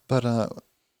 But I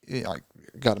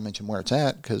got to mention where it's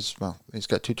at because, well, he's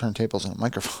got 2 turntables and a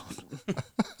microphone.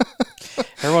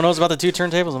 Everyone knows about the 2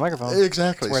 turntables and a microphone.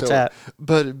 Exactly. That's where it's at.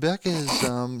 But Beck is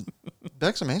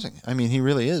Beck's amazing. I mean, he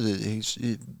really is.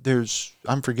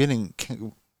 I'm forgetting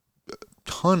a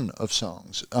ton of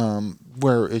songs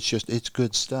where it's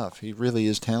good stuff. He really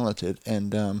is talented,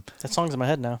 and that song's in my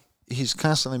head now. He's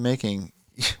constantly making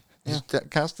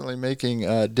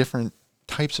different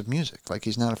types of music. Like,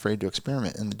 he's not afraid to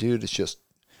experiment, and the dude is just,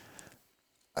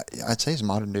 I'd say he's a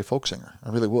modern day folk singer. I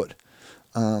really would.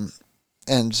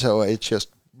 And so it's just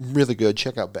really good.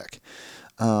 Check out Beck.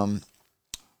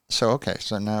 So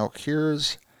now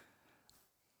here's,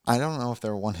 I don't know if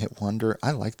they're a one-hit wonder.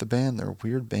 I like the band. They're a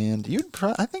weird band.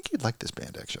 I think you'd like this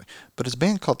band, actually. But it's a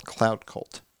band called Cloud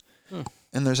Cult.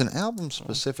 And there's an album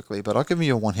specifically, but I'll give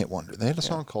you a one-hit wonder. They had a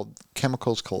song called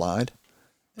Chemicals Collide,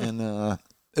 and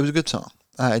it was a good song.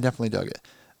 I definitely dug it.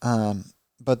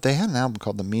 But they had an album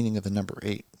called The Meaning of the Number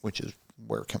 8, which is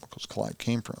where Chemicals Collide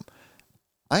came from.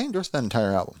 I endorse that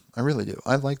entire album. I really do.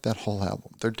 I like that whole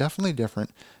album. They're definitely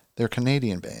different. They're a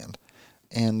Canadian band.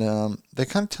 And they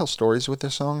kind of tell stories with their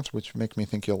songs, which make me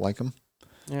think you'll like them.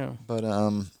 Yeah. But,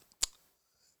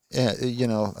 yeah,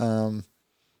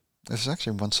 there's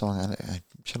actually one song, I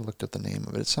should have looked up the name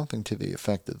of it. It's something to the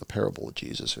effect of The Parable of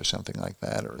Jesus or something like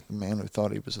that, or The Man Who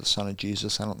Thought He Was the Son of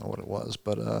Jesus. I don't know what it was,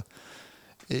 but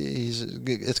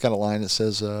it's got a line that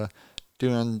says,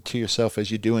 do unto yourself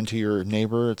as you do unto your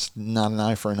neighbor. It's not an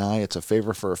eye for an eye, it's a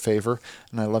favor for a favor.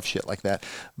 And I love shit like that.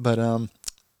 But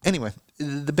anyway,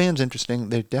 the band's interesting.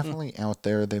 They're definitely out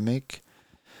there. They make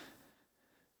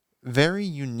very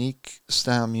unique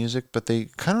style music, but they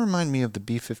kind of remind me of the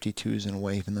B-52s in a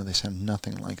way, even though they sound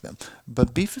nothing like them.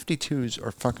 But B-52s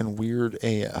are fucking weird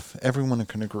AF. Everyone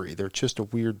can agree. They're just a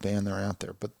weird band. They're out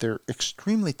there, but they're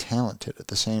extremely talented at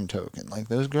the same token. Like,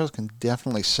 those girls can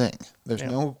definitely sing. There's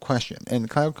no question. And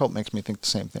Cloud Cult makes me think the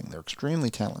same thing. They're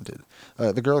extremely talented.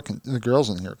 The girls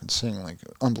in here can sing like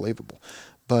unbelievable,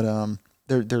 but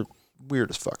they're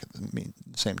weird as fuck at the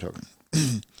same token.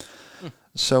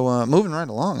 So moving right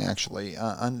along, actually,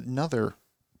 another,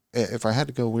 if I had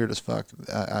to go weird as fuck,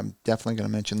 I'm definitely going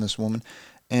to mention this woman,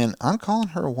 and I'm calling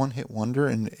her a one-hit wonder,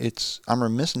 and I'm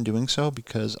remiss in doing so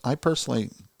because I personally,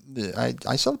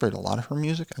 I celebrate a lot of her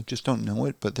music. I just don't know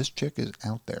it, but this chick is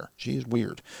out there. She is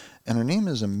weird, and her name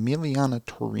is Emiliana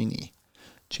Torini.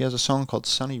 She has a song called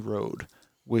Sunny Road,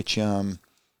 which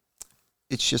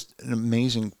it's just an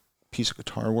amazing piece of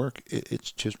guitar work.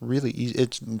 It's just really easy.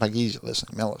 It's like easy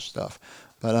listening, mellow stuff.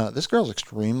 But this girl's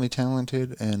extremely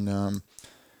talented, and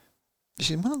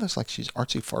she's one of those, like, she's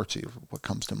artsy-fartsy, what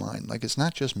comes to mind. Like, it's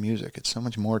not just music. It's so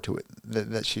much more to it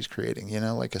that she's creating, you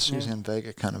know, like a Suzanne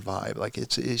Vega kind of vibe. Like,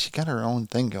 she got her own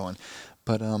thing going.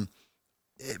 But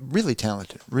really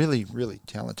talented, really, really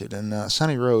talented. And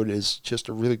Sunny Road is just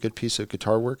a really good piece of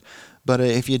guitar work. But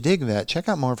if you dig that, check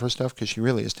out more of her stuff because she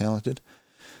really is talented.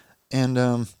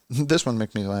 And this one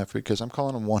makes me laugh because I'm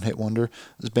calling them one-hit wonder.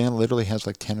 This band literally has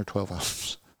like 10 or 12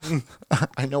 albums.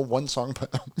 I know one song by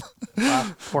them.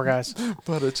 Wow, poor guys.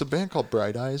 But it's a band called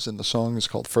Bright Eyes, and the song is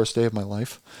called First Day of My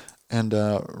Life. And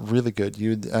really good.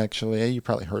 You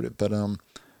probably heard it, but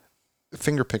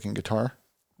finger-picking guitar.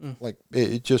 Like,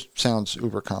 it just sounds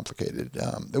uber complicated.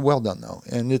 Well done, though.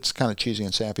 And it's kind of cheesy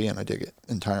and sappy, and I dig it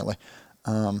entirely.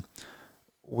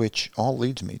 Which all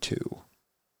leads me to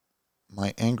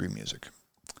my angry music.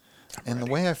 And the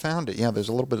way I found it, there's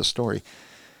a little bit of story,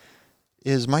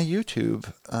 is my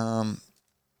YouTube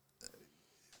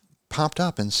popped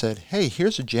up and said, hey,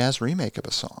 here's a jazz remake of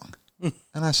a song.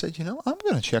 And I said, I'm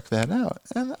going to check that out.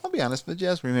 And I'll be honest, the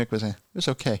jazz remake was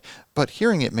okay. But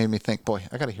hearing it made me think, boy,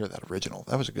 I got to hear that original.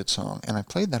 That was a good song. And I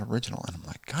played that original, and I'm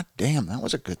like, God damn, that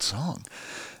was a good song.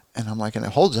 And I'm like, and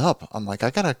it holds up. I'm like,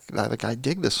 I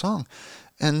dig this song.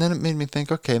 And then it made me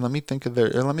think, okay, let me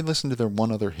listen to their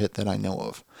one other hit that I know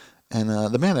of. And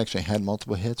the band actually had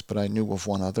multiple hits, but I knew of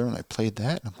one other, and I played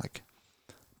that, and I'm like,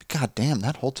 God damn,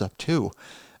 that holds up too.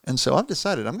 And so I've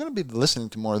decided I'm going to be listening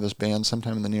to more of this band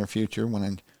sometime in the near future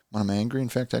when I'm angry. In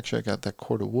fact, actually, I got that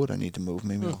cord of wood I need to move.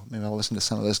 Maybe I'll listen to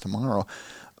some of this tomorrow.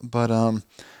 But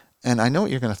and I know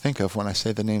what you're going to think of when I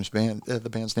say the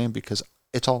band's name, because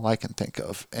it's all I can think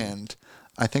of. And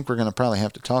I think we're going to probably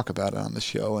have to talk about it on the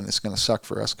show, and it's going to suck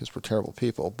for us because we're terrible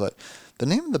people. But the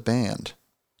name of the band,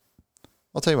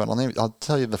 I'll tell you what, I'll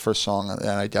tell you the first song, and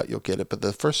I doubt you'll get it, but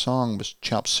the first song was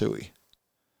Chop Suey.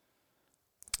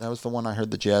 That was the one I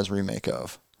heard the jazz remake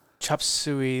of. Chop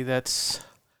Suey,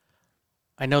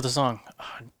 I know the song.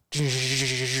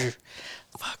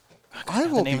 Fuck. I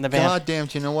will be goddamn.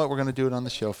 You know what? We're going to do it on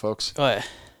the show, folks. Go ahead.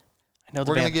 I know the band.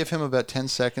 We're going to give him about 10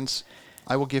 seconds.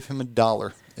 I will give him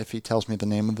 $1 if he tells me the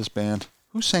name of this band.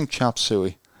 Who sang Chop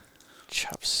Suey?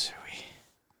 Chop Suey.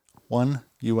 $1.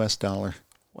 $1.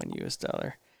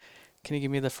 Can you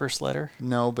give me the first letter?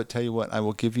 No, but tell you what, I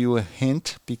will give you a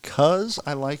hint because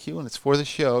I like you and it's for the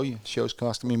show. The show's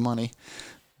costing me money.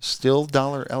 Still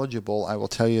dollar eligible. I will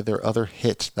tell you their other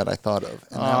hit that I thought of.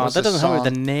 And that doesn't help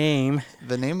with the name.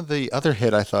 The name of the other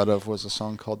hit I thought of was a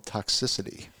song called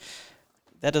Toxicity.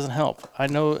 That doesn't help. I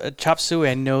know Chop Suey.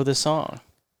 I know the song.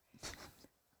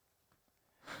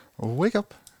 Wake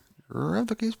up. Grab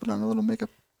the keys, put on a little makeup.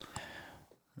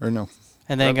 Or no.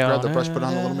 And then grab the brush, put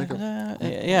on a little makeup.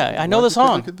 Yeah, I know the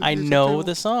song. I know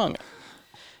the song.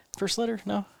 First letter?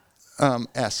 No.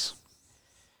 S.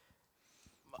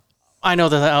 I know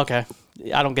that. Okay.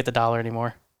 I don't get the $1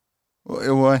 anymore.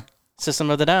 Why? System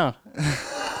of the Down.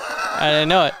 I didn't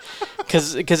know it.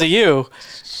 Because of you.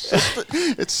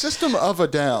 It's System of a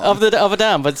Down. Of a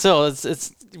Down, but still,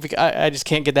 it's I just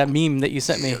can't get that meme that you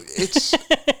sent me. It's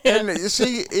and you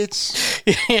see, it's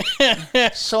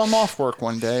so I'm off work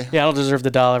one day. Yeah, I don't deserve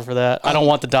the $1 for that. I don't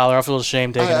want the $1. I feel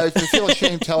ashamed taking I it. feel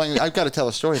ashamed telling. I've got to tell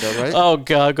a story though, right? Oh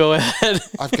God, go ahead.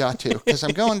 I've got to because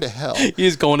I'm going to hell.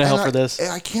 He's going to hell for this.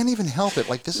 I can't even help it.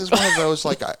 Like this is one of those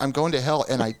like I'm going to hell,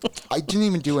 and I didn't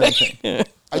even do anything.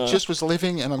 I just was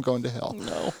living, and I'm going to hell.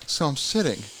 No. So I'm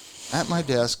sitting at my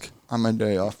desk on my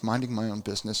day off, minding my own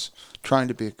business, trying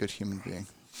to be a good human being,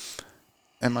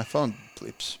 and my phone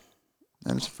bleeps,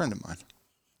 and it's a friend of mine,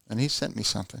 and he sent me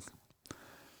something,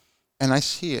 and I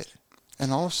see it,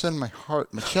 and all of a sudden my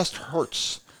chest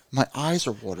hurts, my eyes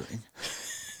are watering,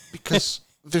 because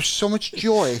there's so much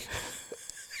joy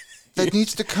that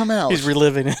needs to come out. He's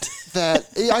reliving it. That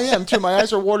I am too. My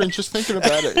eyes are watering just thinking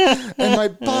about it, and my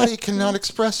body cannot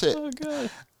express it. Oh God.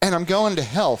 And I'm going to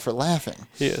hell for laughing.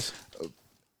 He is.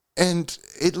 And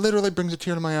it literally brings a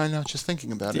tear to my eye now just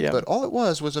thinking about it. Yeah. But all it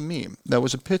was a meme. That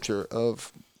was a picture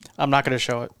of I'm not going to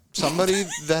show it. somebody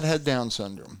that had Down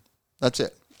syndrome. That's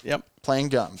it. Yep. Playing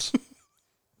drums.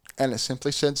 And it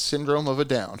simply said syndrome of a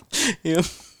Down. Yep.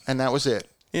 And that was it.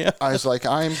 Yeah. I was like,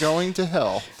 I'm going to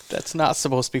hell. That's not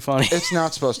supposed to be funny. It's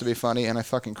not supposed to be funny, and I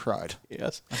fucking cried.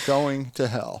 Yes. I'm going to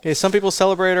hell. Hey, some people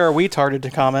celebrate our retarded to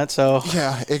comment, so.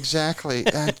 Yeah, exactly.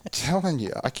 I'm telling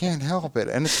you, I can't help it.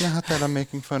 And it's not that I'm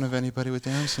making fun of anybody with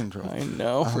Down syndrome. I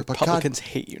know. But Republicans God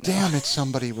hate you now. damn it,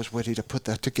 somebody was witty to put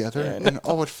that together. And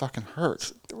oh, it fucking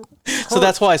hurt. So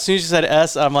that's why as soon as you said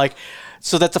S, I'm like,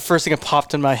 so that's the first thing that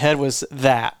popped in my head was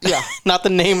that. Yeah. Not the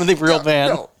name of the real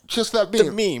band. No, just that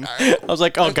The meme. I was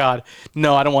like, oh God,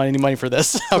 no, I don't want any money for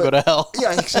this. I'll go to hell.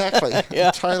 Yeah, exactly. Yeah.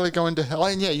 Entirely going to hell.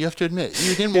 And yeah, you have to admit,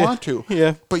 you didn't want to.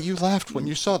 Yeah. But you laughed when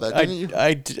you saw that, didn't you?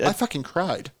 I fucking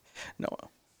cried. No.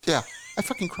 Yeah, I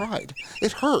fucking cried.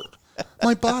 It hurt.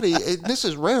 My body, this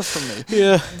is rare for me.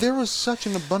 Yeah. There was such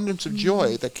an abundance of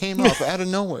joy that came up out of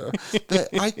nowhere that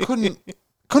I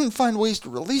couldn't find ways to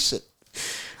release it.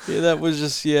 Yeah, that was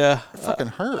just, yeah. It fucking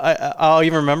hurt. I'll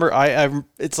even remember,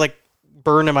 it's like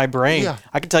burned in my brain. Yeah.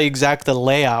 I can tell you exactly the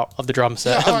layout of the drum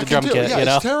set, of the drum kit, yeah, you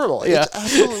know? it's terrible. Yeah. It's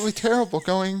absolutely terrible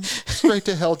going straight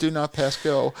to hell, do not pass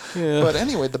go. Yeah. But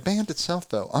anyway, the band itself,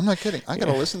 though, I'm not kidding. I got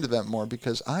to listen to that more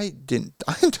because I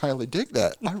entirely dig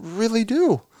that. I really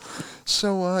do.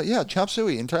 So, yeah, Chop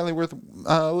Suey, entirely worth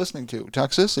listening to.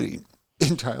 Toxicity,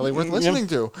 entirely worth listening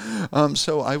to.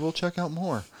 So I will check out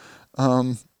more.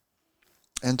 And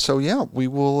so, yeah, we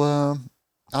will...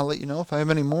 I'll let you know if I have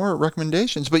any more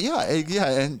recommendations. But yeah,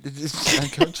 and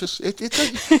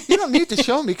you don't need to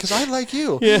show me because I like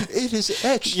you. Yeah. It is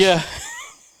etched. Yeah.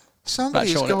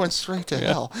 Somebody is Not going it. straight to Yeah.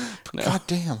 hell. No. God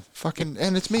damn, fucking,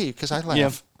 and it's me because I laugh.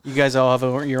 Yeah. You guys all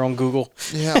have your own Google.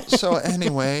 Yeah. So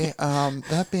anyway,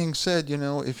 that being said,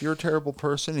 if you're a terrible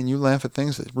person and you laugh at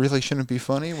things that really shouldn't be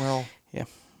funny, well, Yeah.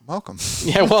 welcome.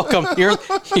 Yeah, welcome. You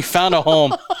found a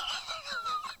home.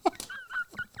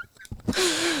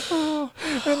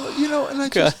 And I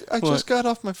just got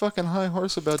off my fucking high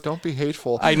horse about don't be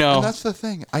hateful. I know. And that's the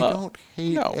thing. I don't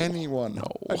hate no, anyone. no.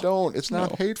 I don't. It's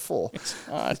not hateful. It's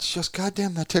not. It's just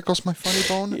goddamn that tickles my funny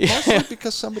bone. Yeah. Mostly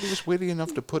because somebody was witty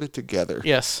enough to put it together.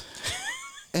 Yes.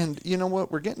 And you know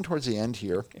what? We're getting towards the end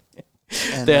here.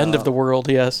 And, The end of the world,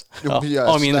 yes. Yes,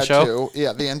 I mean the that show? too.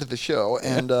 Yeah, the end of the show.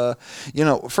 And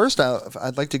first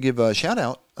I'd like to give a shout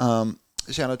out.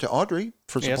 Shout out to Audrey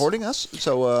for supporting us.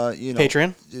 So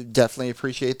Patreon. Definitely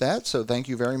appreciate that. So thank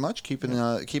you very much, keeping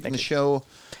the show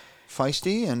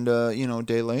feisty and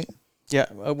day late.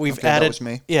 Yeah, we've Okay, added. that was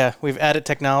me. Yeah, we've added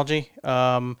technology.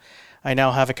 I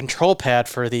now have a control pad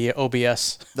for the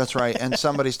OBS. That's right. And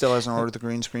somebody still hasn't ordered the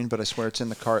green screen, but I swear it's in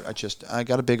the cart. I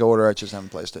got a big order. I just haven't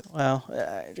placed it. Well,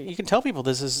 you can tell people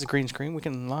this is a green screen. We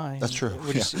can lie. That's true.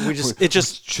 We just We it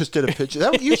just just did a picture.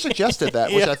 You suggested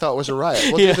that, which I thought was a riot.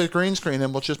 We'll do the green screen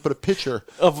and we'll just put a picture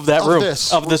of that room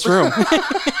of this room.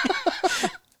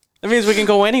 That means we can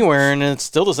go anywhere and it's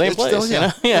still the same place. Still,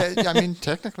 yeah. Yeah. I mean,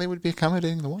 technically, we'd be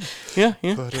accommodating the one. Yeah.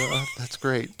 But that's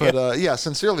great. But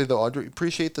sincerely though, Audrey,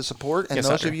 appreciate the support. And Yes,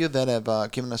 those Audrey. of you that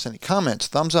have given us any comments,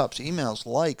 thumbs ups, emails,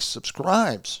 likes,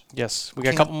 subscribes. Yes, we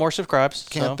got a couple more subscribes.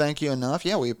 Can't thank you enough.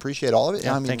 Yeah, we appreciate all of it.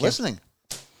 Yeah, I mean, thank you. listening.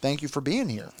 Thank you for being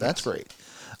here. That's great.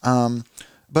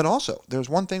 But also, there's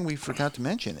one thing we forgot to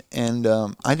mention, and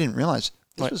I didn't realize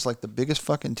this was like the biggest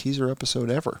fucking teaser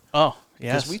episode ever. Oh,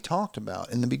 yes. Because we talked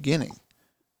about in the beginning,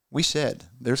 we said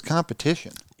there's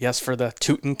competition. Yes, for the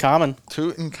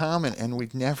Tutankhamun. And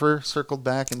we've never circled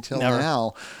back until Never.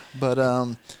 now.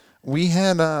 But we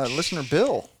had listener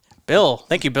Bill. Bill.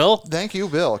 Thank you, Bill. Thank you,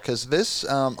 Bill, because this,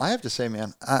 I have to say,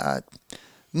 man, and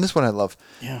this is what I love.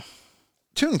 Yeah.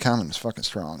 Tutankhamun is fucking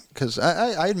strong because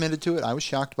I admitted to it. I was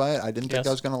shocked by it. I didn't think I Yes.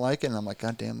 was going to like it, and I'm like,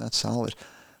 God damn, that's solid.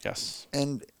 Yes.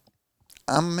 And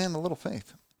I'm a man of little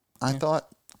faith. I Yeah. thought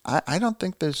I don't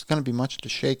think there's going to be much to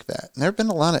shake that. And there have been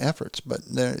a lot of efforts, but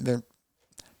I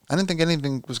didn't think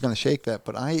anything was going to shake that.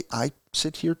 But I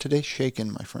sit here today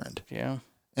shaken, my friend. Yeah.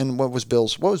 And what was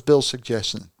Bill's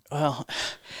suggestion?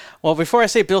 Well, before I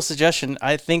say Bill's suggestion,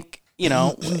 I think,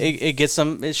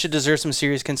 it should deserve some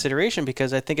serious consideration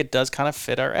because I think it does kind of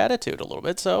fit our attitude a little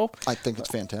bit. So I think it's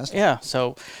fantastic. yeah.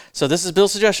 So this is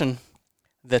Bill's suggestion.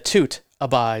 The toot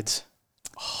abides.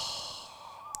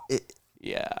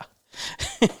 Yeah.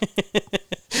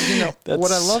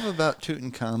 What I love about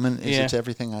Tutankhamun is Yeah. it's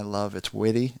everything I love. It's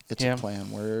witty. It's Yeah. a play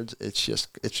on words. It's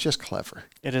just clever.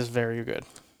 It is very good.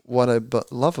 What I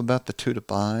love about the Toot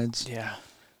Abides Yeah.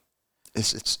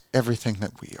 is it's everything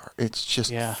that we are. It's just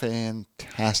Yeah.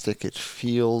 fantastic. It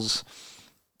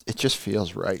just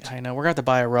feels right. I know. We're going to have to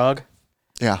buy a rug.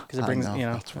 Yeah, 'Cause it brings, I know. you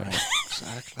know. That's right.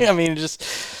 Exactly. I mean,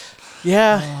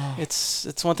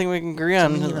 it's one thing we can agree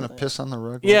on. You're gonna piss on the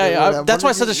rug. Yeah, that's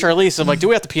why I said to Charlize, I'm like, do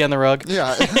we have to pee on the rug?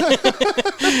 Yeah.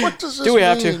 What does this Do we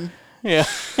have mean? to? Yeah.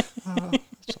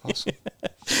 That's awesome.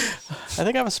 I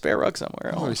think I have a spare rug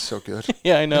somewhere. Oh, he's so good.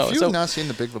 Yeah, I know. If you've So not seen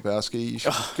The Big Lebowski, you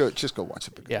should just go watch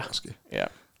The Big Yeah. Lebowski. yeah,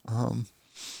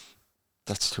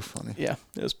 That's too funny. yeah.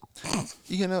 It was,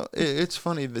 It's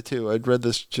funny too. I'd read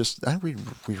this I read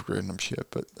random shit,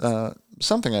 but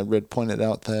something I read pointed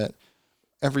out that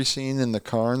every scene in the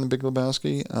car in The Big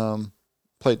Lebowski,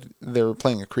 they were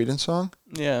playing a Creedence song,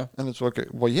 yeah, and it's like,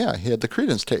 well, yeah, he had the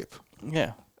Creedence tape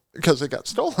yeah. because it got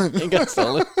stolen. It got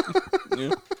stolen.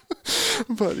 Yeah.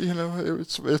 But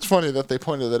it's funny that they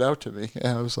pointed that out to me,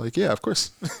 and I was like, yeah, of course,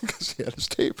 because he had his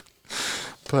tape.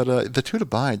 But the Toot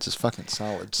Abides is fucking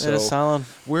solid. So It is solid.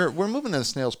 We're moving at a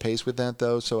snail's pace with that,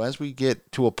 though. So as we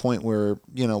get to a point where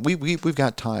we've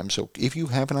got time. So if you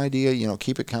have an idea,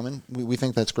 keep it coming. We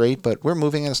think that's great. But we're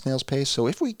moving at a snail's pace. So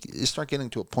if we start getting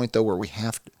to a point though where we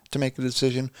have to make a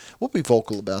decision, we'll be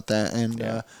vocal about that.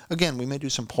 And again, we may do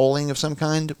some polling of some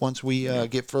kind once we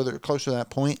get closer to that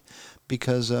point,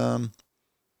 because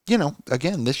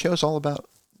again, this show's all about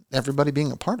everybody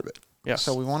being a part of it. Yes.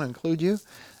 So we want to include you.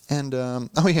 And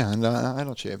I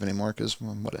don't shave anymore because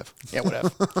whatever. Yeah,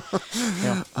 whatever.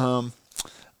 Yeah.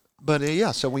 But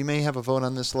so we may have a vote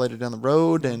on this later down the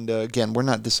road. And again, we're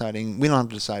not deciding. We don't have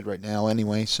to decide right now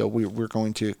anyway. So we're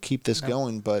going to keep this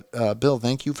going. But Bill,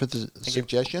 thank you for the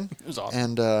suggestion. It was awesome.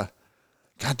 And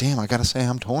God damn, I gotta say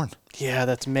I'm torn. Yeah,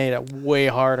 that's made it way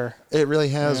harder. It really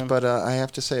has. Yeah. But I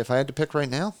have to say, if I had to pick right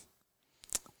now,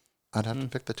 I'd have to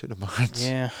pick the Toot Abides.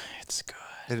 Yeah, it's good.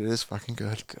 It is fucking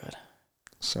good. Good.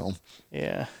 So.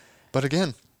 Yeah. But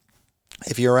again,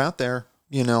 if you're out there,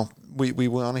 we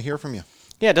want to hear from you.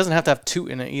 Yeah, it doesn't have to have toot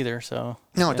in it either. So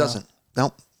No, it doesn't.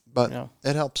 Nope. But Yeah.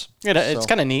 it helps. It's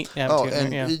kind of neat. Yeah, Oh, toot in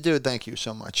and there, yeah. dude, thank you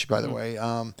so much, by the way.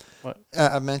 What?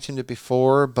 I mentioned it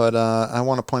before, but I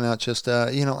want to point out just,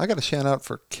 I got a shout out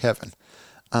for Kevin.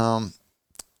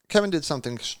 Kevin did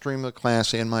something extremely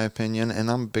classy, in my opinion, and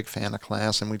I'm a big fan of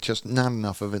class, and we just not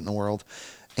enough of it in the world.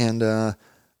 And,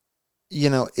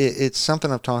 it's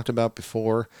something I've talked about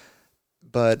before,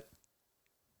 but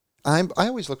I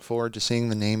always look forward to seeing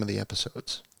the name of the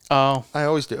episodes. Oh, I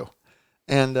always do.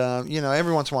 And,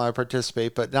 every once in a while I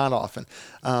participate, but not often.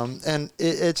 And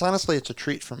it's honestly, it's a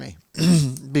treat for me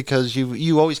because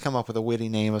you always come up with a witty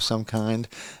name of some kind.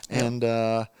 Yeah.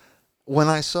 And when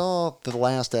I saw the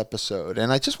last episode,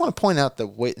 and I just want to point out the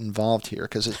wit involved here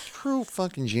because it's true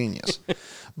fucking genius.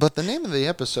 But the name of the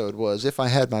episode was "If I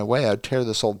Had My Way, I'd Tear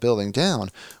This Old Building Down,"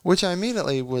 which I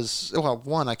immediately was,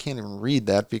 one, I can't even read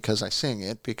that because I sing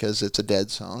it because it's a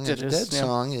Dead song. And the Dead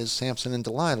song is Samson and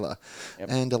Delilah. Yep.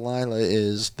 And Delilah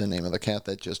is the name of the cat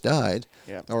that just died,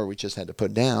 Yep. or we just had to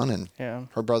put down. And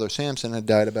her brother Samson had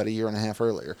died about a year and a half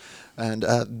earlier. And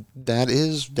that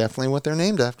is definitely what they're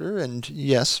named after. And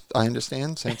yes, I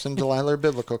understand Samson and Delilah are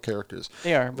biblical characters.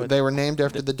 They are. But they were named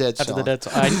after the Dead song. After the Dead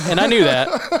song. I knew that.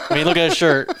 I mean, look at his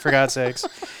shirt, for God's sakes.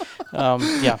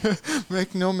 Yeah.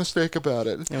 Make no mistake about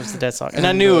it. It was the Dead song. And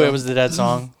I knew it was the Dead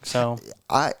song. So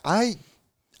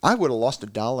I would have lost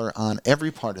 $1 on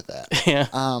every part of that. Yeah.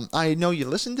 I know you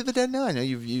listen to the Dead now. I know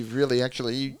you've really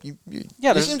actually you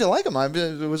seem to like them. I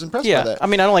was impressed by that. I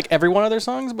mean, I don't like every one of their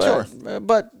songs, but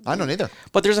but I don't either.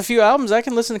 But there's a few albums I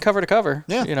can listen to cover to cover.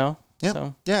 Yeah. Yeah.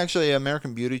 So. Yeah, actually,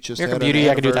 American Beauty just American had Beauty,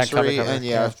 an I could do that cover to anniversary,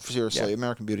 cover. and seriously,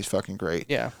 American Beauty's fucking great.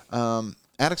 Yeah.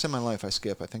 Addicts in My Life, I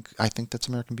skip. I think that's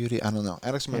American Beauty. I don't know.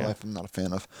 Addicts in My Life, I'm not a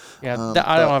fan of. Yeah,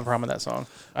 I don't have a problem with that song.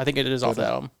 I think it is off the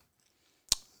album.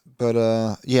 But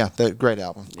that great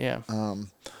album. Yeah.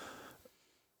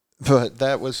 But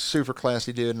that was super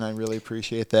classy, dude, and I really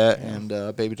appreciate that. Yeah.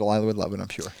 And Baby Delilah would love it, I'm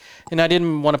sure. And I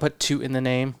didn't want to put toot in the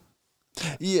name.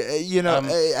 Yeah, you know,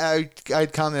 I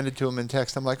commented to him in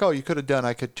text. I'm like, oh, you could have done.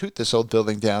 I could toot this old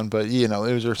building down, but you know,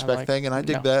 it was a respect thing, and I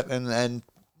dig that. And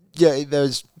yeah,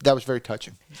 that was very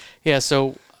touching. Yeah.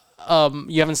 So,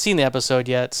 you haven't seen the episode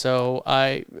yet, so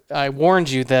I warned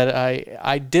you that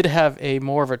I did have a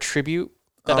more of a tribute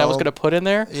that I was going to put in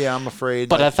there. Yeah, I'm afraid.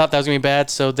 But I thought that was going to be bad,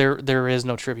 so there is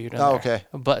no tribute in there. Okay.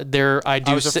 But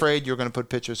I was afraid you were going to put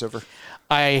pictures of her.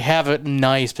 I have a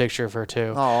nice picture of her,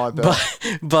 too. Oh, I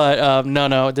bet. But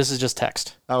no, this is just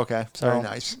text. Okay, very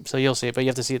nice. So you'll see it, but you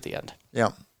have to see it at the end. Yeah.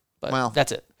 But well,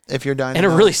 that's it. If you're dying and a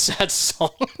really sad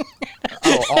song.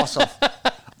 Oh, awesome.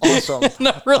 Awesome.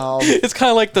 No, really, it's kind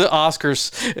of like the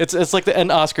Oscars. It's like the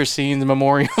end Oscar scene, the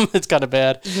memoriam. It's kind of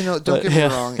bad. You know, don't get me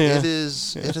wrong. Yeah. It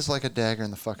is like a dagger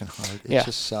in the fucking heart. It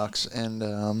just sucks. And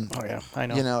oh yeah, I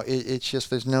know. You know, it's just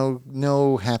there's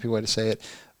no happy way to say it.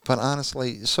 But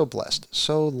honestly, so blessed,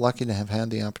 so lucky to have had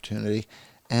the opportunity.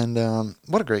 And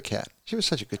what a great cat. She was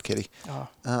such a good kitty. Oh.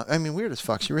 I mean, weird as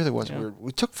fuck. She really was weird.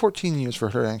 We took 14 years for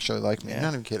her to actually like me.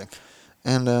 Not even kidding.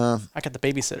 And I got the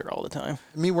babysitter all the time.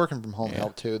 Me working from home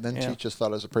helped too. Then she just thought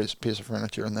it was a piece of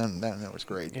furniture, and then that was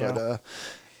great. Yeah. But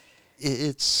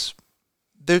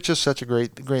they're just such a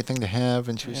great thing to have,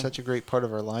 and she was such a great part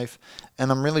of our life.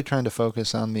 And I'm really trying to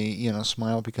focus on the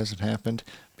smile because it happened,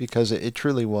 because it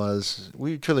truly was.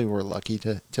 We truly were lucky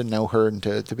to know her and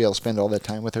to be able to spend all that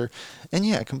time with her. And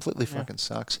it completely fucking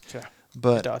sucks. Yeah,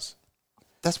 but it does.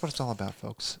 That's what it's all about,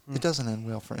 folks. It doesn't end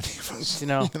well for any of us. You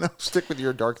know, stick with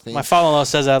your dark theme. My father-in-law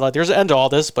says that, like, there's an end to all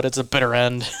this, but it's a bitter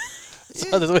end.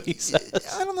 So that's what he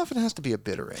says. I don't know if it has to be a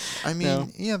bitter end. I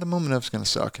mean, the moment of's going to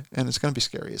suck, and it's going to be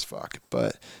scary as fuck.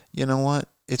 But you know what?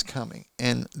 It's coming.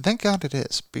 And thank God it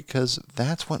is, because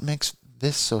that's what makes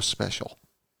this so special.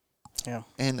 Yeah.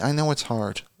 And I know it's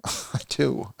hard. I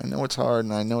do. I know it's hard,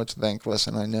 and I know it's thankless,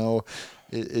 and I know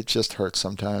it just hurts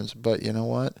sometimes. But you know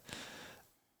what?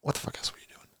 What the fuck else were you doing?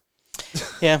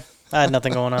 Yeah, I had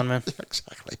nothing going on, man.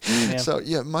 Exactly. Yeah. So,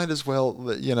 might as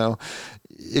well,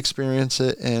 experience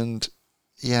it. And,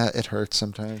 it hurts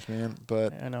sometimes, man.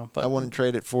 But I know. But I wouldn't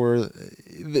trade it for...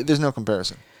 There's no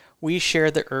comparison. We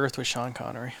shared the earth with Sean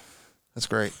Connery. That's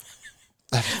great.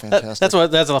 That's fantastic.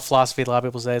 That's a philosophy a lot of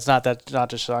people say. It's not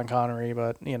just Sean Connery,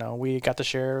 but, we got to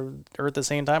share earth at the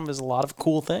same time. There's a lot of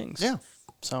cool things. Yeah.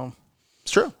 So...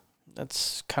 It's true.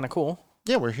 That's kind of cool.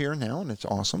 Yeah, we're here now, and it's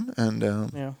awesome. And,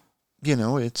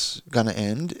 it's going to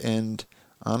end. And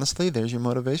honestly, there's your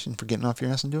motivation for getting off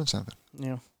your ass and doing something.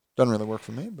 Yeah. Doesn't really work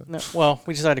for me, but... No, well,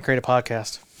 we decided to create a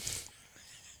podcast.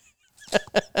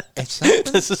 It's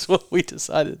something. This is what we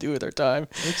decided to do with our time.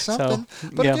 It's something. So,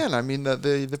 but again, I mean,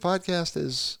 the podcast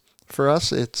is, for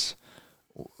us, it's...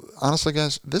 Honestly,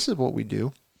 guys, this is what we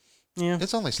do. Yeah.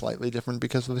 It's only slightly different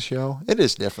because of the show. It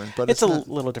is different, but it's a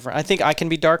little different. I think I can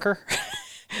be darker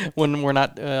when we're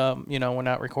not, we're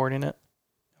not recording it.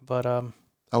 But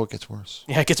it gets worse.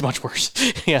 Yeah, it gets much worse.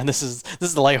 Yeah, this is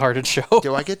the lighthearted show.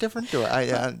 Do I get different? Do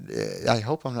I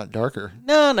hope I'm not darker.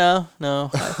 No.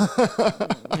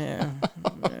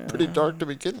 Pretty dark to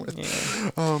begin with.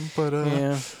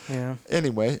 Yeah.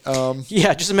 Anyway,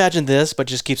 just imagine this, but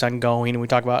just keeps on going, and we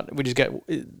just get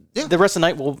the rest of the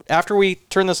night. Well, after we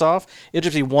turn this off, it'll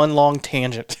just be one long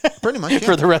tangent. Pretty much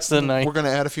for the rest of the night. We're gonna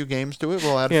add a few games to it.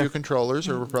 We'll add a few controllers,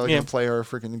 or we're probably gonna play our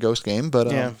freaking ghost game.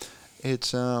 But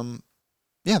it's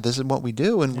this is what we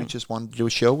do, and we just wanted to do a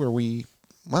show where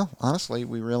honestly,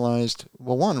 we realized,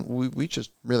 we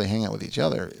just really hang out with each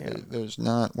other.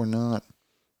 Yeah. We're not,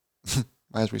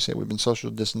 as we say, we've been social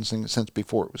distancing since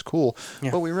before it was cool,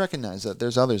 but we recognize that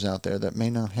there's others out there that may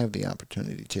not have the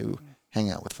opportunity to hang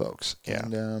out with folks. Yeah.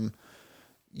 And,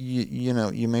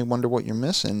 you may wonder what you're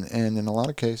missing, and in a lot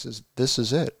of cases, this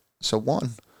is it. So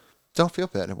don't feel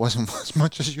bad. It wasn't as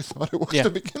much as you thought it was to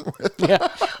begin with. Yeah,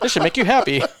 this should make you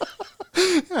happy.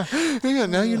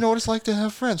 Now you know what it's like to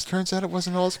have friends. Turns out it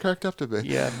wasn't all it's cracked up to be.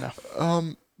 Yeah,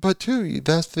 no. But too,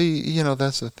 that's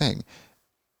the thing.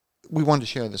 We wanted to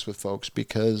share this with folks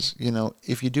because,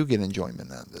 if you do get enjoyment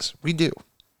out of this, we do.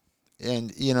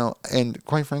 And, and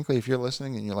quite frankly, if you're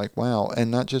listening and you're like, wow,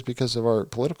 and not just because of our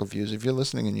political views, if you're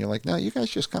listening and you're like, no, you guys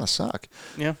just kind of suck.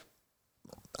 Yeah.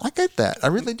 I get that. I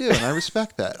really do. And I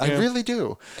respect that. I really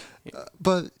do.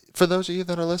 But for those of you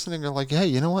that are listening, are like, hey,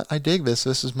 you know what? I dig this.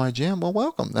 This is my jam. Well,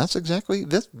 welcome. That's exactly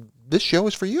this show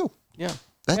is for you. Yeah.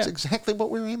 That's exactly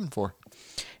what we're aiming for.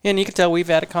 And you can tell we've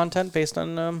added content based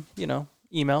on,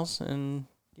 emails and,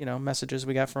 messages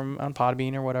we got on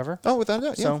Podbean or whatever. Oh, without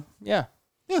that, yeah. So, yeah.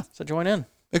 Yeah. So join in.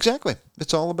 Exactly.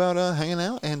 It's all about hanging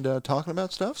out and talking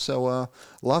about stuff. So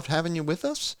loved having you with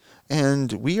us.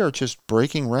 And we are just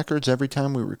breaking records every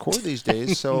time we record these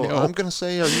days. So No. I'm going to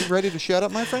say, are you ready to shut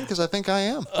up, my friend? Because I think I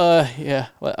am. Yeah.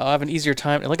 Well, I'll have an easier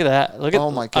time. Look at that.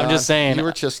 Oh, my God. I'm just saying. You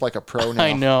were just like a pro now.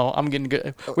 I know. I'm getting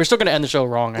good. We're still going to end the show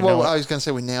wrong. I know. Well, I was going to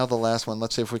say we nailed the last one.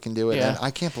 Let's see if we can do it. Yeah. And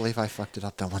I can't believe I fucked it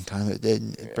up that one time.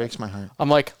 It breaks my heart. I'm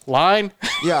like, line?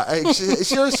 Yeah,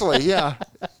 seriously, yeah.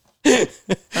 And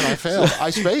I failed. I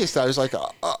spaced. I was like,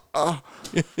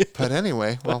 But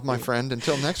anyway, well, my friend,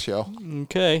 until next show.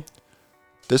 Okay.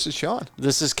 This is Sean.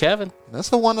 This is Kevin. That's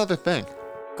the one other thing.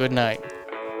 Good night.